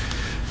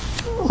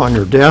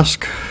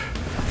desk.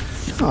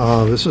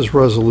 This is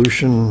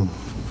resolution.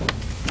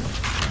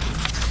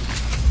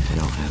 I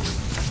don't have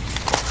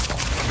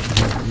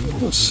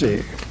it. Let's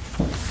see.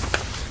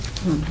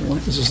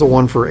 This is the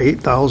one for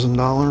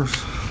 $8,000.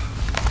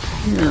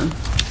 Yeah.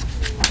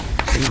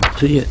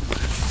 See it.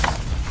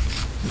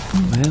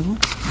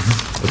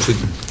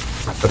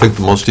 I think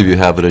most of you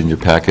have it in your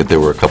packet. There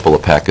were a couple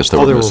of packets that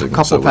were missing. There were a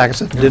couple of packets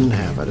that didn't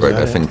have it. Is Right,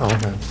 that I think. it?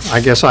 Okay. I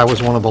guess I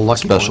was one of the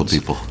lucky Special ones.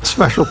 people.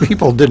 Special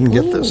people didn't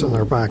get this in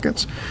their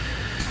packets.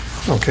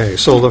 Okay,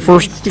 so the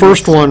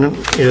first one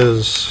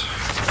is,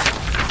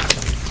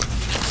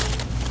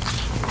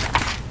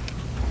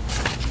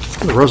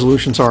 the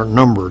resolutions aren't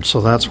numbered,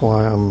 so that's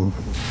why I'm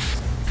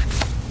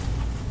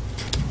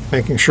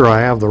making sure I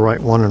have the right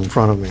one in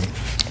front of me.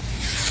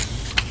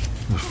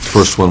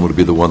 First one would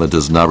be the one that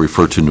does not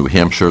refer to New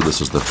Hampshire. This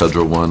is the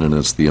federal one, and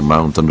it's the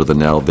amount under the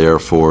now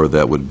therefore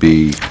that would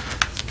be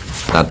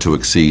not to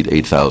exceed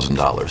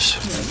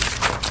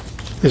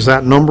 $8,000. Is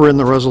that number in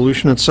the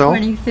resolution itself?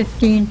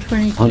 2015,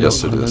 20...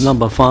 Yes, it is.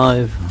 Number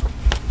 5,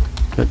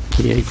 got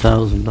the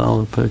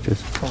 $8,000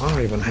 purchase. Well, I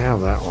don't even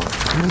have that one.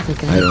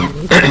 I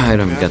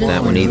don't get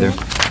that one either.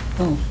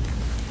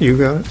 You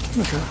got it?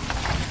 Okay.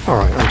 All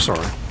right, I'm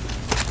sorry.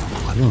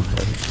 I don't have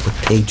it. What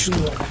page?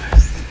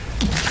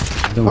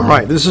 All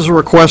right, this is a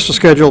request to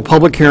schedule a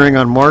public hearing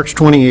on March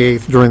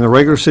 28th during the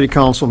regular city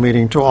council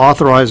meeting to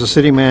authorize the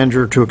city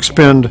manager to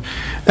expend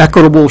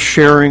equitable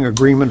sharing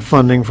agreement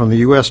funding from the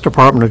U.S.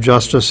 Department of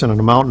Justice in an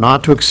amount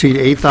not to exceed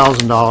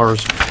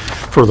 $8,000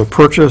 for the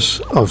purchase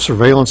of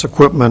surveillance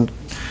equipment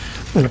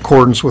in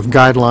accordance with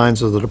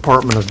guidelines of the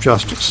Department of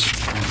Justice.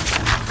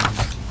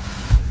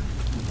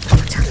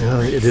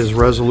 It is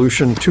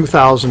Resolution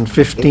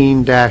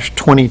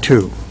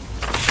 2015-22.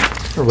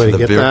 Everybody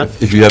get that?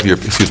 If you have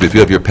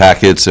your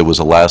packets, it was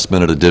a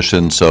last-minute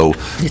addition, so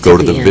go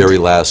to the very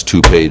last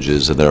 2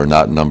 pages, and they're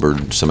not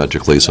numbered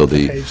symmetrically, so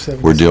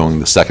we're doing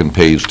the second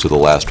page to the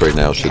last right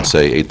now, should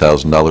say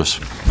 $8,000.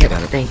 Yep,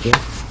 thank you.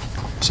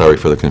 Sorry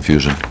for the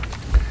confusion.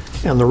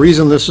 And the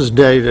reason this is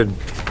dated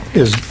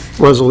is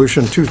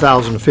Resolution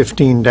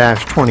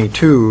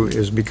 2015-22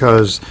 is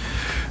because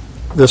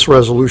this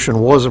resolution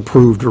was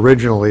approved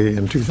originally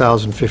in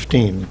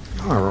 2015.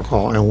 I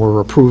recall, and we're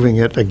approving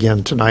it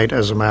again tonight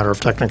as a matter of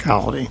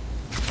technicality.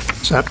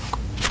 Is that,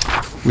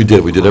 We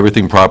did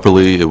everything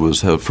properly. It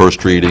was a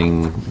first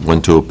reading,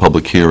 went to a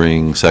public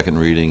hearing, second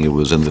reading, it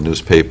was in the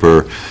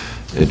newspaper.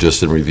 And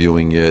just in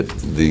reviewing it,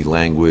 the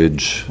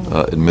language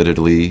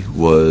admittedly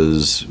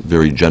was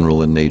very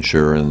general in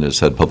nature, and it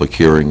said public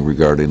hearing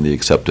regarding the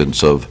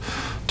acceptance of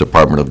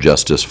Department of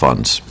Justice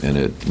funds, and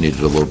it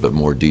needed a little bit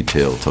more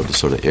detail to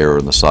sort of err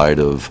on the side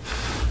of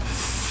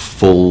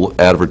full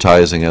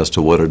advertising as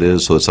to what it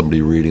is, so that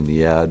somebody reading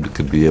the ad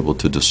could be able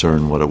to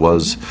discern what it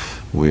was.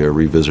 We are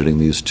revisiting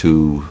these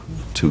two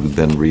to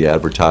then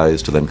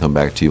re-advertise, to then come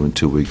back to you in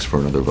 2 weeks for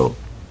another vote.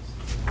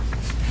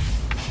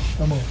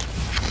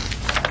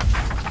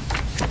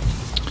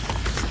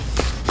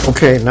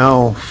 okay,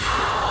 now,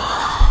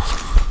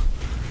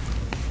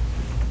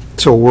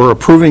 so we're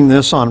approving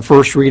this on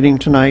first reading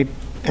tonight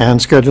and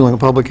scheduling a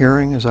public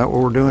hearing? Is that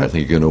what we're doing? I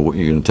think you're going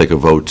to take a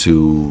vote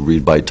to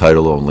read by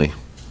title only.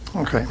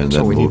 Okay, And so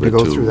then we need move to it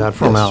go to- through that yes,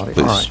 formality.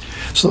 All please.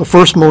 right. So the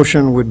first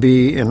motion would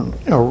be in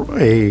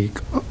order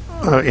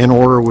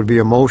would be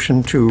a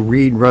motion to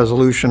read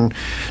Resolution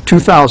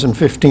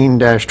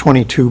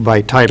 2015-22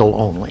 by title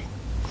only.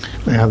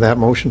 May I have that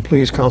motion,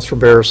 please? Counselor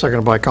Bear,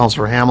 seconded by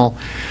Counselor Hamel.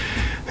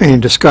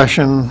 Any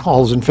discussion?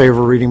 All those in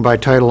favor of reading by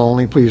title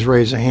only, please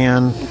raise a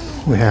hand.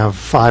 We have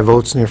 5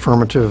 votes in the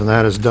affirmative, and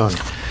that is done.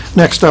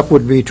 Next up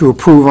would be to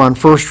approve on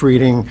first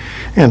reading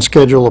and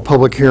schedule a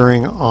public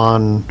hearing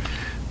on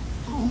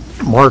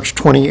March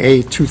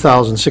 28,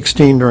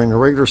 2016, during the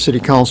regular city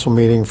council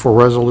meeting for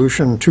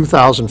Resolution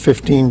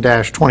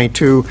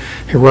 2015-22,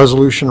 a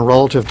resolution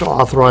relative to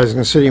authorizing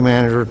the city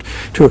manager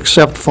to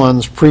accept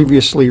funds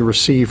previously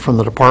received from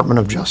the Department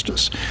of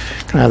Justice.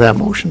 Can I have that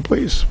motion,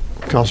 please?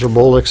 Councilor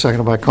Bolick,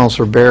 seconded by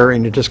Councilor Bear.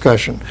 Any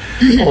discussion?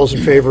 All those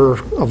in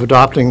favor of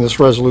adopting this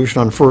resolution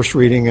on first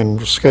reading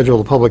and schedule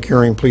the public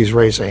hearing, please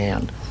raise a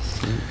hand.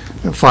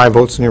 5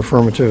 votes in the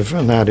affirmative,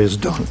 and that is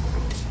done.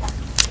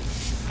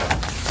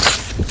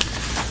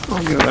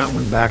 I'll give that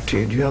one back to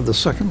you. Do you have the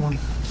second one?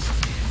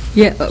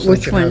 Yeah,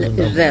 which it one, has a is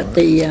number that on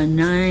the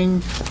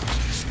 9,000?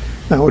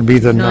 That would be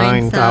the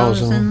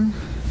 9,000.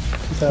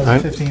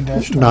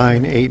 2015-20.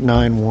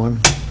 9891.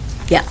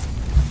 Yeah.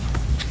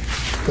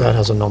 That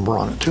has a number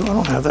on it, too. I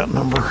don't have that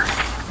number.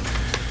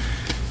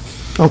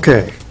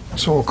 Okay,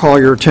 so we'll call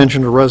your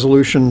attention to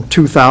Resolution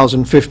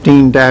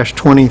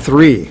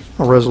 2015-23,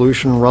 a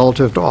resolution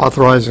relative to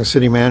authorizing the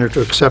city manager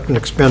to accept and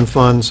expend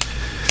funds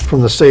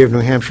from the State of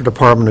New Hampshire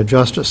Department of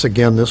Justice.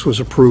 Again, this was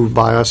approved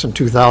by us in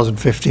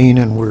 2015,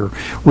 and we're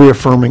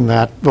reaffirming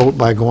that vote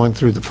by going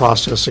through the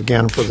process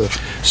again for the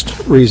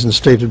reasons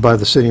stated by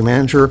the city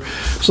manager.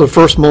 So the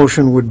first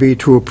motion would be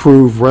to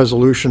approve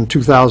Resolution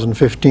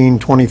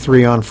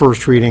 2015-23 on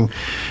first reading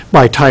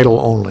by title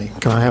only.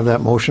 Can I have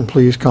that motion,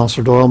 please?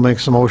 Councilor Doyle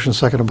makes the motion,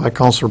 seconded by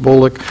Councilor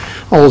Bolick.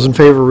 All those in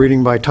favor of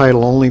reading by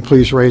title only,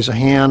 please raise a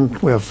hand.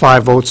 We have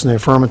 5 votes in the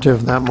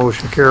affirmative, and that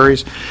motion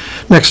carries.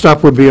 Next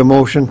up would be a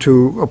motion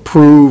to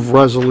approve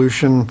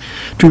Resolution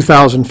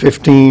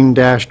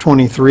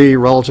 2015-23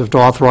 relative to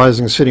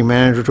authorizing the city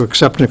manager to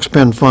accept and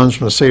expend funds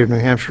from the State of New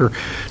Hampshire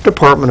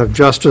Department of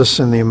Justice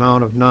in the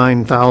amount of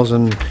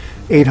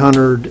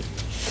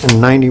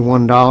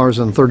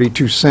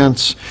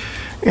 $9,891.32,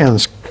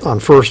 and on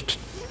first,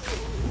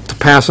 to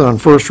pass it on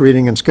first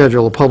reading and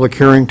schedule a public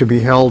hearing to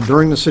be held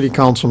during the city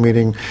council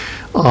meeting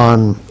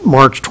on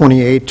March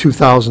 28,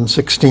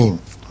 2016.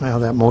 Now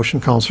that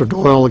motion, Councilor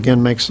Doyle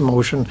again makes the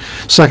motion,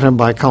 seconded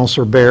by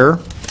Councilor Bear.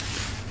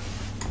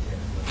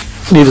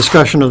 Any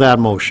discussion of that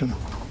motion?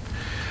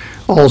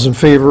 All those in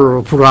favor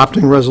of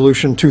adopting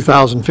Resolution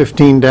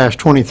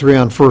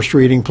 2015-23 on first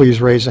reading, please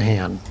raise a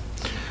hand.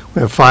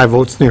 We have 5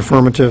 votes in the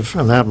affirmative,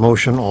 and that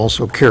motion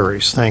also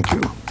carries. Thank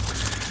you.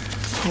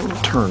 I'll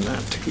return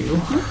that to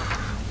you.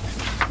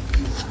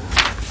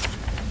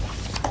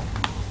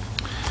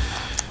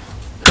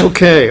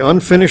 Okay,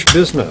 unfinished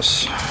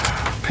business.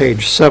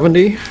 Page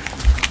 70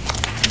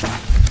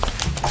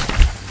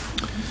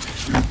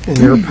 in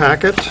your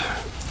packet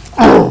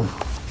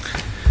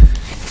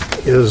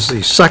is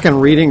the second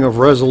reading of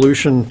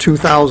Resolution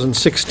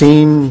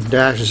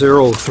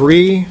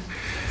 2016-03,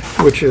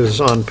 which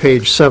is on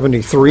page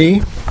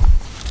 73,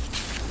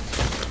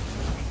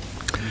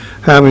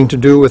 having to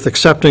do with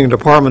accepting a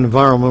Department of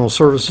Environmental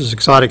Services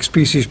Exotic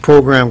Species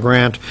Program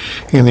grant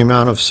in the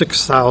amount of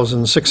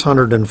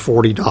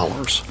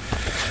 $6,640.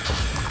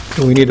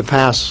 Do we need to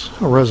pass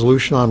a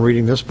resolution on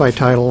reading this by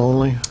title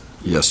only?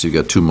 Yes, you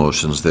got 2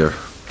 motions there.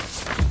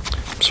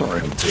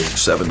 Sorry. Page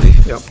 70.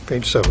 Yep,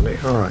 page 70,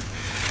 all right.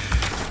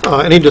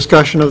 Any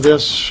discussion of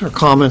this, or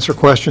comments or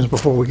questions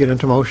before we get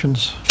into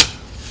motions?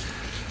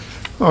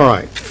 All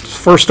right,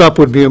 first up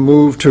would be a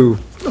motion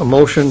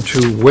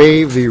to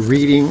waive the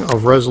reading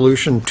of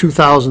Resolution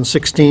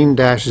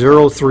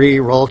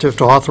 2016-03 relative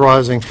to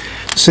authorizing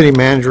the city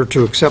manager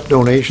to accept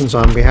donations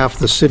on behalf of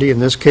the city, in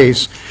this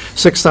case,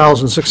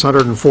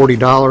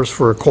 $6,640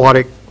 for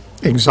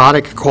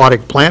exotic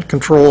aquatic plant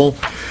control,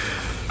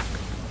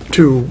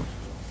 to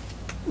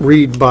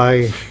read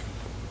by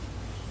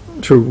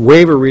to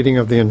waive a reading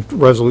of the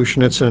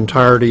resolution in its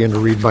entirety and to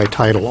read by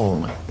title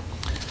only.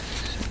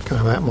 Can I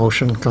have that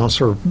motion?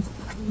 Counselor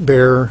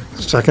Bear,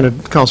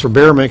 seconded. Counselor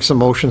Bear makes a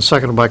motion,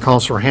 seconded by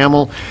Counselor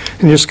Hamel.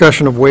 Any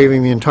discussion of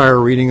waiving the entire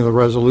reading of the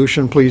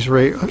resolution, please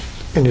raise,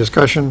 any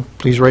discussion,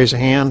 please raise a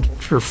hand.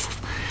 Sure.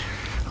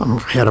 I'm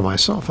ahead of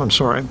myself, I'm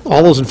sorry.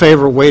 All those in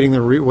favor of waiving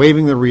the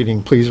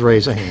reading, please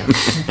raise a hand.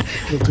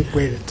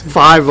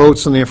 5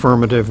 votes in the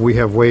affirmative, we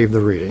have waived the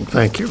reading.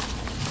 Thank you.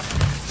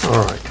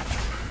 All right.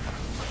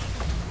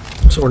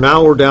 So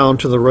now we're down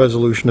to the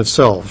resolution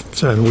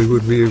itself, and we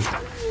would be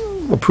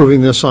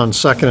approving this on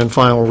second and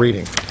final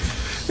reading.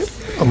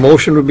 A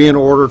motion would be in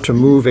order to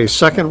move a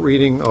second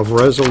reading of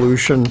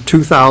Resolution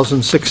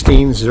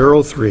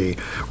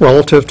 2016-03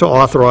 relative to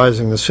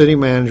authorizing the city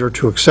manager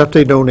to accept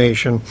a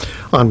donation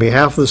on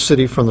behalf of the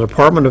city from the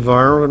Department of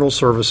Environmental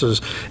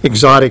Services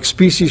Exotic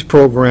Species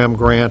Program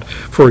grant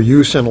for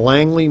use in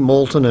Langley,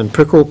 Moulton, and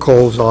Pickerel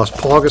Coves,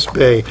 Ospaugust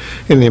Bay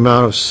in the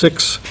amount of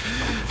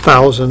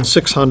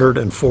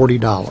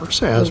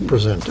 $6,640 as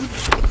presented.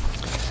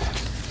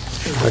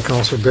 By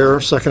Councilor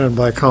Bear, seconded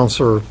by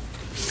Councilor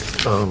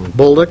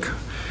Bolduc.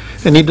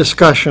 Any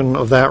discussion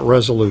of that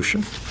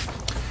resolution?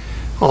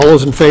 All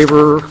those in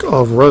favor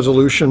of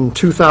Resolution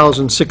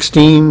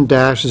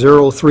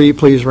 2016-03,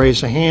 please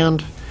raise a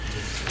hand.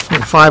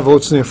 And 5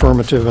 votes in the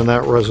affirmative, and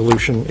that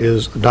resolution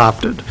is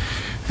adopted.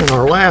 And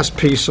our last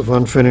piece of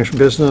unfinished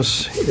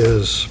business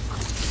is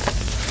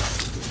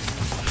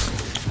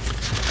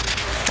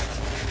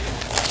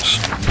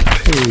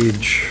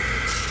page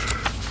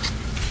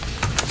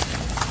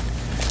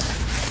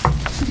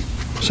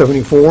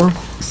 74?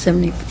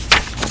 70.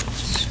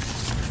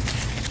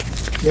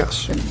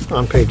 Yes,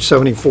 on page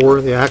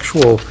 74. The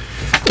actual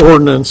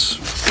ordinance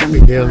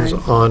begins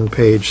on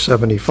page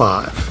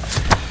 75.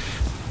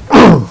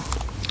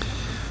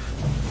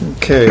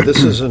 Okay,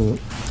 this is an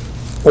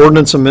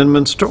ordinance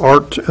amendment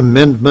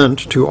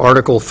to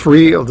Article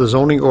 3 of the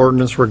zoning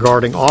ordinance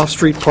regarding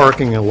off-street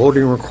parking and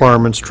loading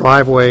requirements,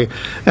 driveway,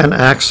 and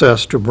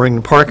access to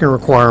bring parking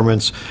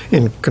requirements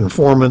in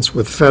conformance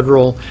with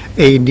federal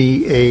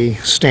ADA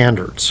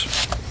standards.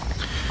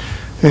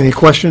 Any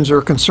questions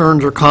or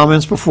concerns or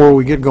comments before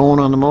we get going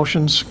on the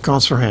motions?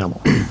 Councilor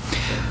Hamel.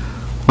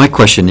 My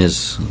question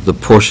is, the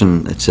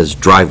portion that says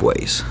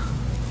driveways,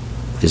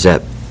 is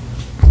that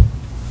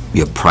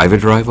your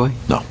private driveway?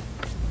 No.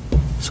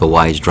 So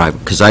why is driveway?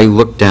 Because I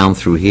look down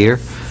through here,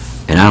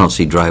 and I don't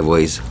see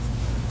driveways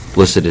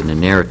listed in the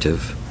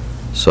narrative,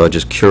 so I'm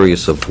just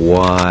curious of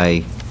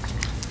why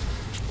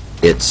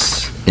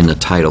it's in the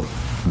title.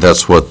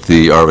 That's what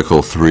the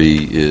Article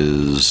 3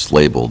 is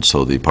labeled,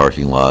 so the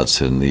parking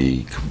lots and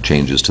the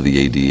changes to the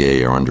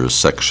ADA are under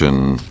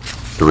Section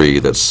 3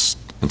 that's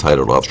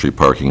entitled Off-Street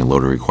Parking and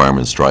Loading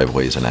Requirements,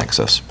 Driveways, and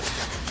Access.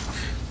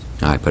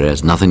 All right, but it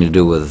has nothing to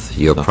do with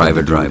your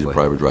private driveway? Your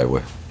private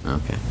driveway.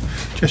 Okay.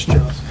 Just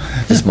Joe's.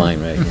 It's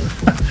mine, right?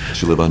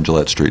 You live on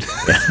Gillette Street.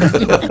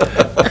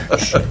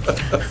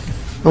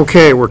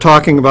 Okay, we're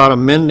talking about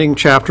amending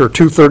Chapter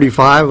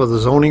 235 of the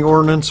zoning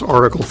ordinance,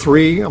 Article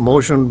 3. A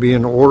motion would be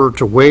in order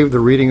to waive the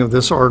reading of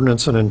this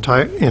ordinance in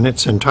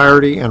its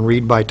entirety and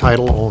read by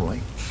title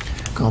only.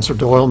 Councilor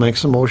Doyle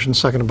makes a motion,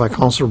 seconded by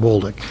Councilor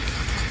Bolduc.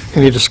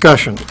 Any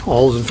discussion?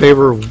 All those in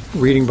favor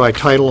of reading by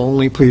title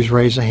only, please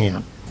raise a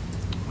hand.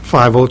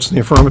 5 votes in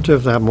the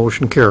affirmative, that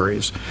motion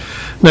carries.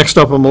 Next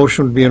up, a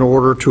motion would be in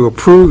order to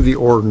approve the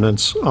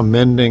ordinance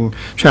amending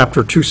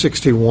Chapter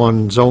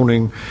 261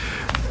 zoning,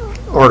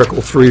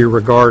 Article 3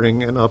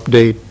 regarding an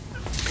update,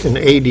 an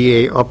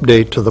ADA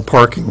update to the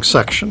parking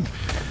section.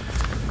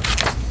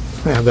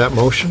 May I have that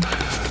motion?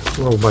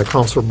 Moved by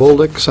Councilor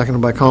Bolduc,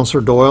 seconded by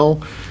Councilor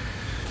Doyle.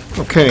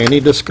 Okay, any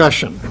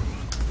discussion?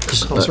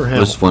 Councilor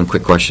Hamel. Just one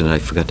quick question that I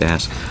forgot to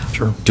ask.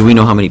 Sure. Do we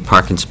know how many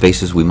parking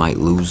spaces we might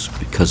lose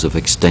because of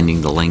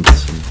extending the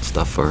lengths and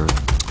stuff, or?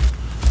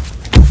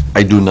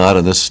 I do not,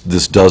 and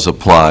this does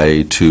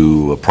apply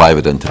to a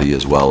private entity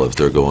as well. If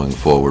they're going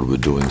forward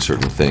with doing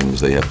certain things,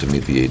 they have to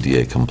meet the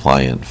ADA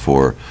compliant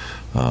for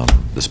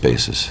the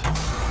spaces.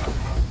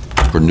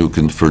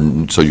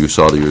 So you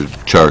saw your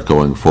chart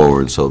going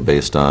forward, so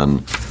based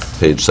on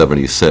page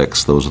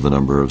 76, those are the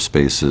number of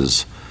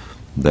spaces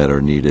that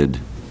are needed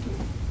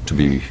to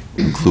be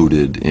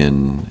included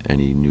in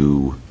any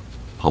new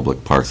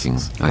public parking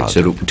project. All right,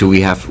 so do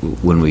we have,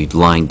 when we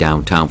line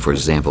downtown, for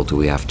example, do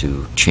we have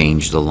to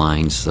change the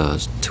lines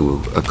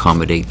to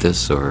accommodate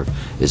this, or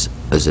is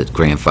it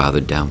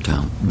grandfathered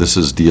downtown? This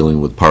is dealing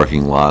with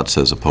parking lots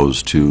as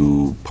opposed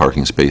to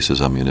parking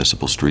spaces on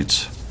municipal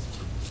streets.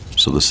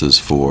 So this is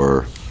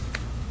for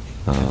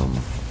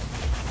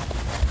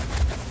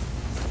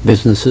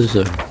Businesses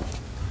or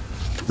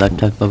that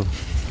type of?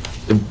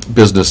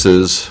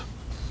 businesses,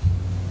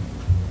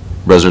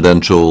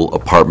 residential,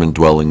 apartment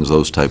dwellings,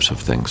 those types of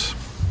things.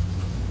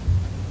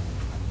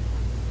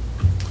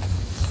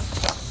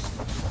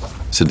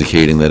 It's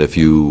indicating that if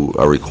you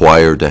are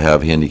required to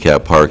have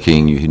handicap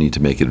parking, you need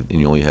to make it, and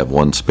you only have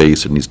one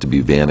space, it needs to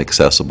be van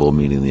accessible,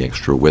 meaning the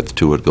extra width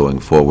to it going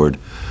forward.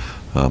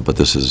 But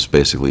this is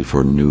basically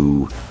for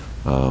new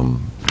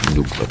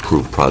new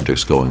approved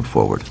projects going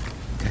forward.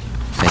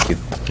 Thank you.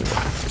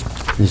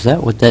 Is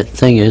that what that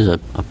thing is, a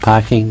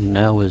parking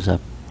now is a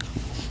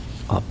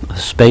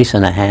space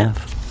and a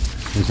half?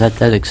 Is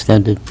that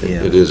extended?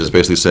 It is, it's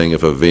basically saying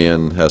if a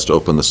van has to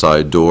open the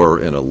side door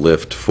and a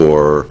lift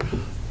for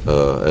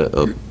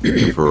a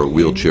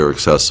wheelchair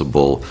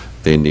accessible,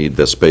 they need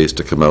the space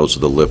to come out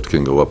so the lift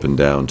can go up and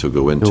down to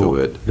go into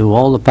it. Do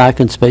all the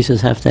parking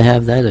spaces have to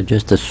have that, or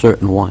just a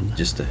certain one?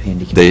 Just a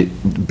handicap. They,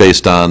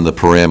 based on the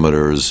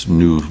parameters,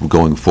 new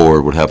going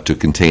forward would have to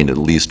contain at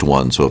least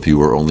one. So if you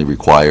were only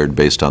required,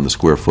 based on the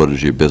square footage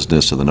of your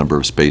business and the number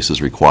of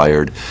spaces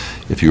required,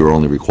 if you were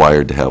only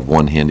required to have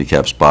one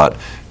handicap spot,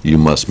 you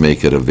must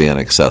make it a van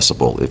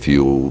accessible. If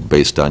you,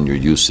 based on your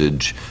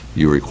usage,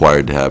 you're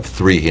required to have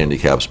 3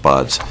 handicap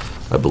spots,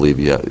 I believe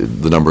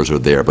the numbers are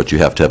there, but you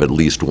have to have at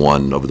least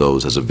one of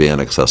those as a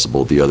van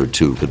accessible. The other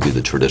 2 could be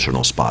the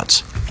traditional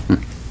spots.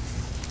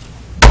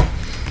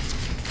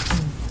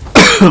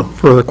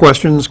 Further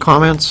questions,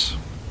 comments?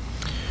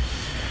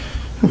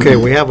 Okay,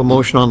 we have a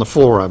motion on the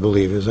floor, I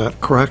believe. Is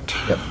that correct?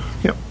 Yep.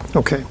 Yep,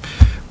 okay.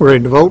 We're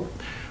ready to vote.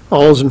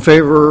 All those in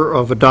favor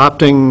of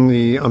adopting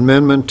the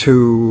amendment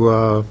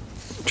to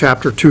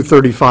Chapter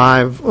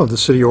 235 of the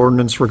City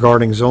Ordinance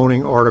regarding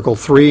zoning, Article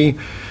 3,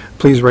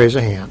 please raise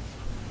a hand.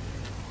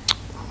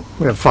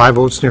 We have 5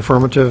 votes in the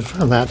affirmative,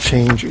 and that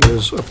change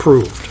is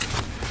approved.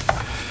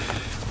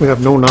 We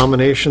have no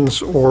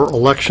nominations or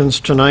elections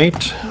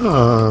tonight.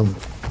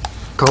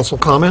 Council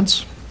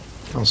comments?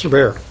 Councilor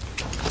Bear.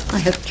 I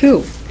have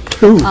 2.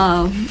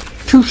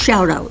 2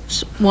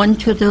 shout-outs. One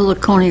to the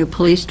Laconia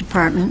Police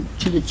Department,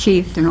 to the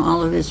chief and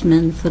all of his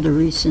men for the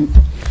recent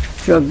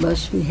drug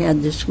bust we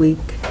had this week.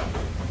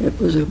 It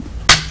was a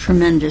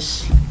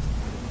tremendous,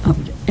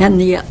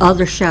 and the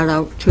other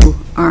shout-out to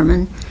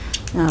Armin.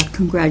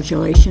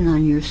 Congratulations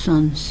on your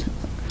son's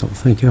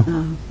Thank you.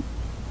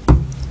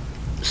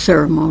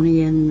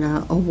 ceremony and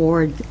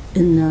award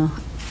in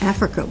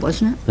Africa,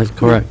 wasn't it? That's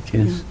correct,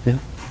 yes. Yeah.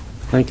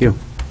 Thank you.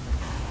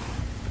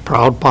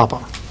 Proud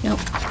Papa. Yep.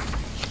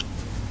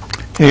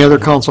 Any other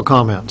council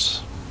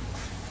comments?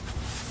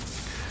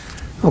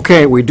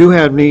 Okay, we do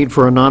have need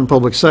for a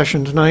non-public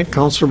session tonight,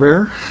 Councilor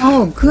Bear.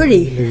 Oh,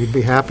 goody. You'd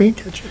be happy.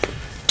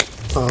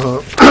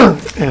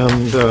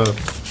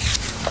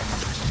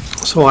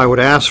 So I would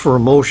ask for a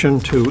motion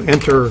to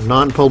enter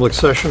non-public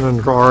session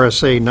under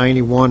RSA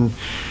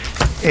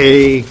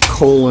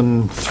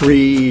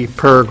 91A:3,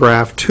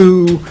 paragraph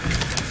 2,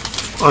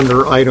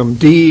 under item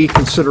D,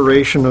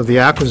 consideration of the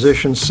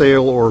acquisition,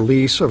 sale, or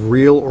lease of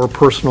real or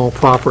personal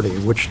property,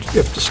 which,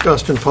 if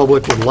discussed in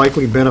public, would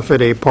likely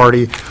benefit a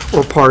party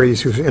or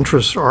parties whose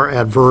interests are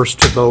adverse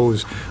to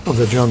those of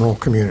the general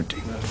community.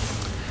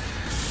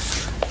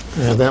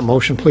 Have that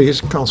motion,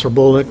 please. Councilor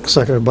Bullock,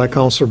 seconded by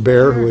Councilor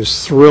Bear, who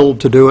is thrilled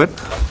to do it.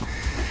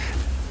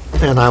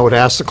 And I would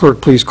ask the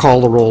clerk, please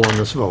call the roll on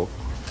this vote.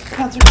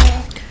 Counselor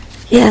Bear?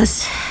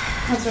 Yes.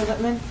 Counselor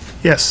Littman?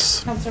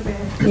 Yes. Counselor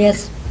Bear?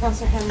 Yes.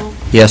 Counselor Hamel?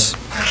 Yes.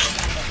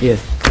 Yes.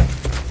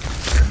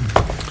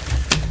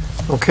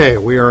 Okay,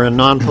 we are in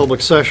non-public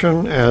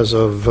session as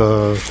of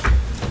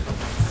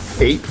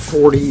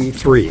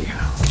 8:43.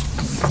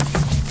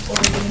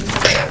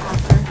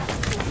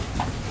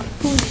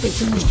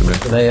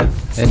 Mayor,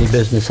 any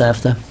business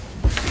after?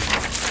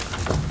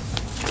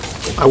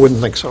 I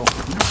wouldn't think so.